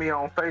find me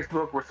on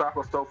Facebook,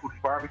 Rosako Soul Food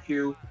and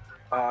Barbecue.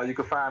 You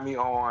can find me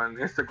on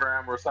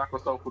Instagram,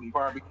 Rosako Soul Food and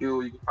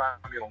Barbecue. You can find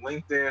me on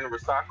LinkedIn,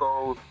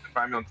 Rosakos. You can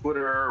find me on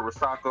Twitter,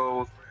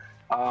 Rosakos.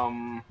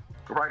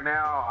 Right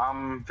now,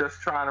 I'm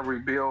just trying to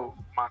rebuild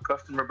my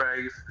customer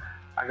base.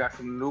 I got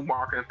some new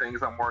marketing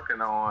things I'm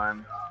working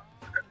on.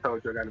 Like I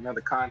told you, I got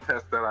another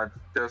contest that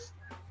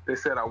they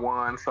said I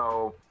won,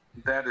 so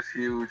that is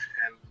huge.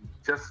 And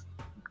just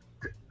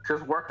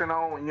working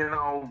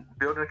on,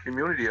 building a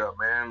community up,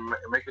 man,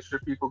 making sure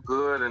people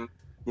good, and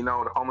the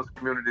homeless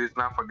community is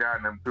not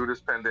forgotten through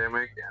this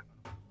pandemic.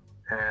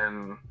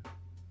 And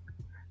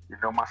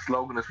my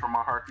slogan is from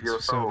my heart to your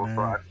That's what's soul. up,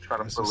 So I man. try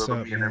to That's put a what's little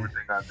up, me in man.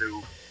 everything I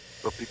do,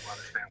 so people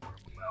understand what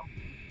I'm about.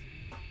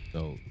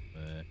 Dope,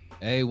 man.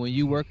 Hey, when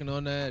you working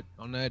on that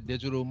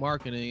digital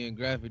marketing and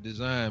graphic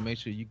design, make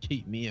sure you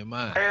keep me in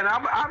mind. And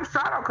I'm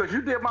shout out because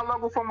you did my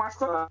logo for my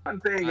son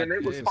thing, and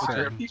it was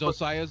fire. People,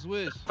 Josiah's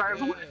Wish.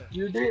 Yeah.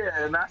 You did,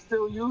 and I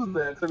still use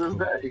that to this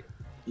day.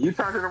 You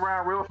turned it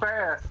around real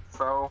fast,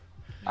 so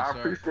Yes, I sir.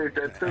 appreciate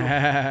that too.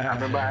 I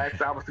remember I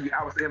was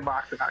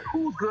inboxing like,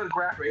 who's good at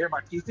graphic?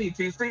 Everybody, TC.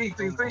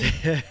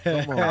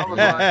 I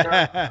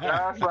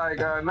was like,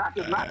 not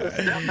the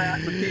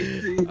Stepmaster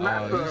TC,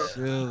 not Oh,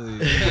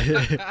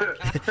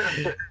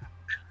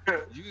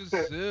 the. you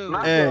silly.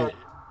 Not Hey. the-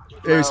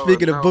 Hey,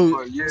 speaking of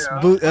boots,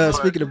 yeah.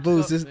 speaking of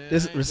boots, this Man,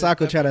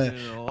 Rosako try to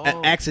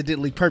oh.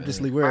 accidentally,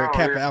 purposely wear a Oh,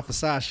 Kappa yeah. Alpha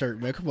Psi shirt,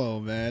 man. Come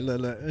on, man.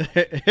 Look.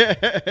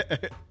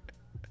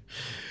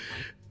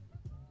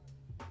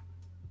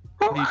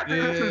 Well, I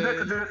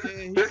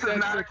think this is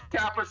not a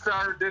Kappa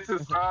shirt. This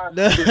is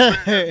Simon's.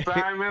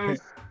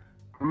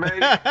 Maybe.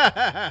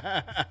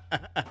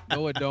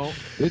 No, it don't.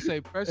 It's a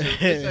pressure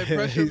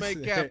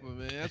make Kappa,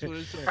 man. That's what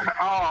it says.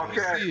 Oh, You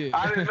see okay. it.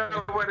 I didn't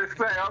know what to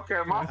say. Okay,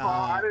 my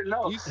fault. I didn't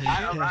know. You see I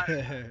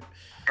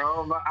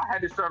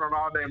had this shirt on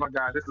all day. My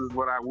God, this is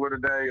what I wore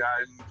today.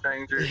 I didn't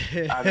change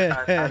it. I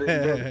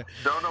didn't.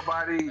 Don't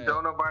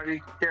nobody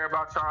care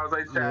about Charles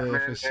A.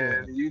 Chapman for sure.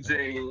 and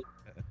Eugene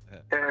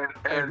Hey,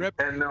 and rep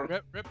them.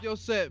 rep your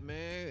set,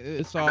 man.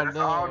 It's all That's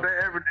all love. day,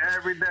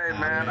 every day, Ah,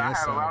 man. man, I it's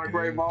had a all lot of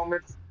great good.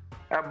 moments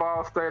at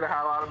Ball State. I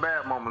had a lot of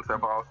bad moments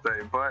at Ball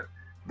State, but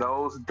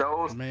those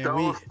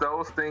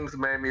things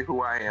made me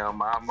who I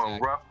am. I'm a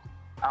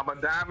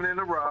diamond in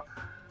the rough.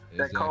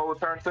 That Exactly. cold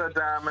turned to a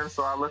diamond,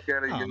 so I look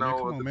at it, Oh, you man, know,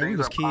 come on, the man. We things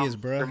was I've kids,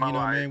 accomplished bro. in You my know,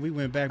 life. man. We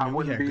went back, I man. We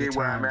wouldn't had be good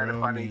where time, I'm at if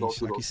bro. I I didn't mean, go like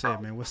through you those said,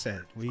 times. man. What's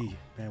that?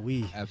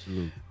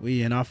 Absolutely.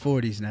 We in our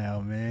 40s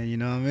now, man. You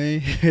know what I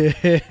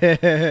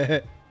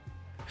mean?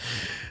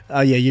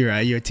 Oh yeah, you're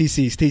right. You're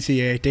TC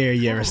ain't there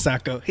yet,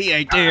 Rosako. He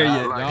ain't there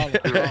yet.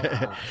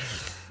 Y'all-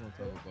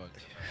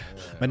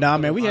 But nah,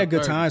 man, we had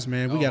good times,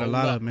 man. We got a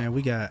lot of, man.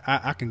 We got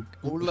I can.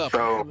 Hold up.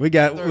 So We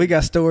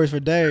got stories for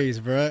days,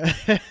 bro.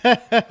 I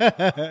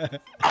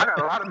got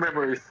a lot of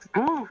memories.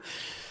 Ooh.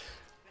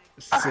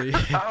 See,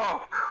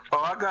 Oh,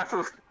 I got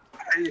some.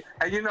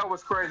 And you know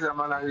what's crazy? I'm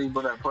not even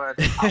but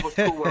I was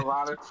cool with a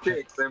lot of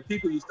chicks, and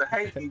people used to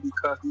hate me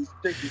because these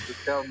chicks used to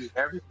tell me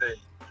everything.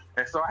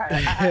 And so I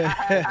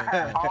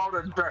had all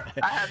the dirt.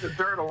 I had the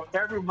dirt on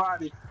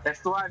everybody, and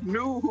so I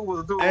knew who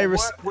was doing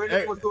what, when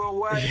it was doing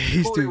what,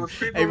 who they was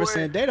people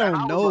with. They And I don't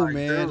was know, like,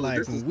 man. dude, Like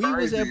this is when we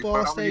was crazy, at Ball but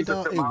I'm State, used to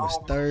dog, it my was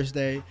own-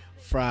 Thursday,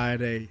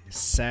 Friday,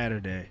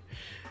 Saturday.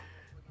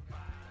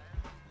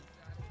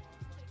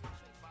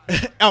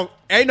 Oh,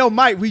 ain't no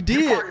Mike. We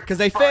did because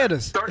they fed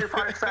us. Thursday,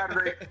 Friday,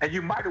 Saturday, and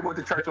you might have went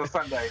to church on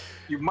Sunday.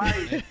 You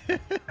might,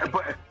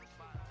 but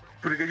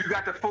you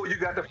got the food. You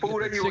got the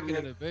food that you Chicken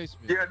in the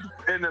basement.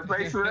 yeah, in the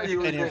basement.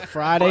 You And then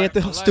Friday at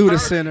the like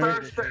student Thursday,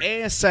 center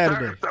and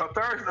Saturday.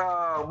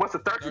 What's the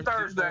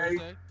Thursday?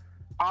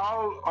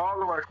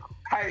 All of our.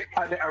 Hey,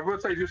 I will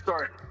tell you a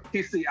story.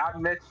 TC, I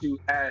met you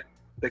at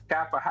the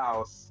Kappa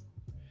House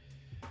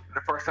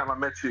the first time I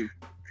met you.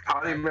 I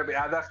don't even remember.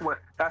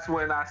 That's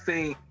when I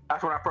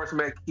first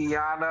met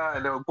Kiana,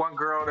 and there was one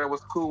girl that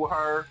was cool with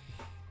her.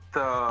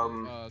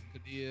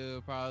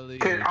 Kadia probably.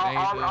 Dana,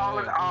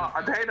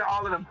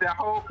 all of them. That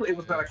whole it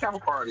was at a Kappa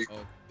party, Oh,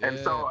 and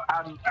so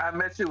I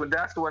met you, and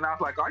that's when I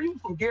was like, "Are you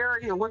from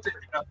Gary?" And went to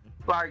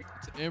like.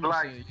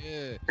 Emerson,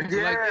 yeah.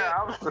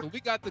 Yeah, So we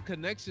got the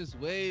connections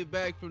way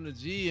back from the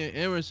G and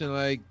Emerson,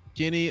 like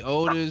Kenny,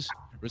 Otis,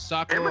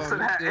 Rosako. Emerson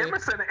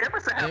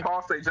had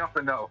Ball State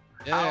jumping though.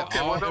 Yeah, I don't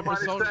care all what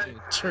nobody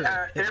Emersonians. True.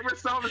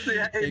 Emerson,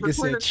 Nigga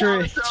said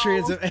trends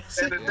trends of and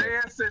essence. the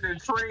dancing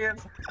and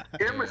trends.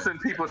 Emerson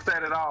people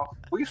set it off.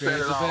 We set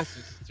it off.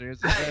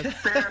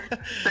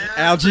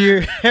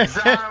 Algier.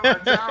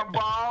 John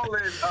Ball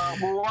and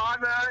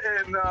Moana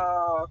and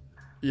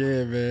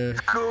Yeah, man.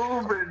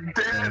 Scoob and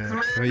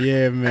Desmond.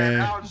 Yeah, and man.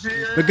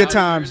 Algier. But good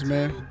times,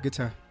 man. Good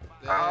time.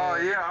 Oh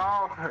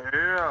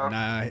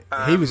yeah.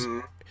 Nah, he was.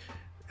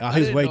 I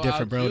He's didn't way know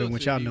different, bro, than Al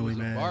what y'all Jilton, knew he him,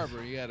 was a man.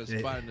 barber. He had a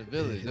spot in the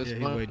village. That's yeah,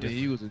 he way funny. different.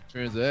 He was a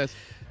transaction.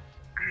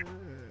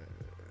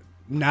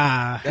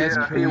 Nah, That's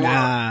crazy.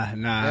 nah.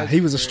 That's He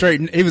was a straight.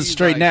 He was a He's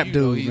straight like, nap you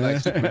know, dude, he man.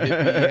 like super hippie. He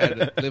had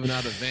to living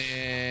out of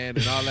van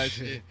and all that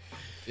shit.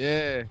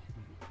 Yeah.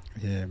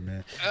 Yeah,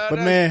 man. But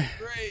man,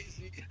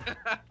 crazy. yeah,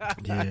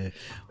 but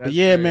That's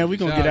yeah, crazy. man, we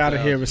gonna Shout get out out to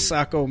of here Al with Jilton.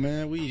 Sacco,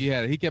 man. We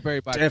He kept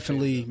everybody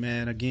definitely, safe.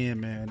 man. Again,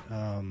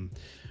 man.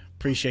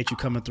 Appreciate you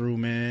coming through,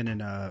 man.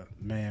 And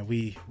man,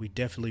 we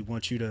definitely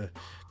want you to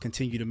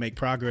continue to make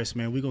progress,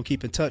 man. We're gonna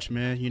keep in touch,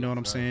 man. You know what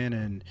I'm saying?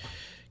 And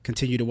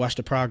continue to watch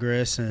the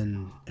progress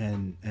and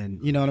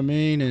you know what I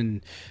mean?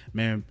 And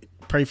man,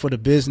 pray for the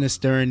business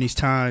during these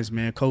times,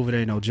 man. COVID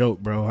ain't no joke,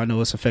 bro. I know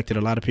it's affected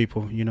a lot of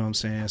people, you know what I'm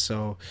saying?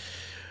 So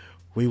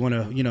we want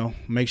to, you know,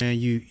 make sure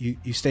you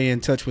stay in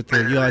touch with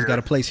you always got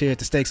a place here at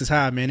the Stakes is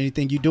High, man.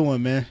 Anything you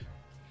doing, man?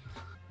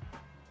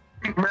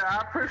 Man,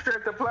 I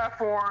appreciate the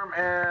platform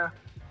and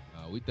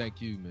We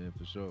thank you, man,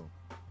 for sure.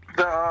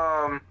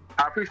 I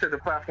appreciate the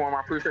platform. I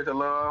appreciate the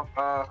love.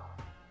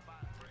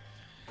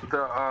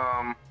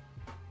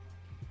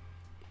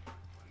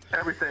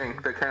 Everything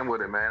that came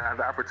with it, man.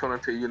 The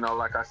opportunity, you know,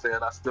 like I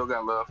said, I still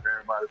got love for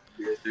everybody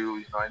from BSU.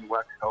 You know, anywhere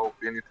I can help.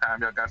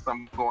 Anytime y'all got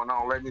something going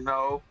on, let me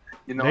know.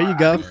 You know, There you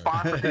go. I do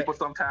sponsor people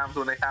sometimes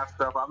when they have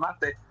stuff. I'm not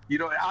that. You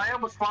know, I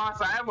am a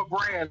sponsor. I am a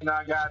brand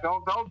now, guy.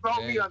 Don't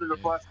throw me under the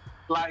bus.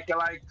 Like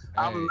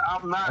I'm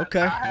not.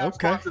 Okay, I have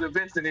okay. sponsored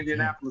events in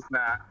Indianapolis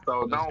now,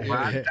 so don't.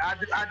 I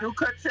do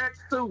cut checks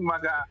too, my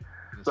guy.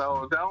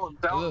 So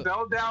don't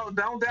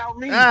doubt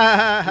me.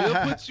 We'll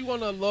put you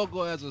on the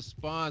logo as a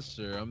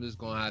sponsor. I'm just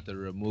gonna have to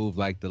remove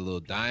like the little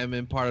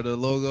diamond part of the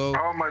logo.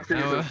 Oh my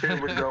Jesus, here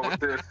we go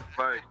with this.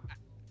 Like,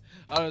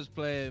 I was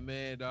playing,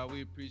 man, dog.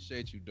 We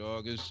appreciate you,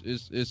 dog.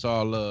 It's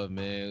all love,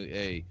 man.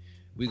 Hey,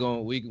 we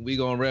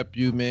gonna rep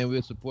you, man.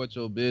 We'll support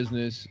your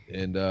business,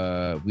 and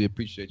we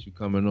appreciate you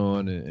coming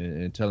on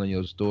and telling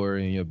your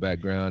story and your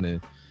background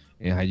and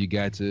how you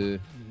got to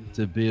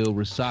build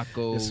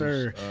Risacco. Yes,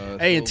 sir.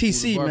 Hey, and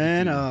TC,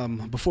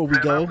 man, before we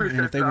go, and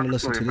if they want to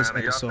listen to this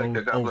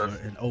episode over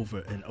and over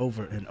and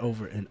over and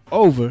over and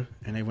over,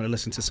 and they want to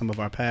listen to some of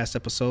our past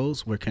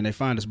episodes, where can they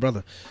find us,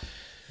 brother?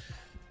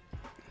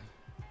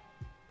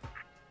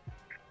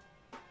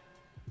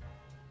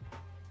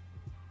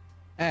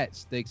 At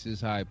Stakes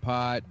is High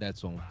Pod.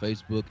 That's on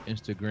Facebook,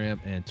 Instagram,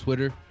 and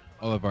Twitter.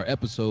 All of our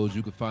episodes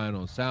you can find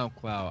on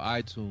SoundCloud,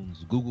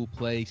 iTunes, Google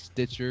Play,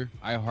 Stitcher,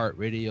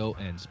 iHeartRadio,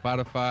 and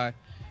Spotify.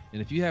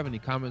 And if you have any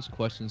comments,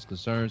 questions,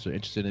 concerns, or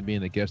interested in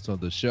being a guest on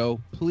the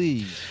show,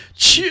 please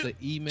chill, the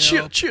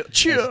email chill.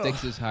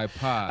 Stakes is High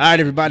Pod. All right,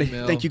 everybody.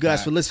 Thank you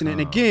guys for listening.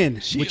 And again,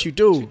 Chill. what you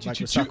do, Chill, like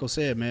chill, Risacco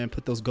said, man,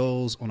 put those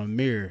goals on a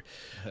mirror.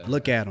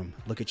 Look at them.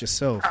 Look at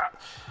yourself.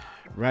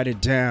 Write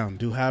it down.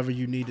 Do however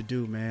you need to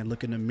do, man.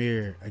 Look in the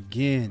mirror.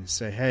 Again,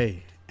 say,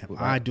 hey, am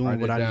I doing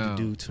what I need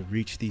to do to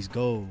reach these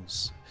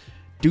goals?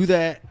 Do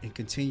that and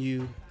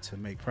continue to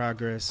make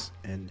progress.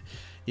 And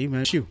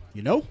even you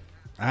know? All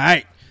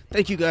right.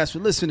 Thank you guys for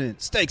listening.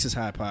 Stakes is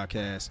High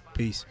Podcast.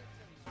 Peace.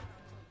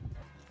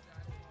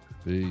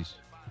 Peace.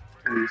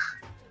 Peace.